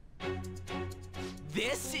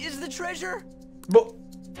 This is the treasure? But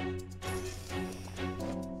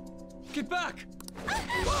Get back!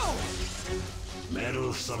 Whoa!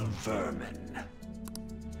 meddlesome vermin.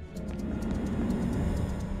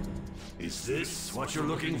 Is this what you're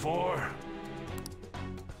looking for?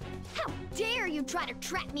 How dare you try to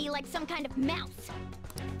trap me like some kind of mouse?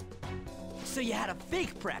 So you had a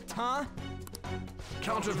fake prepped, huh?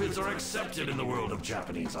 Counterfeits are accepted in the world of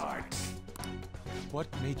Japanese art. What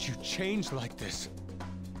made you change like this?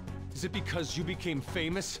 Is it because you became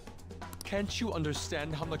famous? Can't you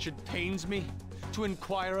understand how much it pains me to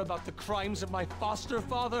inquire about the crimes of my foster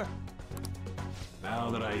father? Now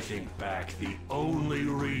that I think back, the only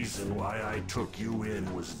reason why I took you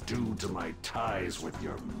in was due to my ties with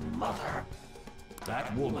your mother.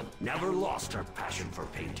 That woman never lost her passion for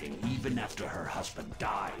painting, even after her husband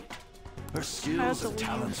died. Her skills and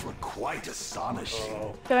talents were quite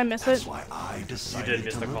astonishing. Did I miss That's it? why I You decided did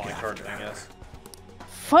miss to the look calling card after thing, I her. guess.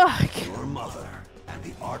 Fuck. Your mother and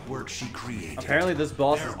the artwork she created. Apparently this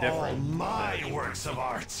boss is they're all different. my works of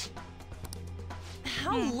art.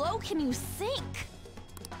 How low can you sink?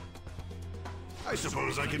 I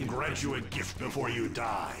suppose I can grant you a gift before you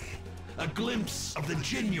die. A glimpse of the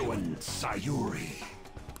genuine Sayuri.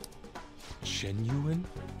 Genuine?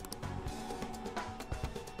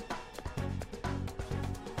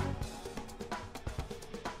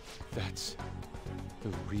 That's the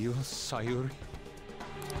real Sayuri?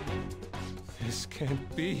 This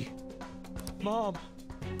can't be. Mom!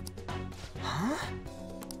 Huh?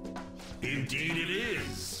 Indeed it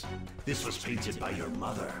is. This was painted by your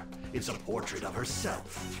mother. It's a portrait of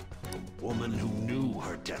herself. A woman who knew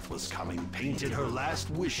her death was coming painted her last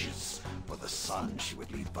wishes for the son she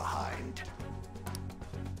would leave behind.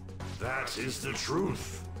 That is the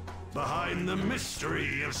truth behind the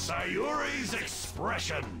mystery of Sayuri's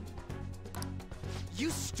expression. You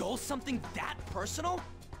stole something that personal?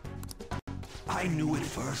 I knew at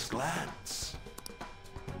first glance.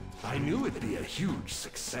 I knew it'd be a huge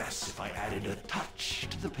success if I added a touch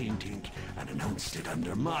to the painting and announced it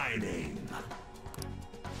under my name.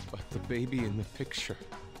 But the baby in the picture,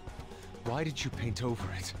 why did you paint over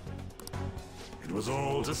it? It was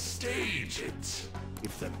all to stage it.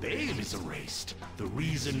 If the babe is erased, the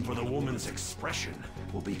reason for the woman's expression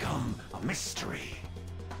will become a mystery.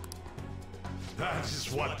 That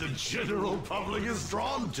is what the general public is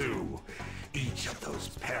drawn to. Each of those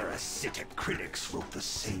parasitic critics wrote the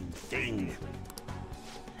same thing.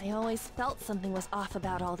 I always felt something was off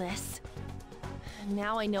about all this.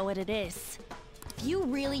 Now I know what it is. If you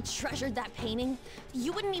really treasured that painting,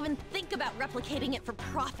 you wouldn't even think about replicating it for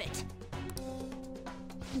profit.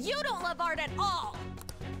 You don't love art at all!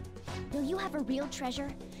 Though you have a real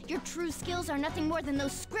treasure, your true skills are nothing more than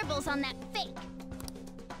those scribbles on that fake.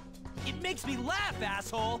 It makes me laugh,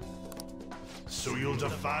 asshole! So you'll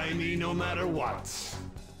defy me no matter what.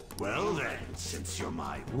 Well then, since you're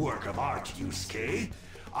my work of art, Yusuke,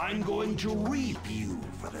 I'm going to reap you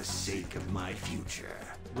for the sake of my future.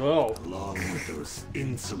 Whoa. Along with those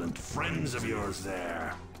insolent friends of yours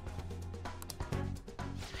there.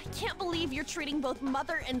 I can't believe you're treating both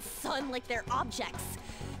mother and son like they're objects.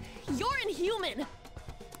 You're inhuman!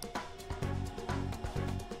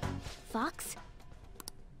 Fox?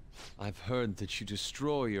 I've heard that you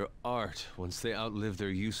destroy your art once they outlive their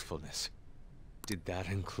usefulness. Did that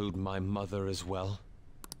include my mother as well?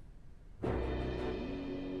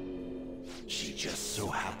 She just so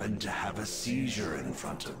happened to have a seizure in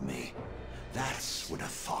front of me. That's when a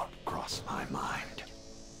thought crossed my mind.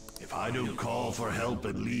 If I don't call for help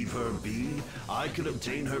and leave her be, I could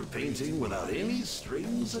obtain her painting without any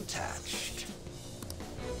strings attached.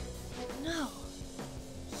 No.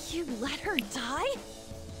 You let her die?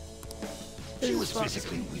 She was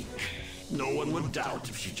physically weak. No one would doubt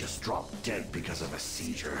if she just dropped dead because of a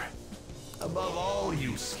seizure. Above all,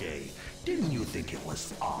 Yusuke, didn't you think it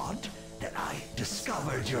was odd that I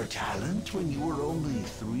discovered your talent when you were only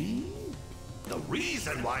 3? The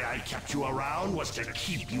reason why I kept you around was to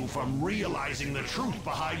keep you from realizing the truth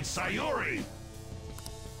behind Sayuri.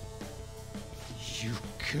 You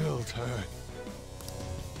killed her.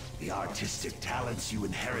 The artistic talents you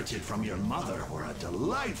inherited from your mother were a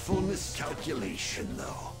delightful miscalculation,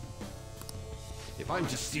 though. If I'm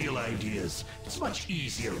to steal ideas, it's much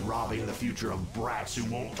easier robbing the future of brats who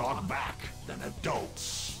won't talk back than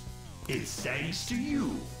adults. It's thanks to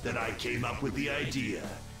you that I came up with the idea.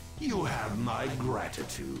 You have my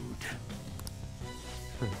gratitude.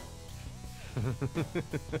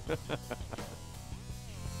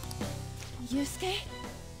 Yusuke?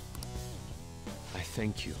 I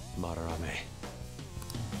thank you, Madarame.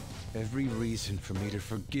 Every reason for me to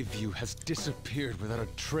forgive you has disappeared without a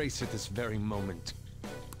trace at this very moment.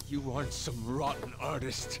 You aren't some rotten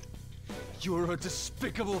artist. You're a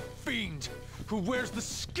despicable fiend who wears the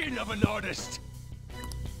skin of an artist.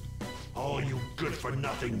 All you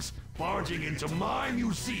good-for-nothings barging into my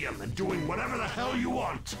museum and doing whatever the hell you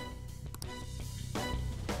want.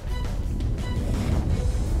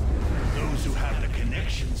 Those who have the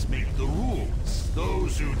connections make the rules.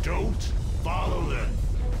 Those who don't, follow them.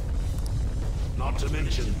 Not to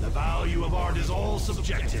mention, the value of art is all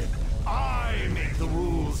subjective. I make the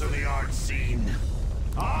rules of the art scene.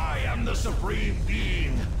 I am the supreme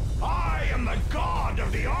being. I am the god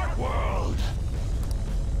of the art world.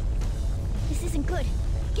 This isn't good.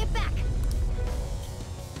 Get back!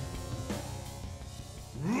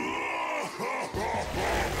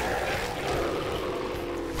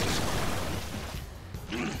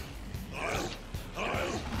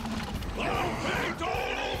 I'll paint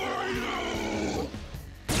all over you!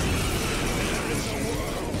 There is a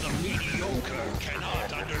world the mediocre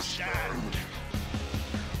cannot understand.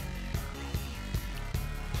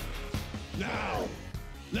 Now,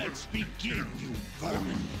 let's begin, you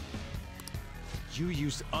vermin. You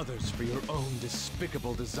use others for your own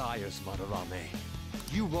despicable desires, Madarame.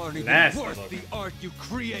 You aren't even Nasty worth look. the art you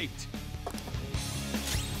create.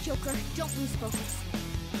 Joker, don't lose focus.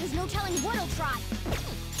 There's no telling what he'll try.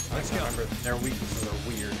 Let's go. Remember, their weaknesses are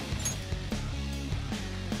weird.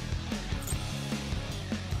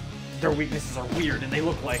 Their weaknesses are weird, and they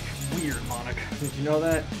look like weird, Monica. Did you know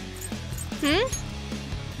that? Hmm?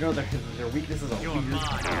 You know their weaknesses are weird.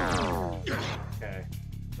 Mine. Okay.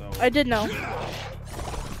 So. I did know.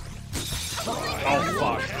 Oh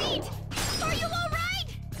fuck. Are you alright?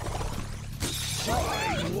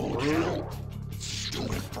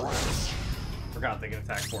 Stupid brats. Forgot they can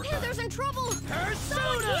attack 4 times. There's in trouble!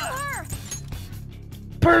 Someone heal her!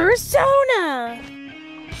 Persona!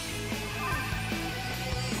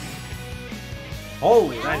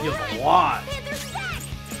 Holy, that heals a lot. Panther's back!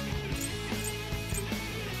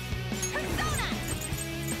 Persona!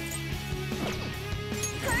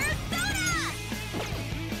 Persona!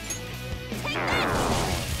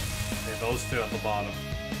 Okay, those two at the bottom.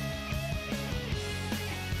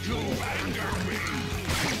 You anger me.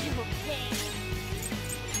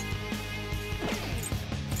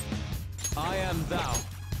 I am thou.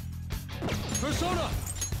 Persona!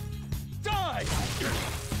 Die!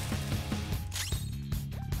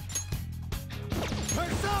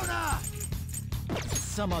 Persona!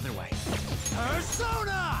 Some other way.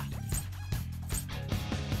 Persona!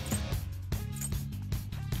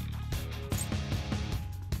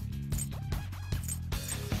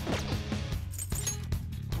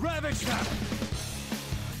 Ravage them!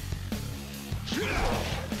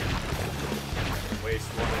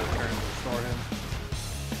 Waste one of the turn to restore him.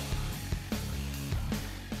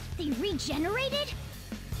 They regenerated?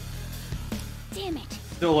 Damn it.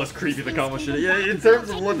 Still less creepy than Kamoshida. Yeah, in terms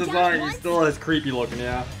of look design, he's still less creepy looking,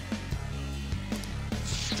 yeah.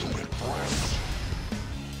 Stupid brats.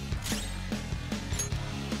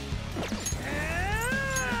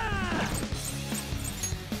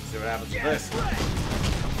 See what happens with this.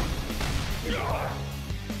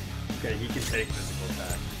 Okay, he can take physical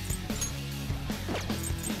attack.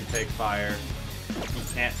 He can take fire. He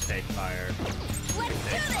can't take fire. He can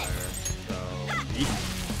take fire. So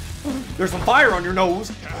there's some fire on your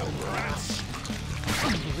nose.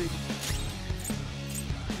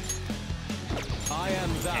 I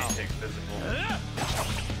am thou. Can't take physical.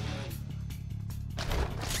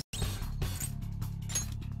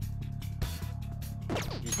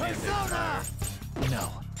 He can't take fire. No.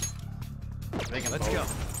 They can Let's both.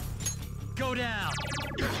 go. Go down.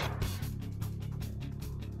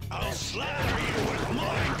 I'll slather you with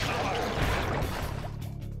my color.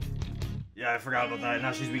 Yeah, I forgot about that.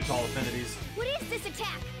 Now she's weak to all affinities. What is this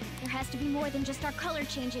attack? There has to be more than just our color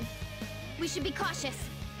changing. We should be cautious.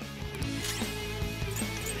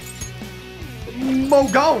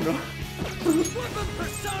 Mogona! Weapon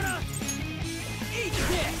Persona! Eat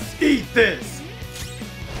this! Eat this!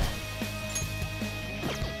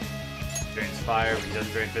 Drains fire, but he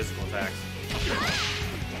doesn't drain physical attacks.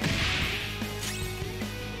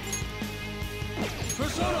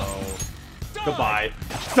 Persona! So, goodbye.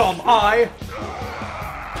 Dumb eye!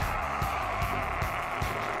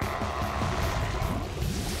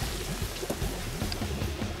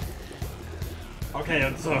 Okay,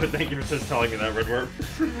 and so thank you for just telling me that, Redward.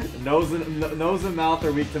 Nose and mouth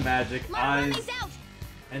are weak to magic. Eyes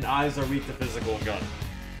and eyes are weak to physical and gun.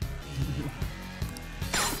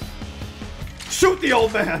 Shoot the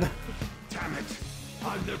old man! Damn it!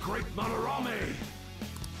 I'm the great Madarame!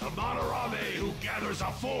 The Madarame who gathers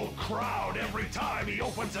a full crowd every time he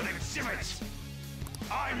opens an exhibit!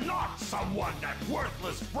 I'm not someone that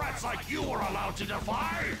worthless brats like you are allowed to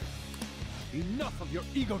defy! Enough of your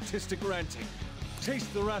egotistic ranting.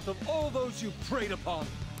 Taste the wrath of all those you preyed upon.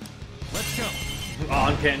 Let's go.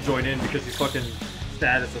 On can't join in because he's fucking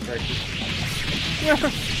status affected.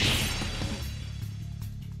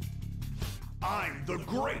 I'm the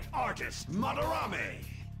great artist, Madarame.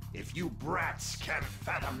 If you brats can't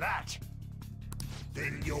fathom that,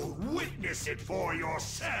 then you'll witness it for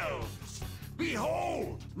yourselves.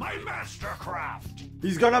 Behold my mastercraft.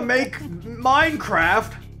 He's gonna make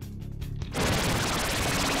Minecraft.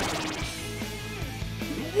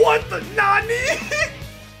 What the nani?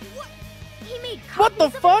 What? He made What the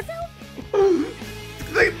copies of fuck? himself?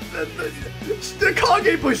 the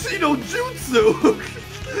Kage Bushido Jutsu.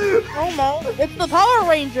 Oh no, it's the Power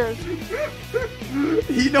Rangers.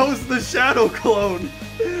 He knows the Shadow Clone.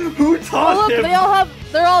 Who taught Oh look, him?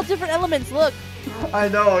 they're all different elements. Look. I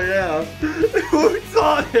know, yeah. Who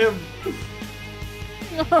taught him?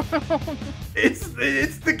 It's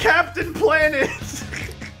the Captain Planet.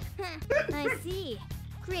 I see.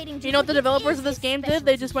 Creating. Do you know what the developers of this game did?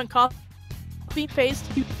 They just went copy paste.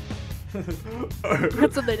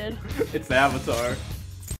 That's what they did. It's the Avatar.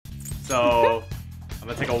 So I'm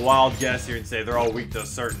gonna take a wild guess here and say they're all weak to a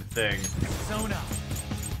certain thing. Sona,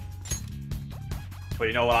 But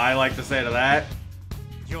you know what I like to say to that?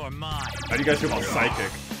 you're mine. How do you guys feel about psychic?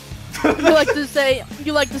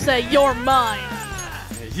 You like to say you're mine.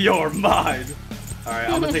 You're mine. All right,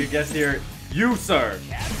 I'm gonna take a guess here. You, sir.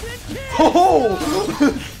 Oh!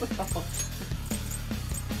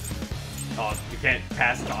 Oh, you can't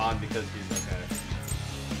pass it on because he's okay.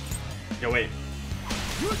 Yo, wait.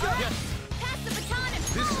 Pass the baton and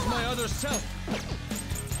This is my other self.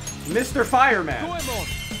 Mr. Fireman, Goemon.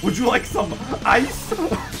 would you like some ice?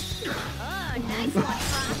 oh, nice one,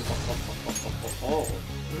 Fox. Oh.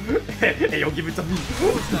 Hey, yo, give it to me. On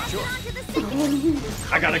to the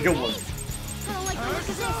second. I got a good one. Kinda like the look of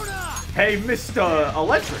this. Hey, Mr.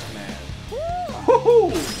 Electric Man. Ooh,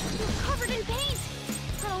 Woohoo! covered in paint.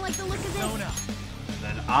 Kinda like the look of this.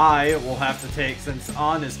 Then I will have to take, since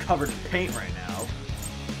On is covered in paint right now,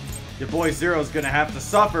 your boy Zero's gonna have to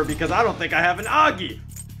suffer because I don't think I have an Agi.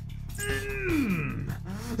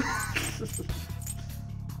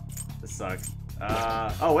 This sucks.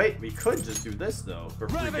 Oh wait, we could just do this though for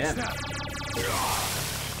free damage.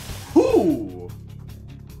 Ooh.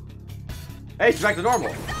 Hey, she's back to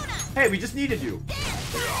normal. Hey, we just needed you.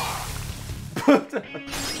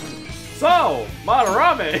 So,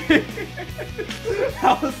 Madarame,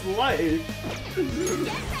 how's life?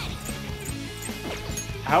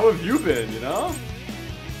 How have you been, you know?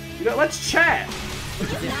 Let's chat.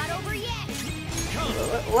 Not over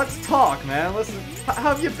yet. Let's talk, man. Listen, how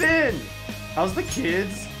have you been? How's the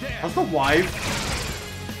kids? How's the wife?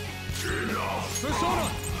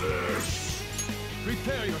 Persona.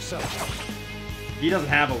 Prepare yourself. He doesn't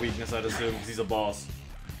have a weakness, I'd assume, because he's a boss.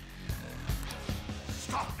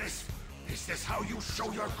 Stop this. Is this how you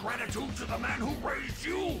show your gratitude to the man who raised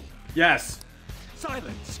you? Yes.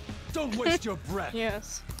 Silence. Don't waste your breath.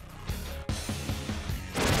 Yes.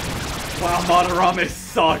 Wow, Madarame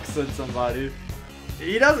sucks, said somebody.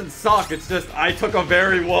 He doesn't suck, it's just I took a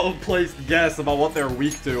very well-placed guess about what they're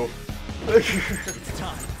weak to. It's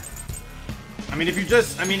time. I mean,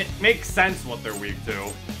 it makes sense what they're weak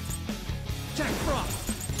to. Jack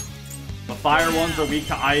Frost. The fire ones are weak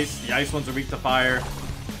to ice, the ice ones are weak to fire.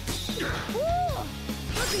 Cool.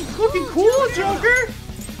 Looking cool, Joker!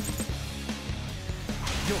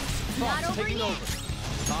 Yours. Not over Taking yet.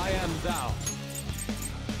 over. I am thou.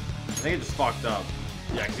 I think it just fucked up.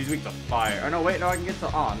 Yeah, because he's weak to fire. Oh, no, wait, no, I can get to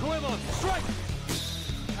On. Goemon, strike.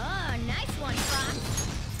 Oh, nice one,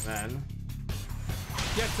 Fox. Then.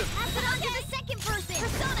 Get the. Pass it on to the second person.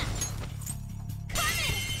 Persona.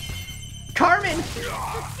 Carmen! Let's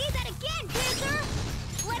see that again, Panther.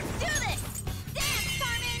 Let's do this. Dance,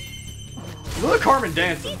 Carmen. Look at Carmen See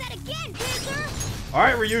dancing. that again, Panther.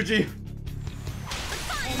 Alright, Ryuji.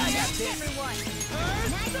 I got this. Everyone.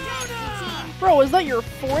 Nice job, team. Bro, is that your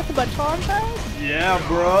 4th baton pass? Yeah,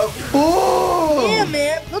 bro. Boom! Yeah,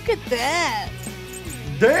 man. Look at that.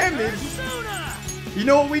 Damage! You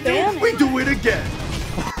know what we do? Damage. We do it again.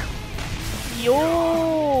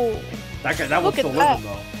 Yo. That one's Look at still that.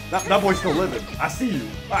 living though. That boy's still living. I see you.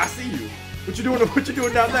 I see you. What you doing? What you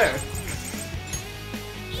doing down there?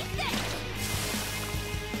 Eat this.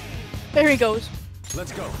 There he goes.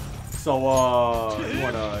 Let's go. So you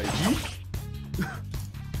wanna yeet?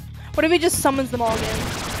 What if he just summons them all again?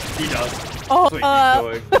 He does. Oh, That's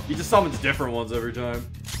what he's doing. He just summons different ones every time.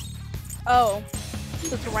 Oh.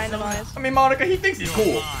 Just randomized. I mean, Monica, he thinks he's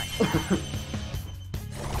cool.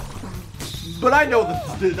 But I know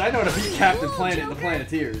to beat Captain Planet and the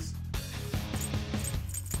Planeteers.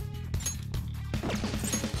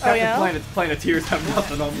 Captain yeah? Planet's Planeteers have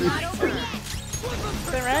nothing on me. Not over yet.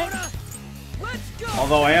 Is that right?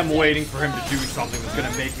 Although I am waiting for him to do something that's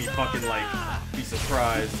gonna make me fucking like be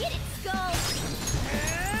surprised. Did it, Skull!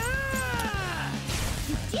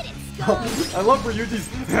 You did it, Skull! I love Ryuji's.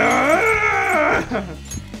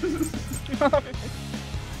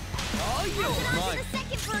 All you, On to mine. the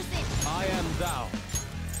second person! I am thou.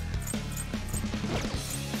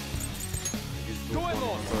 Go in,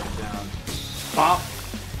 Lord. Down. Pop.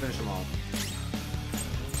 Finish him off.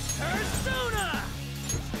 Persona.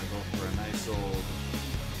 Just gonna go for a nice old.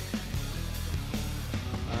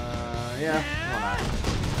 Yeah.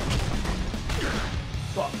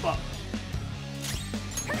 Why not?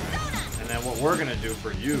 And then what we're gonna do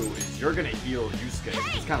for you is you're gonna heal Yusuke.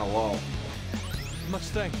 He's kind of low. Much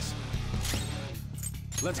thanks.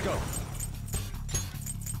 Let's go.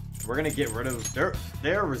 We're gonna get rid of.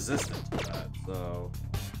 They're resistant to that. So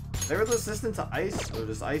they're resistant to ice, or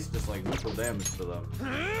does ice just like neutral damage to them?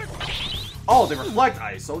 Oh, they reflect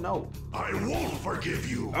ice. Oh no. I won't forgive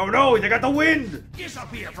you. Oh no, they got the wind.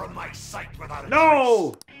 Disappear from my sight without a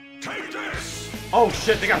No. trace. Take this. Oh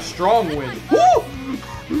shit, they got strong wind. Woo!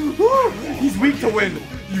 Woo! He's weak to wind.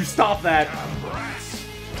 You stop that. Rats.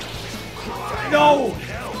 No!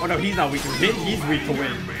 Oh no, he's not weak to wind. He's weak to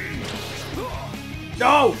wind.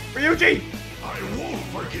 No! Ryuji! I won't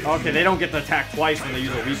forgive Okay, they don't get to attack twice when they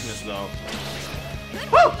use a weakness though.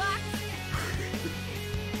 Good Woo! one, Fox.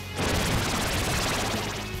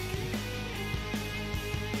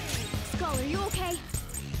 Skull, are you okay?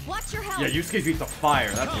 Watch your health! Yeah, Yusuke's weak to fire.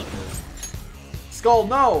 That's what it is. Skull,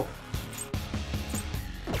 no!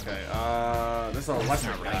 Okay, this is an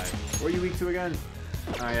electric guy. What are you weak to again?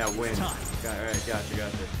 Oh yeah, wind. Alright,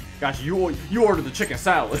 gotcha. Gotcha, you ordered the chicken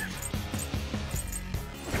salad.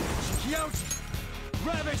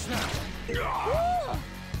 Ravage now. Cool!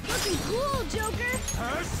 Looking cool, Joker!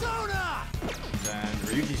 Persona. Then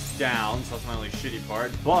Ryuji's down, so that's my only shitty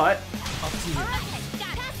part, but up to you. Alright,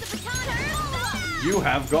 pass the baton! You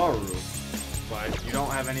have Garu, but you don't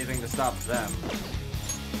have anything to stop them.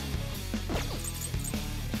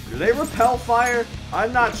 Do they repel fire?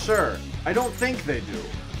 I'm not sure. I don't think they do.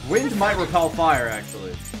 Wind might repel fire,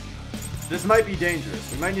 actually. This might be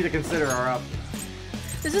dangerous. We might need to consider our options.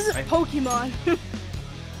 This isn't Pokemon.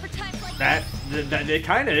 For times like That it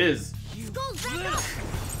kind of is. Skull's back up!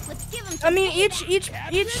 Let's give him I mean, each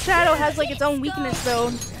shadow has like its own weakness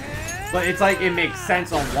though. But it's like it makes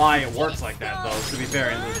sense on why it works like that, though. To be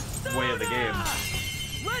fair, in the way of the game.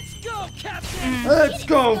 Let's go, Captain. Let's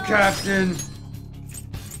go, Captain.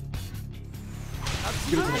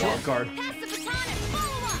 Give it to the wild card. Pass the baton and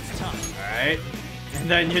follow up! Alright. And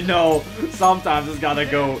then you know, sometimes it's gotta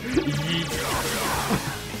go yeet.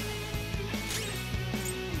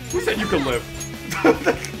 Who said you could live?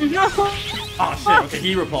 No. Oh shit, okay,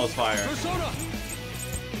 he repels fire. Persona.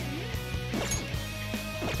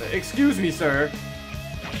 Excuse me, sir.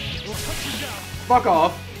 We'll cut you down. Fuck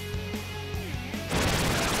off.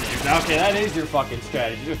 Okay, that is your fucking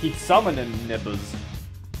strategy. You keep summoning nibbas.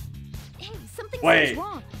 Hey, something Wait. seems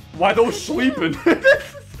wrong. Why those sleeping?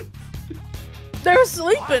 They're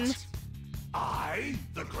sleeping. I,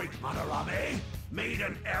 the great Madarame, made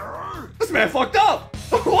an error? This man fucked up.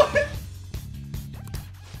 What?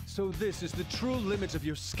 So this is the true limit of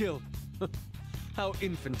your skill. How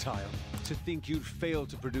infantile to think you'd fail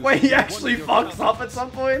to produce. Wait, he one of actually your fucks copies. up at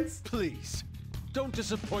some points? Please, don't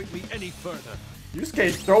disappoint me any further.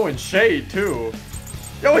 Yusuke's throwing shade too.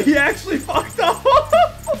 Yo, he actually fucked up.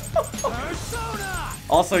 Persona.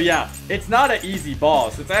 Also, yeah, it's not an easy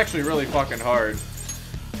boss. It's actually really fucking hard.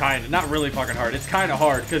 Kinda, not really fucking hard. It's kinda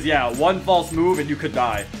hard, because yeah, one false move and you could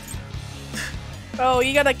die. Oh,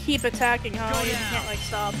 you gotta keep attacking, huh? You can't like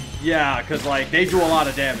stop. Yeah, because like, they do a lot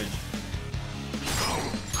of damage.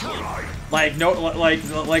 Like, no,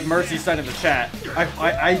 like Mercy said in the chat,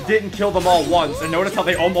 I didn't kill them all once, and notice how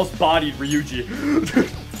they almost bodied Ryuji.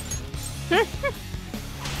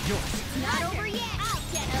 Not over yet. I'll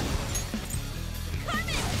get him.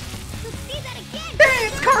 Carmen! Let's see that again!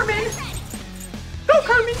 Dance, Carmen! Go,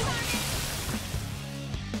 Carmen!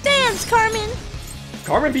 Dance, Carmen!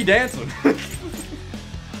 Carmen be dancing.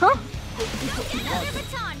 Huh? Another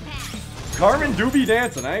baton pass! Carmen do be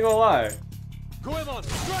dancing, I ain't gonna lie. Goemon,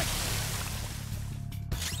 strike.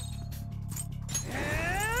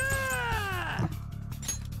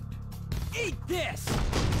 Eat this!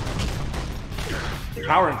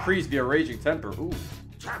 Power increased via raging temper. Ooh.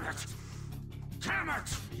 Damn it! Damn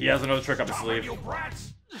it! He has another trick up his Stop sleeve. it, you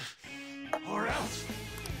brats! Or else.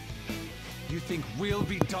 You think we'll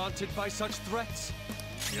be daunted by such threats?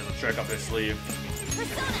 He has a trick up his sleeve.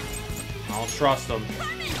 Persona! I don't trust him.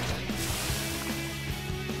 Carmen!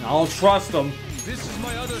 I don't trust him. This is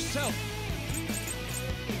my other self.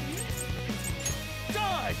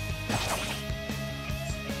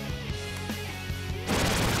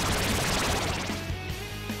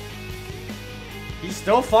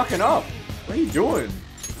 still fucking up. What are you doing?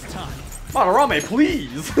 It's time. Madarame,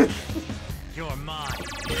 please. You're mine.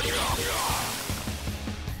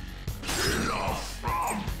 Enough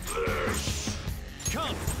of this.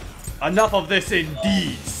 Come. Enough of this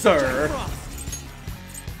indeed, sir. Frost.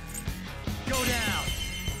 Go down.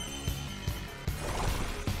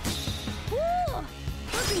 Cool!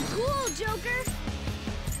 Looking cool, Joker!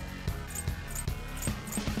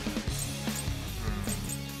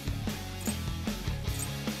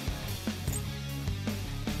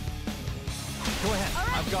 Go ahead. All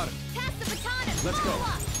right. I've got it. Pass the baton and Let's go. follow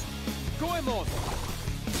up. Goemon.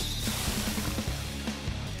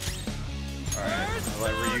 Alright, I'll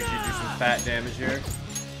let Ryuji do some fat damage here.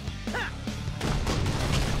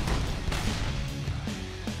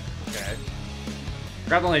 Okay.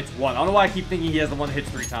 Grab only hits one. I don't know why I keep thinking he has the one that hits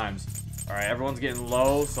 3 times. Alright, everyone's getting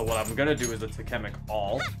low, so what I'm gonna do is a Takemic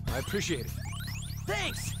all. I appreciate it.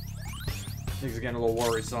 Thanks! Things are getting a little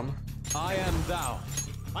worrisome. I am thou.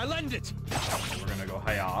 I lend it. We're gonna go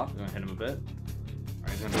Hiya. We're gonna hit him a bit.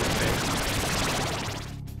 Alright, he's gonna do a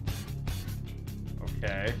bit.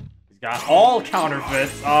 Okay. He's got all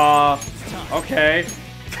counterfeits. Okay.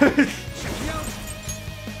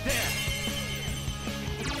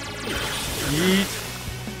 Yeet.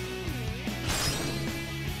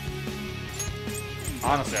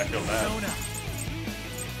 Honestly, I feel bad.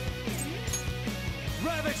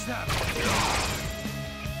 Ravage them.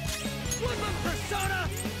 Woodland persona.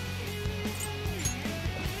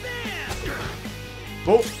 Bam.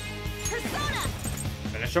 Boop. Persona!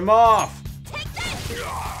 Finish him off. Take this!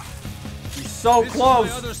 He's so This is my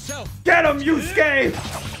close. other self. Get him, Yusuke!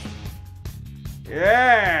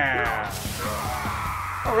 Yeah.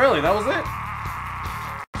 Oh, really? That was it?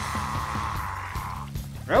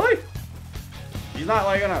 Really? He's not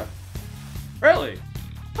like gonna... Really?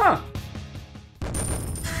 Huh.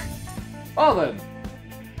 Well then.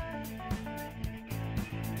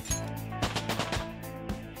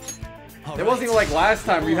 It wasn't even like last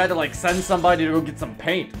time where you had to like send somebody to go get some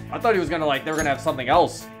paint. I thought he was gonna like, they were gonna have something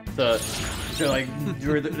else to like,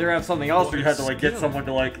 they're gonna have something else where you had to like get someone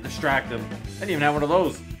to like distract him. I didn't even have one of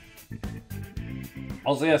those.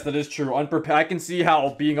 Also, yes, that is true. Unprepared. I can see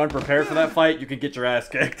how being unprepared for that fight, you can get your ass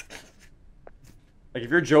kicked. Like, if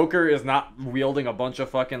your Joker is not wielding a bunch of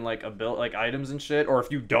fucking, like, items and shit, or if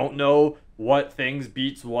you don't know what things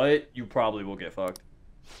beats what, you probably will get fucked.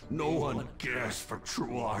 No one cares for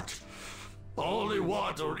true art. All they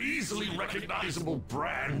want are easily recognizable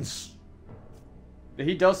brands.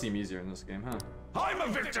 He does seem easier in this game, huh? I'm a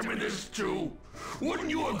victim in this too. Wouldn't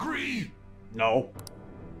you agree? No.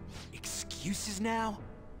 Excuses now?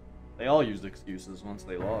 They all used excuses once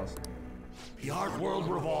they lost. The art world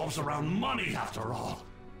revolves around money after all.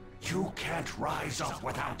 You can't rise up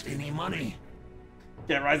without any money.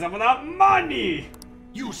 Can't rise up without money!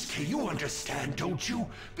 Yusuke, you understand, don't you?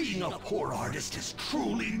 Being a poor artist is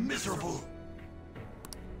truly miserable.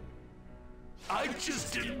 I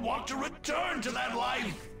just didn't want to return to that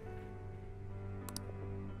life.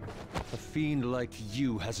 A fiend like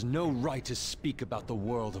you has no right to speak about the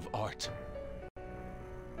world of art.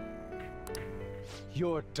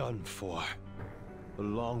 You're done for,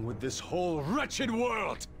 along with this whole wretched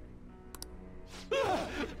world!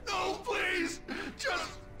 No, please!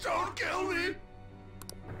 Just don't kill me!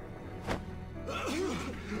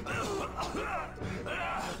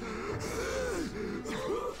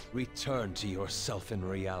 Return to yourself in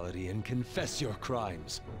reality and confess your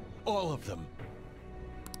crimes. All of them.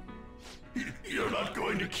 You're not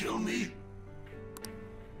going to kill me?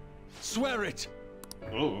 Swear it!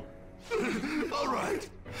 Ooh. All right.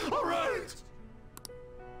 All right.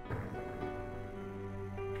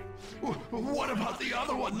 What about the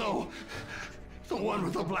other one, though? The one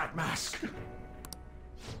with the black mask.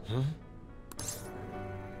 Huh?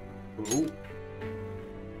 Ooh.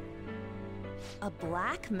 A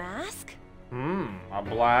black mask? A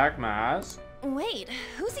black mask? Wait,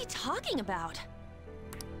 who's he talking about?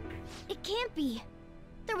 It can't be.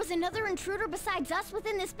 There was another intruder besides us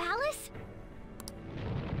within this palace?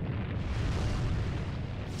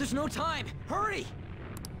 There's no time! Hurry!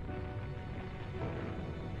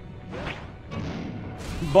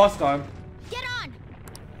 Bust time. Get on!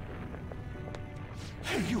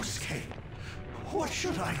 Hey, Yusuke. What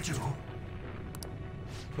should I do?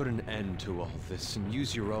 Put an end to all this and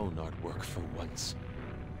use your own artwork for once.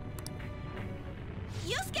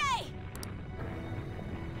 Yusuke!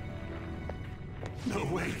 No,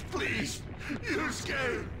 wait, please!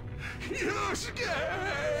 Yusuke! Yusuke!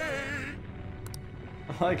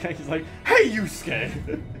 I like how he's like, hey,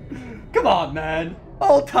 Yusuke! Come on, man!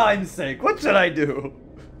 All time's sake, what should I do?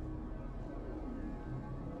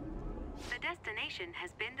 The destination mission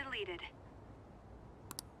has been deleted.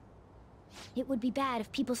 It would be bad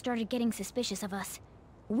if people started getting suspicious of us.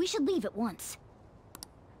 We should leave at once.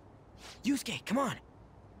 Yusuke, come on!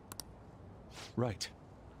 Right.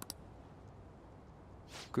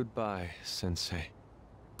 Goodbye, Sensei.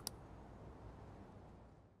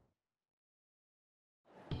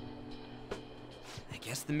 I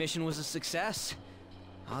guess the mission was a success.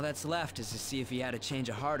 All that's left is to see if he had a change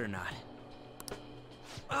of heart or not.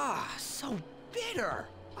 Ah, so bitter!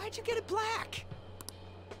 Why'd you get it black?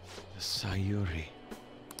 The Sayuri.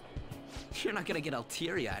 You're not gonna get all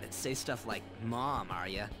teary-eyed and say stuff like, Mom, are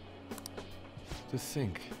ya? To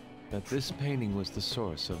think that this painting was the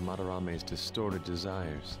source of Madarame's distorted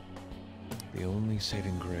desires. The only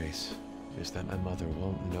saving grace is that my mother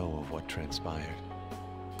won't know of what transpired.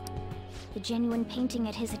 The genuine painting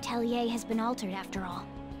at his atelier has been altered after all.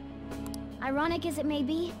 Ironic as it may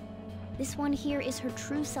be, this one here is her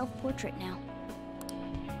true self-portrait now.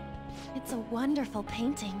 It's a wonderful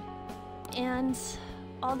painting. And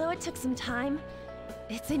although it took some time,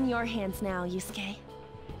 it's in your hands now, Yusuke.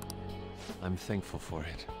 I'm thankful for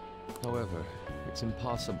it. However, it's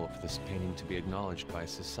impossible for this painting to be acknowledged by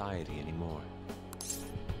society anymore.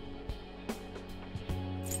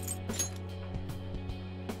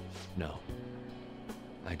 No.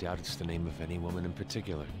 I doubt it's the name of any woman in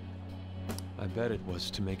particular. I bet it was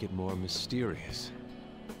to make it more mysterious.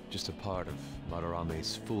 Just a part of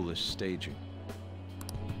Madarame's foolish staging.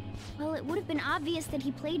 Well, it would have been obvious that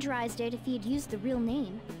he plagiarized it if he had used the real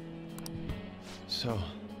name. So,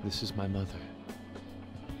 this is my mother.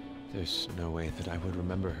 There's no way that I would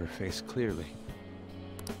remember her face clearly.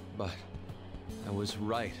 But I was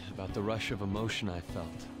right about the rush of emotion I felt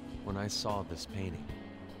when I saw this painting.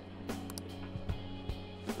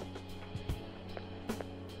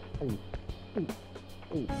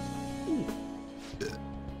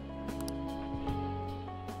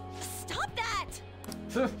 Stop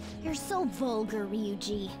that! You're so vulgar,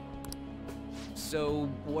 Ryuji. So,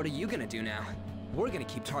 what are you gonna do now? We're gonna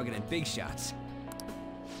keep targeting big shots.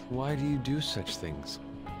 Why do you do such things?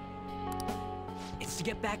 It's to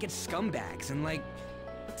get back at scumbags and, like,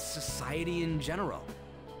 society in general.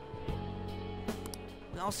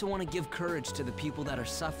 We also want to give courage to the people that are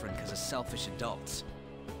suffering because of selfish adults.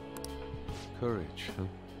 Courage, huh?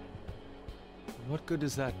 What good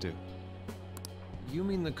does that do? You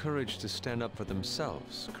mean the courage to stand up for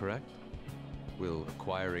themselves, correct? Will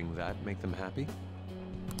acquiring that make them happy?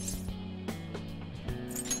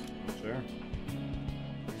 Sure.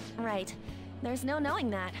 Right. There's no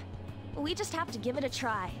knowing that. We just have to give it a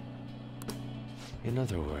try. In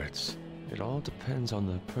other words, it all depends on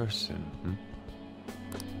the person, hmm?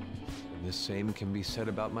 And the same can be said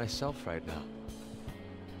about myself right now.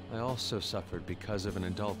 I also suffered because of an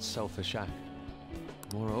adult's selfish act.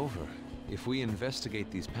 Moreover, if we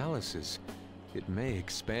investigate these palaces, it may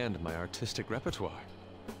expand my artistic repertoire.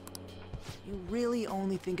 You really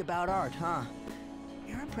only think about art, huh?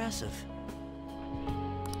 You're impressive.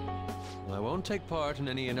 Well, I won't take part in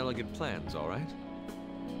any inelegant plans, all right?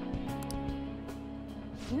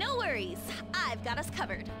 No worries. I've got us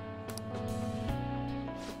covered.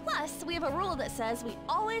 Plus, we have a rule that says we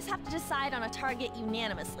always have to decide on a target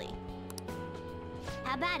unanimously.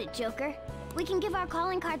 How about it, Joker? We can give our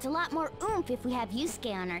calling cards a lot more oomph if we have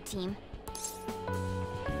Yusuke on our team.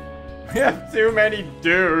 We have too many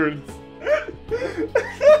dudes.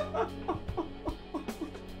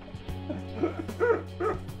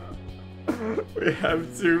 We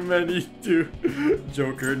have too many dudes.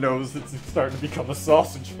 Joker knows it's starting to become a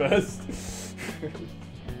sausage fest.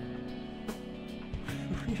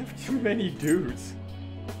 We have too many dudes.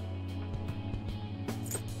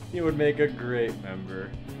 He would make a great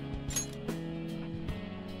member.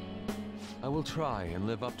 I will try and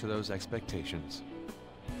live up to those expectations.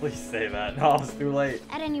 Please say that. No, it's too late.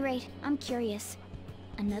 At any rate, I'm curious.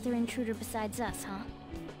 Another intruder besides us, huh?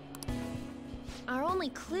 Our only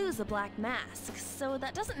clue's a black mask, so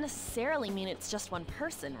that doesn't necessarily mean it's just one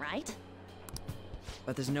person, right?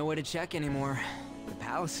 But there's no way to check anymore. The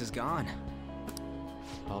palace is gone.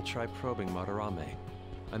 I'll try probing Madarame.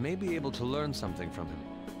 I may be able to learn something from him.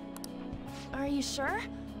 Are you sure?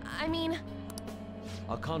 I mean...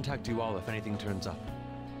 I'll contact you all if anything turns up.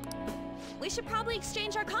 We should probably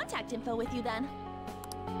exchange our contact info with you then.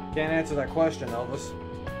 Can't answer that question, Elvis.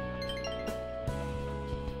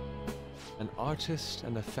 An artist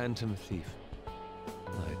and a phantom thief.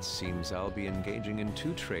 Well, it seems I'll be engaging in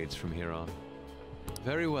 2 trades from here on.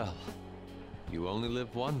 Very well. You only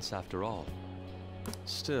live once after all.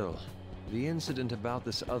 Still, the incident about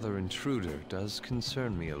this other intruder does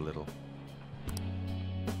concern me a little.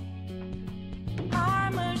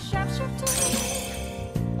 I'm a sharpshooter.